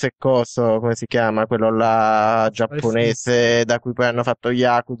so se coso, come si chiama, quello là giapponese da cui poi hanno fatto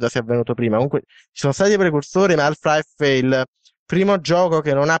Yakuza, se è venuto prima. Comunque ci sono stati dei precursori, ma Half-Life è il primo gioco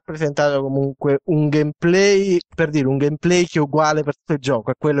che non ha presentato comunque un gameplay, per dire un gameplay che è uguale per tutto il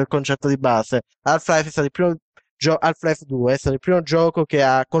gioco, è quello il concetto di base. Half-Life è stato il primo Half-Life 2 è stato il primo gioco che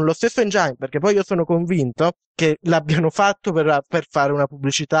ha con lo stesso engine, perché poi io sono convinto che l'abbiano fatto per fare una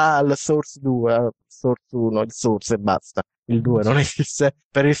pubblicità al Source 2, al Source 1, il Source e basta. Il 2 non esiste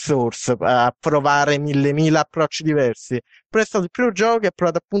per il Source, a provare mille approcci diversi. Però è stato il primo gioco che ha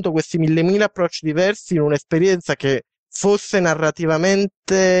provato appunto questi mille approcci diversi in un'esperienza che fosse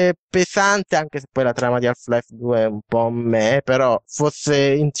narrativamente pesante, anche se poi la trama di Half-Life 2 è un po' me, però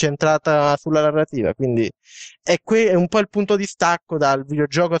fosse incentrata sulla narrativa, quindi è un po' il punto di stacco dal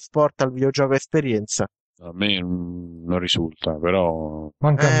videogioco sport al videogioco esperienza. A me non risulta, però.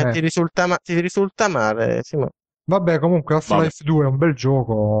 Manca a me. Ti risulta male, Simone? Vabbè, comunque Vabbè. Half-Life 2 è un bel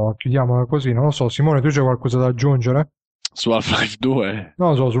gioco, chiudiamola così, non lo so. Simone, tu c'è qualcosa da aggiungere? Su Half-Life 2.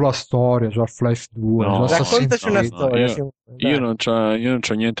 Non lo so, sulla storia, su Half-Life 2, su No, Assassin's Raccontaci una Creed. storia, io, Simone, io dai. non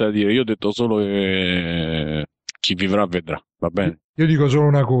c'ho niente da dire, io ho detto solo che chi vivrà vedrà, va bene? Io dico solo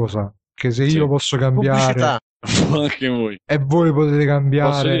una cosa, che se io Sì. posso cambiare Pubblicità. Anche voi. e voi potete Posso dire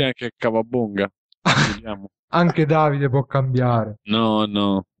cambiare, anche Cavabonga? Vediamo. anche Davide può cambiare. No,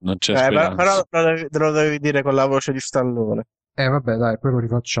 non c'è Però speranza. te lo devi dire con la voce di Stallone. Vabbè, dai, poi lo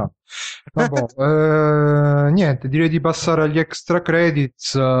rifacciamo. Vabbè, niente, direi di passare agli extra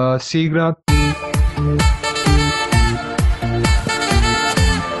credits, sigla.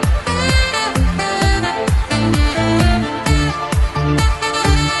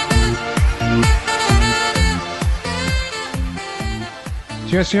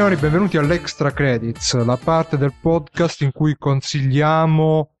 Signore e signori, benvenuti all'Extra Credits, la parte del podcast in cui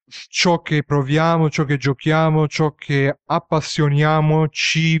consigliamo ciò che proviamo, ciò che giochiamo, ciò che appassioniamo,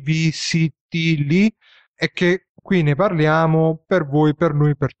 cibi, siti, lì, e che qui ne parliamo per voi, per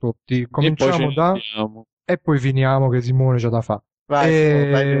noi, per tutti. Cominciamo da... E poi finiamo che Simone c'ha da fare.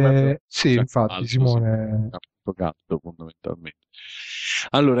 Vai, sì, infatti, Simone... Caldo, fondamentalmente.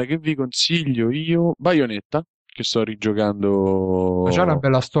 Allora, che vi consiglio io? Bayonetta, che sto rigiocando. Ma c'è una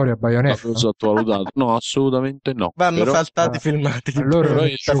bella storia a Bayonetta? L'ho sottovalutato. No, assolutamente no. Vanno però, saltati i filmati di allora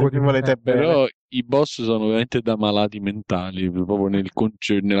Bayonetta, se volete bene. Però i boss sono veramente da malati mentali, proprio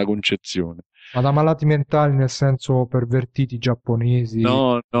nella concezione. Ma da malati mentali nel senso pervertiti giapponesi?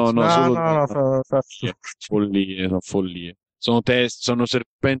 No, sono follie, sono follie. Sono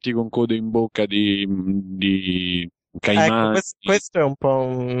serpenti con code in bocca di caimani. Ecco, questo è un po'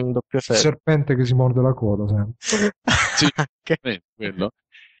 un doppio Il senso. serpente che si morde la coda, sempre. Sì, quello.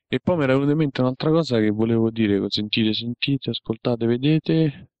 E poi mi era venuta in mente un'altra cosa che volevo dire. Sentite, ascoltate,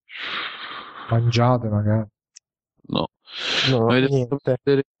 vedete. Mangiate magari. No, No, mi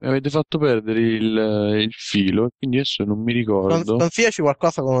avete fatto perdere il filo, e quindi adesso non mi ricordo. Consigliaci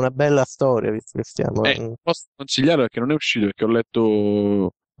qualcosa con una bella storia, visto che stiamo... Posso consigliare perché non è uscito, perché ho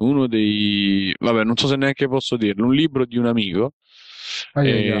letto uno dei... Vabbè, non so se neanche posso dirlo, un libro di un amico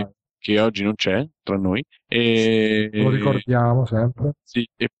che oggi non c'è tra noi. Lo ricordiamo sempre. Sì,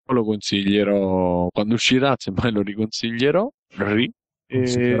 e poi lo consiglierò quando uscirà, semmai lo riconsiglierai.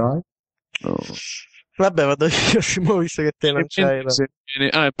 Consiglierai? No. Vabbè, vado io, visto che te non c'hai...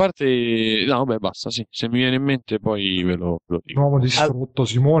 a parte... No, vabbè, basta, sì. Se mi viene in mente poi ve lo dico. Uomo distrutto,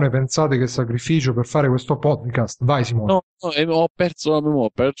 Simone, pensate che sacrificio per fare questo podcast. Vai, Simone. No, ho perso la memoria,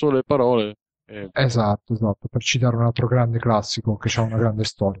 ho perso le parole. Esatto, per citare un altro grande classico che ha una grande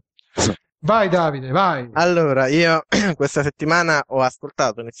storia. Vai Davide, vai! Allora, io questa settimana ho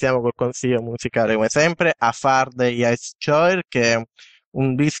ascoltato, iniziamo col consiglio musicale come sempre, Afar degli Ice Choir, che è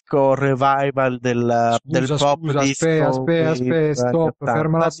un disco revival del pop disco. Aspetta, stop,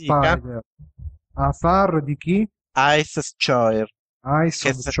 ferma la Spider. Afar di chi? Ice Choir.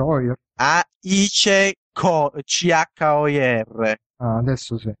 Ice Choir? A-I-C-H-O-I-R. Ah,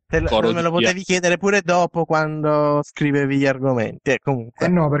 adesso sì. Me lo potevi chiedere pure dopo quando scrivevi gli argomenti. Comunque.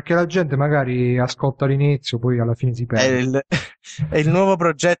 No, perché la gente magari ascolta all'inizio, poi alla fine si perde. È il nuovo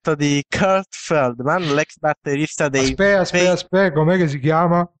progetto di Kurt Feldman, l'ex batterista dei... Aspetta, com'è che si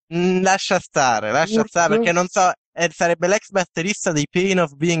chiama? Lascia stare, perché non so, sarebbe l'ex batterista dei Pain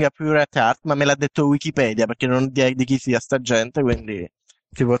of Being a Pure at Heart, ma me l'ha detto Wikipedia, perché non di chi sia sta gente, quindi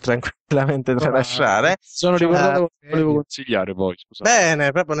si può tranquillamente tralasciare. Sono ricordato che volevo consigliare poi, scusate. Bene,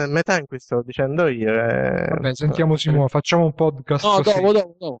 proprio nel metà in cui stavo dicendo io. Vabbè, sentiamo Simone, facciamo un podcast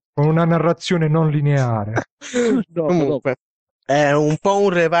dopo. Con una narrazione non lineare. Comunque, è un po'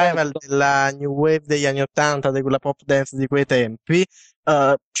 un revival della new wave degli anni '80, di quella pop dance di quei tempi.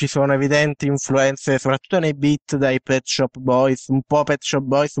 Ci sono evidenti influenze, soprattutto nei beat, dai Pet Shop Boys, un po' Pet Shop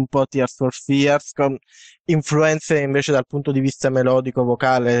Boys, un po' Tears for Fears, con influenze invece dal punto di vista melodico,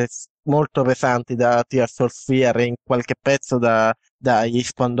 vocale, molto pesanti da Tears for Fears e in qualche pezzo dagli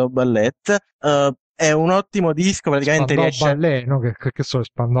Spandau Ballet. È un ottimo disco, praticamente Ballet, no? Che sono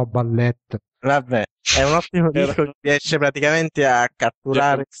Spandau Ballet? Vabbè, è un ottimo disco che riesce praticamente a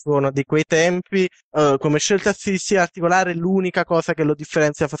catturare il suono di quei tempi. Come scelta stilistica particolare, l'unica cosa che lo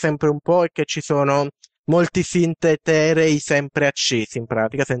differenzia sempre un po' è che ci sono molti synth eterei sempre accesi, in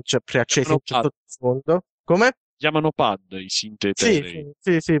pratica, sempre accesi in sottofondo. Come? Chiamano pad i synth eterei.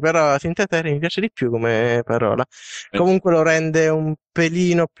 Sì, però synth eterei mi piace di più come parola. Comunque lo rende un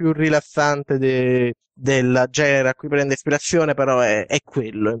pelino più rilassante del genere a cui prende ispirazione, però è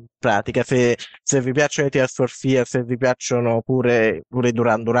quello in pratica. Se vi piacciono i Tears for Fears, se vi piacciono pure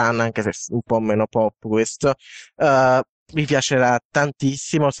Duran Duran, anche se un po' meno pop questo, vi piacerà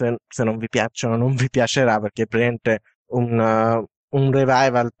tantissimo. Se non vi piacciono, non vi piacerà, perché è praticamente un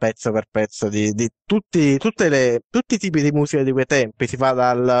revival pezzo per pezzo di tutti i tipi di musica di quei tempi. Si va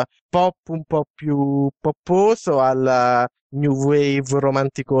dal pop un po' più popposo al new wave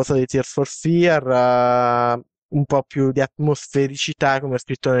romanticoso di Tears for Fear, un po' più di atmosfericità, come ho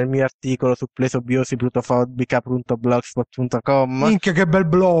scritto nel mio articolo su plesobiosica.blogspot.com. Minchia, che bel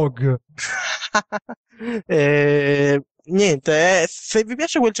blog! Niente, se vi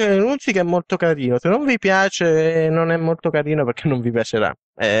piace quel genere di musica è molto carino, se non vi piace non è molto carino perché non vi piacerà.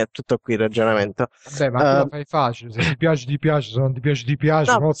 È tutto qui il ragionamento. Vabbè, ma tu la fai facile, se ti piace ti piace, se non ti piace ti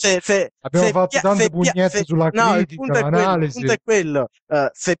piace. No, No? Abbiamo fatto tante pugnette sulla no, il critica, punto è quello, il punto l'analisi. è quello.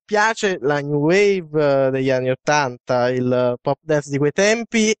 Se piace la New Wave degli anni '80, il pop dance di quei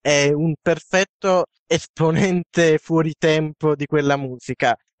tempi, è un perfetto esponente fuori tempo di quella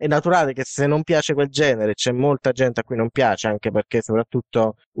musica. È naturale che se non piace quel genere, c'è molta gente a cui non piace, anche perché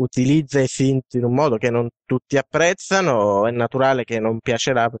soprattutto utilizza i synth in un modo che non tutti apprezzano, è naturale che non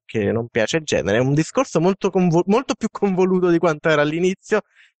piacerà perché non piace il genere. È un discorso molto più convoluto di quanto era all'inizio,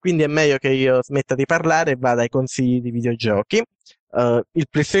 quindi è meglio che io smetta di parlare e vada ai consigli di videogiochi. Il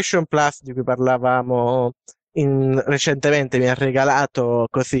PlayStation Plus di cui parlavamo recentemente mi ha regalato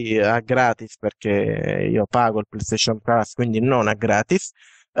così a gratis, perché io pago il PlayStation Plus, quindi non a gratis.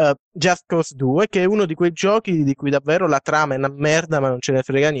 Just Cause 2, che è uno di quei giochi di cui davvero la trama è una merda, ma non ce ne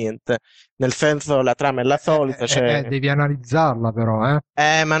frega niente. Nel senso, la trama è la solita, cioè... Devi analizzarla però,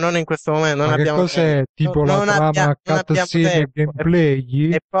 eh. Ma non in questo momento, non Ma che abbiamo tempo. cos'è? Tipo la trama Non abbiamo cutscene e tempo.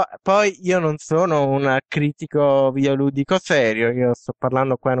 gameplay? Poi io non sono un critico videoludico serio, io sto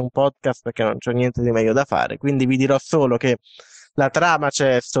parlando qua in un podcast perché non c'ho niente di meglio da fare, quindi vi dirò solo che la trama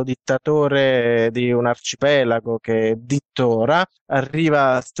c'è sto dittatore di un arcipelago che dittora,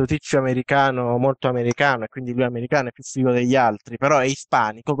 arriva sto tizio americano, molto americano, e quindi lui americano è più figo degli altri, però è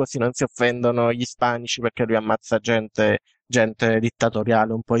ispanico, così non si offendono gli ispanici perché lui ammazza gente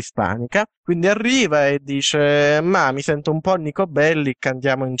dittatoriale un po' ispanica. Quindi arriva e dice: Ma mi sento un po' Nico Bellic,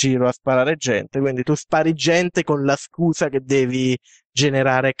 andiamo in giro a sparare gente. Quindi tu spari gente con la scusa che devi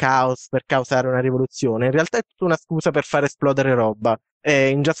generare caos per causare una rivoluzione. In realtà è tutta una scusa per far esplodere roba. E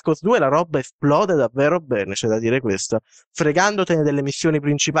in Just Cause 2 la roba esplode davvero bene, c'è da dire questo. Fregandotene delle missioni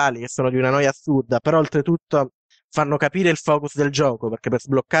principali che sono di una noia assurda, però oltretutto fanno capire il focus del gioco, perché per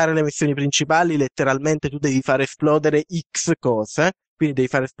sbloccare le missioni principali letteralmente tu devi fare esplodere X cose, quindi devi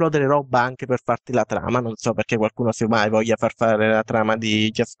fare esplodere roba anche per farti la trama. Non so perché qualcuno se mai voglia far fare la trama di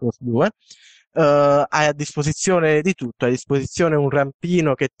Just Cause 2. Hai a disposizione di tutto, hai a disposizione un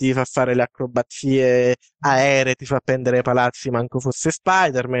rampino che ti fa fare le acrobazie aeree, ti fa appendere ai palazzi manco fosse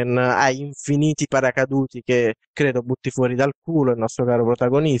Spider-Man, hai infiniti paracaduti che credo butti fuori dal culo il nostro caro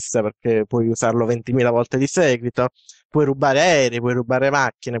protagonista, perché puoi usarlo 20.000 volte di seguito, puoi rubare aerei, puoi rubare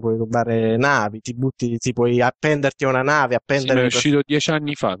macchine, puoi rubare navi, ti puoi appenderti a una nave, Sì, ma appendere è le uscito 10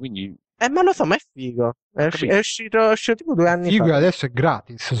 anni fa, quindi... ma lo so, ma è figo. Ho capito. È uscito tipo 2 anni fa. Figo, e adesso è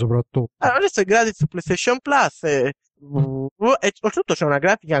gratis soprattutto. Allora, adesso è gratis su PlayStation Plus e oltretutto c'è una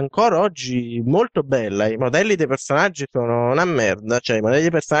grafica ancora oggi molto bella. I modelli dei personaggi sono una merda, cioè i modelli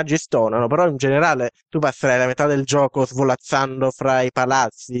dei personaggi stonano, però in generale tu passerai la metà del gioco svolazzando fra i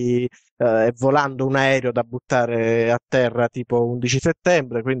palazzi e volando un aereo da buttare a terra tipo 11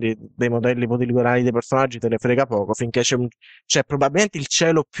 settembre, quindi dei modelli poligonali dei personaggi te ne frega poco, finché c'è probabilmente il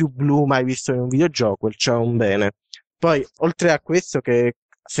cielo più blu mai visto in un videogioco, il ciò è un bene. Poi, oltre a questo, che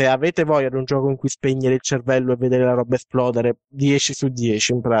se avete voglia di un gioco in cui spegnere il cervello e vedere la roba esplodere, 10 su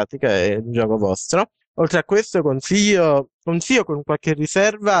 10 in pratica è il gioco vostro. Oltre a questo consiglio con qualche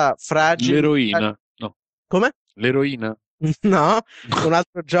riserva Fragile. L'eroina, no. Come? L'eroina? No, un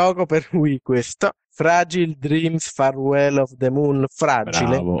altro gioco per Wii questo. Fragile Dreams Farewell of the Moon,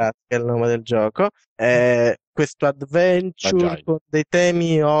 Fragile, in Bravo. pratica è il nome del gioco. Questo adventure Baggiai. con dei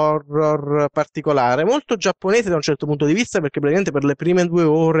temi horror particolare, molto giapponese da un certo punto di vista, perché praticamente per le prime 2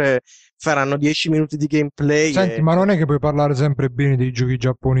 ore saranno 10 minuti di gameplay. Senti, ma non è che puoi parlare sempre bene dei giochi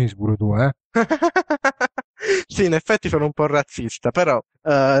giapponesi pure tu, eh? Sì, in effetti sono un po' razzista, però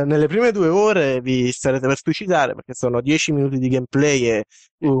nelle prime 2 ore vi starete per suicidare, perché sono 10 minuti di gameplay e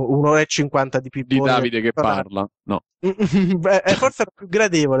 1 ora e 50 di Di pipponi. Davide che parla. No. Beh, è forse la più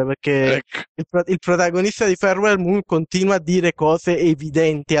gradevole, perché Ecco. il protagonista di Farewell Moon continua a dire cose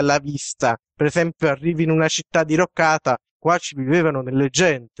evidenti alla vista. Per esempio, arrivi in una città diroccata, qua ci vivevano delle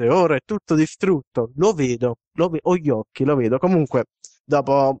gente, ora è tutto distrutto. Lo vedo, ho gli occhi, lo vedo. Comunque,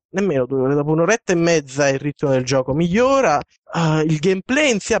 dopo nemmeno 2 ore, dopo 1 ora e mezza il ritmo del gioco migliora. Il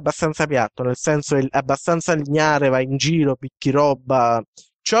gameplay in sé è abbastanza piatto, nel senso è abbastanza lineare, vai in giro, picchi roba.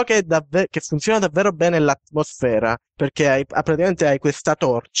 Ciò che funziona davvero bene è l'atmosfera, perché praticamente hai questa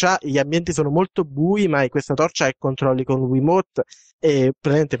torcia, gli ambienti sono molto bui, ma hai questa torcia che controlli con Wiimote e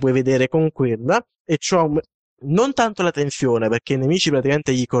praticamente puoi vedere con quella, e non tanto la tensione, perché i nemici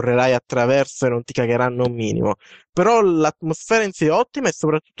praticamente gli correrai attraverso e non ti cagheranno un minimo, però l'atmosfera in sé è ottima, e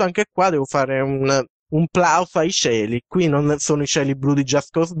soprattutto anche qua devo fare un plauso ai cieli. Qui non sono i cieli blu di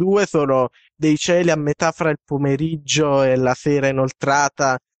Just Cause 2, sono dei cieli a metà fra il pomeriggio e la sera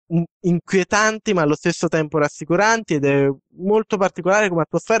inoltrata, inquietanti ma allo stesso tempo rassicuranti, ed è molto particolare come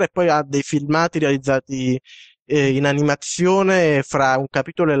atmosfera, e poi ha dei filmati realizzati in animazione fra un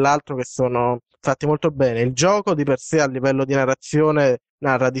capitolo e l'altro che sono fatti molto bene. Il gioco di per sé a livello di narrazione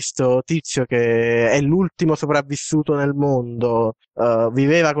narra di sto tizio che è l'ultimo sopravvissuto nel mondo,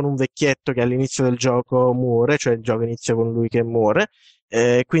 viveva con un vecchietto che all'inizio del gioco muore, cioè il gioco inizia con lui che muore,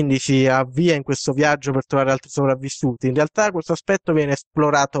 quindi si avvia in questo viaggio per trovare altri sopravvissuti. In realtà questo aspetto viene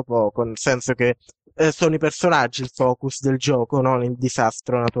esplorato poco, nel senso che sono i personaggi il focus del gioco, non il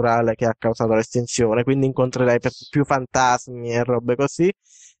disastro naturale che ha causato l'estinzione, quindi incontrerai più fantasmi e robe così.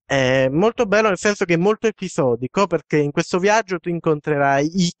 È molto bello nel senso che è molto episodico, perché in questo viaggio tu incontrerai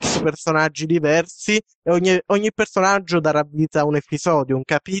X personaggi diversi e ogni personaggio darà vita a un episodio, un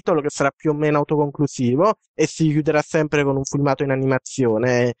capitolo che sarà più o meno autoconclusivo e si chiuderà sempre con un filmato in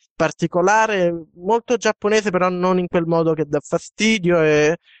animazione. È particolare, molto giapponese, però non in quel modo che dà fastidio,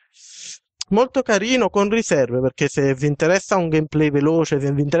 e molto carino, con riserve, perché se vi interessa un gameplay veloce,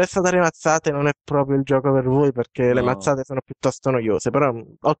 se vi interessa dare mazzate, non è proprio il gioco per voi, perché le No. mazzate sono piuttosto noiose, però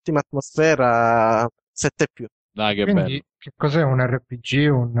ottima atmosfera, 7 più. Dai, che Quindi, bello. che cos'è un RPG,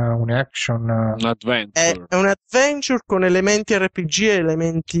 un action? Un adventure. È un adventure con elementi RPG e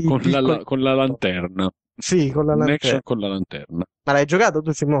elementi piccoli. Con la lanterna. Sì, con la Un action lanterna. con la lanterna. Ma l'hai giocato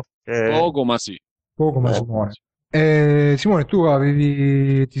tu, Simo? Poco, ma sì. Poco, ma Eh, Simone. Simone, tu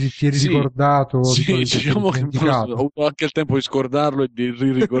ti eri Sì, ricordato, sì, ti eri diciamo che ho dimenticato. avuto anche il tempo di scordarlo e di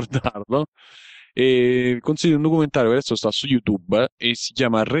riricordarlo. E consiglio un documentario che adesso sta su YouTube e si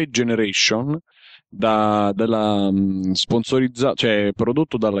chiama Regeneration, cioè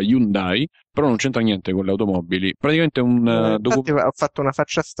prodotto dalla Hyundai, però non c'entra niente con le automobili. Praticamente è un infatti ho fatto una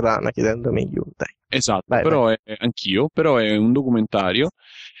faccia strana chiedendomi Hyundai. Esatto, Vai, vai. però è un documentario,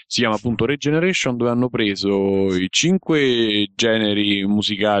 si chiama appunto Regeneration, dove hanno preso i 5 generi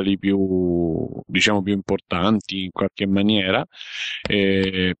musicali più, diciamo, più importanti in qualche maniera,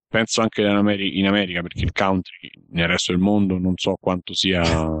 penso anche in America, perché il country nel resto del mondo non so quanto sia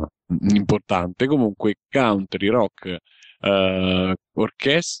importante, comunque country, rock,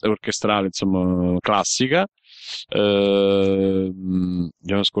 orchestrale, insomma, classica, abbiamo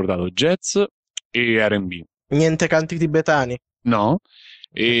scordato jazz e R&B. Niente canti tibetani. No?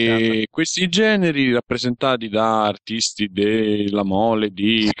 Peccato. E questi generi rappresentati da artisti della mole,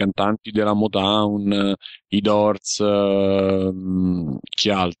 di cantanti della Motown, i Doors, chi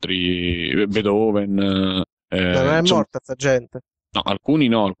altri? Beethoven, Non è insomma, morta sta gente. no,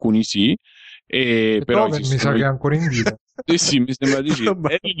 alcuni sì, però Beethoven mi sa esistono. che è ancora in vita. Sì, sì, mi sembra di sì. È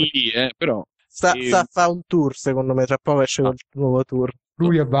Probabile. lì, però. Sta a fa un tour, secondo me, tra poco esce Ah, col nuovo tour.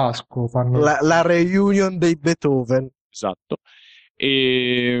 Lui e Vasco fanno La reunion dei Beethoven. esatto.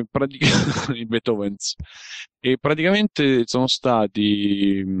 E i Beethovens. E praticamente sono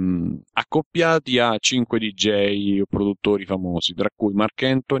stati accoppiati a 5 DJ o produttori famosi, tra cui Mark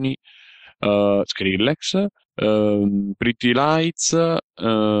Anthony, Skrillex, Pretty Lights,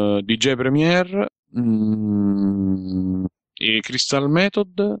 DJ Premier, e Crystal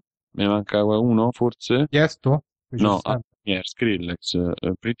Method. Me ne manca uno forse? chiesto? No, Skrillex,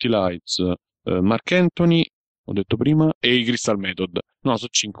 Pretty Lights, Mark Anthony, ho detto prima, e i Crystal Method. No, sono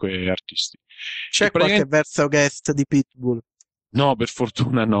 5 artisti. E C'è qualche praticamente, verso guest di Pitbull? no, per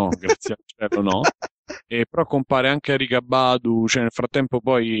fortuna no, grazie al cielo no. Però compare anche Erika Badu, cioè nel frattempo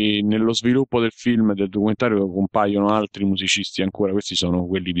poi nello sviluppo del film, del documentario, compaiono altri musicisti ancora, questi sono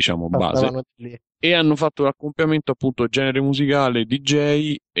quelli diciamo base, Passavano di lì. e hanno fatto l'accoppiamento appunto genere musicale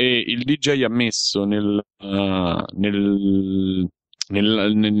DJ, e il DJ ha messo come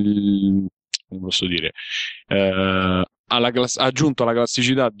posso dire, ha aggiunto alla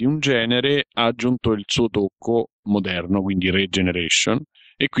classicità di un genere, ha aggiunto il suo tocco moderno, quindi regeneration,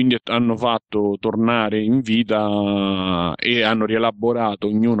 e quindi hanno fatto tornare in vita e hanno rielaborato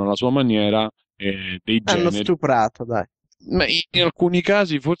ognuno alla sua maniera dei Hanno generi. stuprato, dai. Ma in alcuni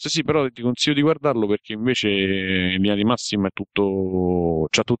casi forse sì, però ti consiglio di guardarlo perché invece in linea di massima è tutto,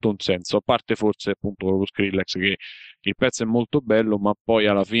 c'ha tutto un senso, a parte forse appunto proprio Skrillex che il pezzo è molto bello, ma poi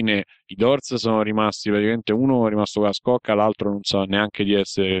alla fine i Doors sono rimasti praticamente, uno è rimasto con la scocca, l'altro non sa neanche di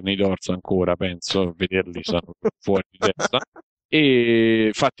essere nei Doors ancora, penso, a vederli sono fuori di testa. E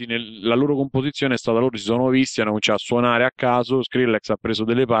infatti la loro composizione è stata, loro si sono visti, hanno cominciato a suonare a caso, Skrillex ha preso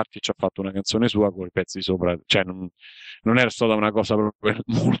delle parti e ci ha fatto una canzone sua con i pezzi sopra, cioè non era stata una cosa proprio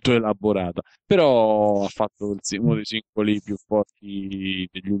molto elaborata, però ha fatto uno dei singoli più forti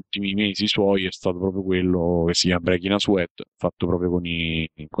degli ultimi mesi suoi, è stato proprio quello che si chiama Breaking a Sweat, fatto proprio con i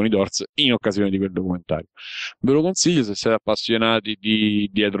Doors in occasione di quel documentario. Ve lo consiglio se siete appassionati di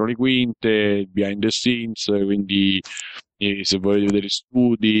dietro le quinte, behind the scenes, quindi se volete vedere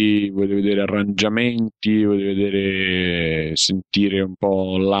studi, volete vedere arrangiamenti, volete vedere, sentire un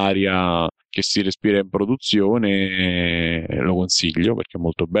po' l'aria che si respira in produzione, lo consiglio perché è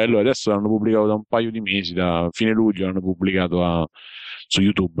molto bello. Adesso l'hanno pubblicato da un paio di mesi, da fine luglio l'hanno pubblicato su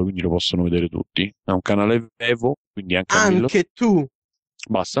YouTube, quindi lo possono vedere tutti. Ha un canale Vevo, quindi anche a 1000. Anche tu.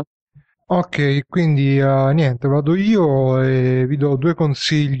 Basta. Ok, quindi niente, vado io e vi do due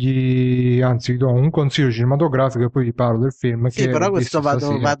consigli, anzi vi do un consiglio cinematografico e poi vi parlo del film Sì, che ho però visto questo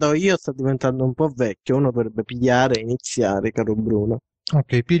stasera. vado io, sto diventando un po' vecchio, uno dovrebbe pigliare e iniziare, caro Bruno.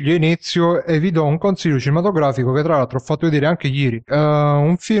 Ok, piglio inizio e vi do un consiglio cinematografico che tra l'altro ho fatto vedere anche ieri.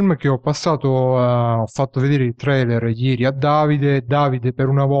 Un film che ho fatto vedere il trailer ieri a Davide. Davide per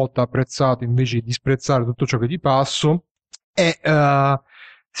una volta ha apprezzato invece di disprezzare tutto ciò che gli passo. E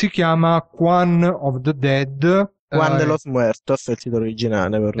si chiama Juan of the Dead. Juan de los Muertos è il titolo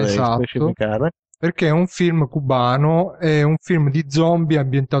originale, vorrei Esatto, specificare. perché è un film cubano, è un film di zombie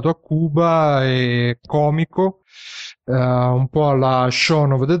ambientato a Cuba, è comico, un po' alla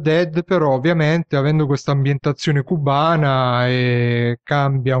Shaun of the Dead, però ovviamente avendo questa ambientazione cubana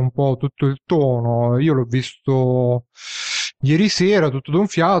cambia un po' tutto il tono. Io l'ho visto ieri sera tutto d'un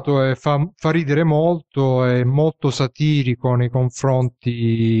fiato e fa ridere molto, è molto satirico nei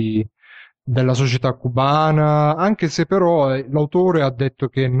confronti della società cubana, anche se però l'autore ha detto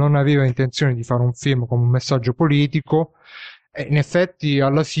che non aveva intenzione di fare un film con un messaggio politico. E in effetti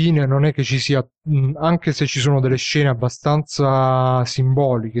alla fine non è che ci sia, anche se ci sono delle scene abbastanza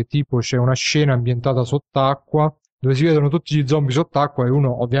simboliche, tipo c'è una scena ambientata sott'acqua dove si vedono tutti gli zombie sott'acqua e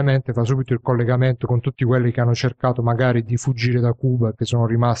uno ovviamente fa subito il collegamento con tutti quelli che hanno cercato magari di fuggire da Cuba e che sono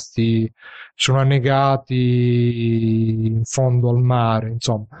annegati in fondo al mare,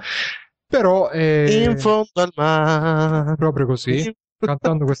 insomma. Però In è fondo al mare. proprio così,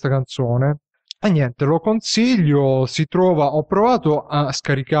 cantando questa canzone. E niente, lo consiglio, ho provato a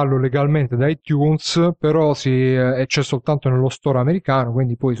scaricarlo legalmente da iTunes, però c'è soltanto nello store americano,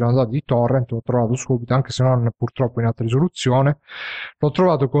 quindi poi sono andato di torrent, l'ho trovato subito, anche se non purtroppo in alta risoluzione. L'ho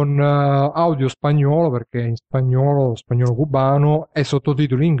trovato con audio spagnolo, perché in spagnolo, spagnolo cubano, e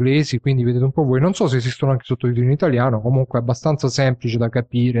sottotitoli inglesi, quindi vedete un po' voi. Non so se esistono anche sottotitoli in italiano, comunque è abbastanza semplice da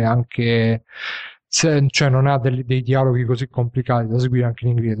capire, anche se cioè, non ha dei dialoghi così complicati da seguire anche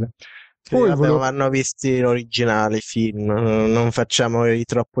in inglese. Sì, Poi vabbè, ma volevo vanno visti in originale i film, non facciamo i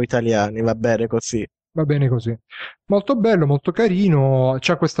troppo italiani, va bene così. Va bene così. Molto bello, molto carino,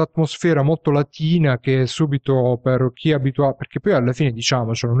 c'ha questa atmosfera molto latina che subito per chi è abituato, perché poi alla fine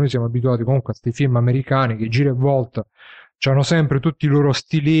diciamocelo, noi siamo abituati comunque a questi film americani che gira e volta, c'hanno sempre tutti i loro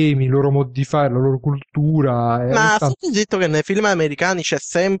stilemi, i loro modi di fare, la loro cultura e ogni Ma tanto... stai zitto che nei film americani c'è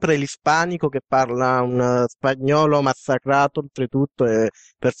sempre l'ispanico che parla un spagnolo massacrato oltretutto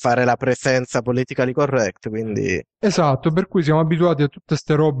per fare la presenza politically correct, quindi Esatto, per cui siamo abituati a tutte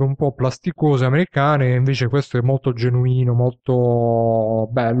ste robe un po' plasticose americane, e invece questo è molto genuino, molto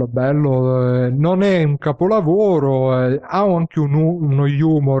bello, bello, non è un capolavoro, ha anche uno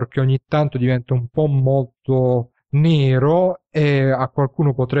humor che ogni tanto diventa un po' molto nero e a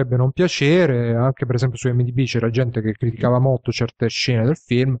qualcuno potrebbe non piacere, anche per esempio su IMDb c'era gente che criticava molto certe scene del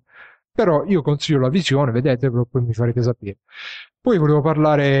film, però io consiglio la visione, vedetelo, poi mi farete sapere. Poi volevo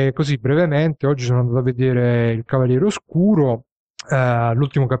parlare così brevemente, oggi sono andato a vedere Il Cavaliere Oscuro,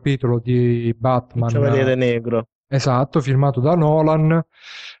 l'ultimo capitolo di il Batman, Cavaliere Negro. esatto, firmato da Nolan.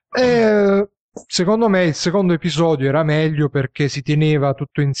 E secondo me il secondo episodio era meglio perché si teneva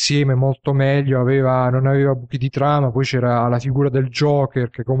tutto insieme molto meglio, non aveva buchi di trama, poi c'era la figura del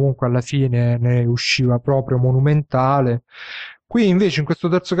Joker che comunque alla fine ne usciva proprio monumentale. Qui invece in questo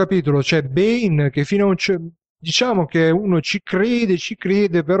terzo capitolo c'è Bane che fino a diciamo che uno ci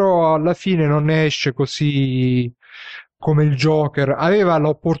crede, però alla fine non ne esce così come il Joker. Aveva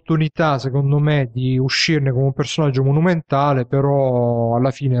l'opportunità, secondo me, di uscirne come un personaggio monumentale, però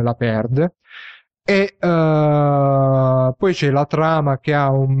alla fine la perde. E poi c'è la trama che ha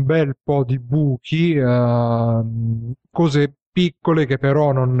un bel po' di buchi, cose piccole che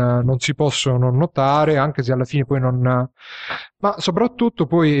però non si possono notare, anche se alla fine poi non... Ma soprattutto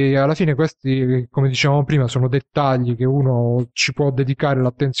poi alla fine questi, come dicevamo prima, sono dettagli che uno ci può dedicare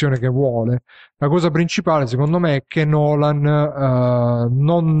l'attenzione che vuole. La cosa principale, secondo me, è che Nolan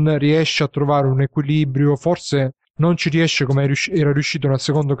non riesce a trovare un equilibrio, forse non ci riesce come era riuscito nel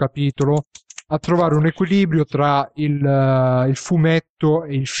secondo capitolo, a trovare un equilibrio tra il fumetto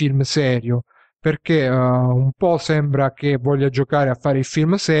e il film serio, perché un po' sembra che voglia giocare a fare il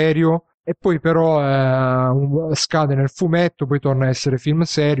film serio e poi però scade nel fumetto, poi torna a essere film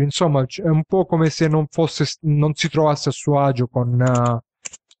serio, insomma è un po' come se non si trovasse a suo agio con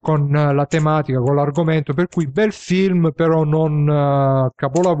la tematica, con l'argomento, per cui bel film, però non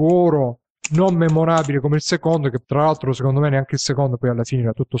capolavoro, non memorabile come il secondo, che tra l'altro secondo me neanche il secondo poi alla fine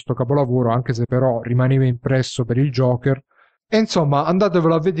era tutto sto capolavoro, anche se però rimaneva impresso per il Joker. E insomma,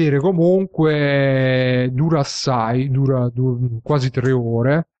 andatevelo a vedere comunque, dura assai, dura quasi 3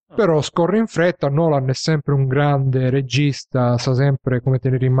 ore, però scorre in fretta. Nolan è sempre un grande regista, sa sempre come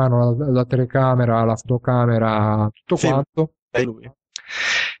tenere in mano la telecamera, la fotocamera, tutto Sì, quanto. è lui.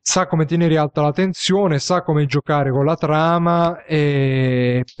 Sa come tenere alta la tensione, sa come giocare con la trama,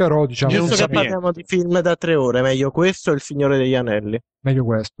 e però diciamo Giusto che sapiente. parliamo di film da 3 ore, meglio questo o Il Signore degli Anelli? meglio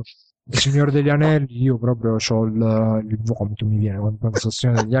questo. Il Signore degli Anelli, io proprio ho il vomito, mi viene quando penso al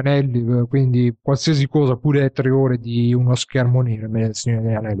Signore degli Anelli, quindi qualsiasi cosa, pure 3 ore di uno schermo nero, è meglio il Signore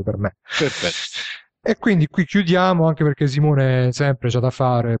degli Anelli per me. Perfetto. E quindi qui chiudiamo, anche perché Simone sempre c'ha da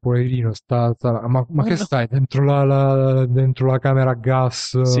fare, poverino, ma che No. stai dentro dentro la camera a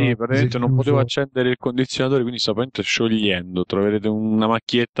gas? Sì, praticamente non potevo chiuso? accendere il condizionatore, quindi sto praticamente sciogliendo. Troverete una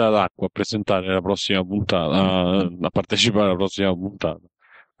macchietta d'acqua a presentare nella prossima puntata, a partecipare alla prossima puntata.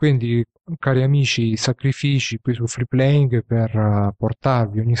 Quindi, cari amici, sacrifici qui su Free Playing per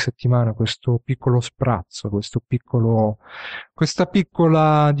portarvi ogni settimana questo piccolo sprazzo, questa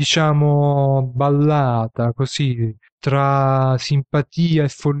piccola, diciamo, ballata così tra simpatia e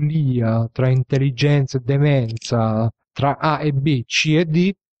follia, tra intelligenza e demenza, tra A e B, C e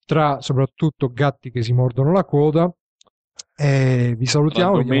D, tra soprattutto gatti che si mordono la coda. E vi Tra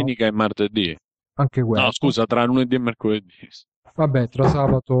salutiamo, vi diamo domenica e martedì. anche No, questo. scusa, tra lunedì e mercoledì. Vabbè, tra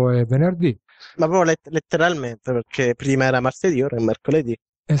sabato e venerdì. Ma proprio letteralmente, perché prima era martedì, ora è mercoledì.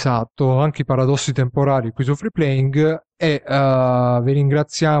 Esatto, anche i paradossi temporali qui su Free Playing, e vi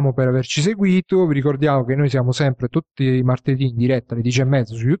ringraziamo per averci seguito. Vi ricordiamo che noi siamo sempre tutti i martedì in diretta alle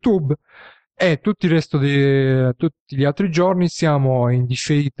 10:30 su YouTube, e tutto il resto di tutti gli altri giorni siamo in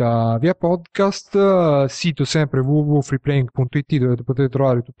differita via podcast, sito sempre www.freeplaying.it, dove potete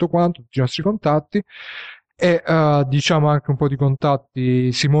trovare tutto quanto, tutti i nostri contatti, e diciamo anche un po' di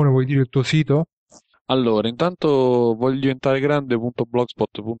contatti. Simone, vuoi dire il tuo sito? Allora, intanto voglio diventare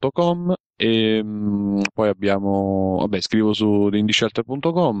grande.blogspot.com e poi abbiamo, vabbè, scrivo su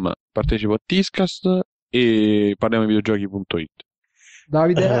indiscelter.com, partecipo a Tiscast e parliamo di videogiochi.it.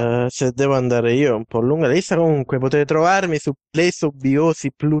 Davide? Se devo andare io, è un po' lunga la lista. Comunque potete trovarmi su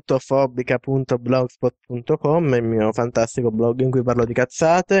playsobbiosiplutofobica.blogspot.com, il mio fantastico blog in cui parlo di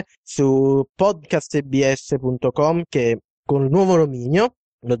cazzate, su podcastebs.com, che con il nuovo dominio,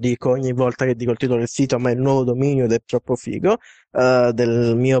 lo dico ogni volta che dico il titolo del sito, ma è il nuovo dominio ed è troppo figo,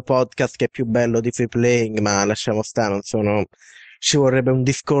 del mio podcast che è più bello di Free Playing, ma lasciamo stare, non sono... Ci vorrebbe un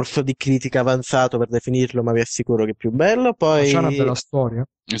discorso di critica avanzato per definirlo, ma vi assicuro che è più bello. Ma c'è una Poi bella storia.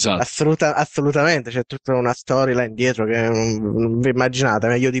 Esatto. assolutamente, c'è tutta una storyline dietro che non vi immaginate,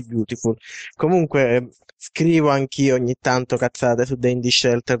 meglio di Beautiful. Comunque, scrivo anch'io ogni tanto cazzate su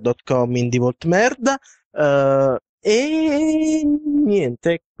theindyshelter.com, indie volt merda. E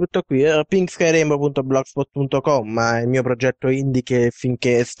niente, tutto qui. pinkskyrainbow.blogspot.com, ma è il mio progetto indie che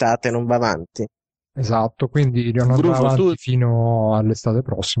finché estate non va avanti. Esatto, quindi non andrà Bruno, avanti fino all'estate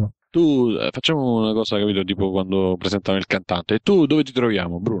prossima. facciamo una cosa, capito, tipo quando presentano il cantante. E tu dove ti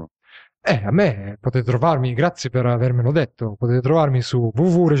troviamo, Bruno? A me potete trovarmi, grazie per avermelo detto, potete trovarmi su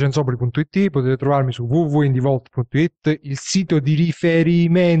www.recensopoli.it, potete trovarmi su www.indievolt.it, il sito di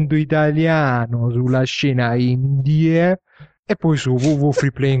riferimento italiano sulla scena indie, e poi su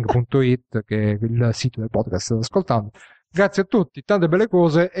www.freeplaying.it, che è il sito del podcast che state ascoltando. Grazie a tutti, tante belle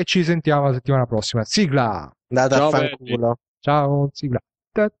cose, e ci sentiamo la settimana prossima. Sigla! Andate a Ciao, belli. fanculo. Ciao, sigla.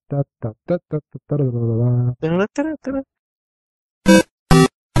 Ta ta ta ta ta ta ta ta ta ta ta.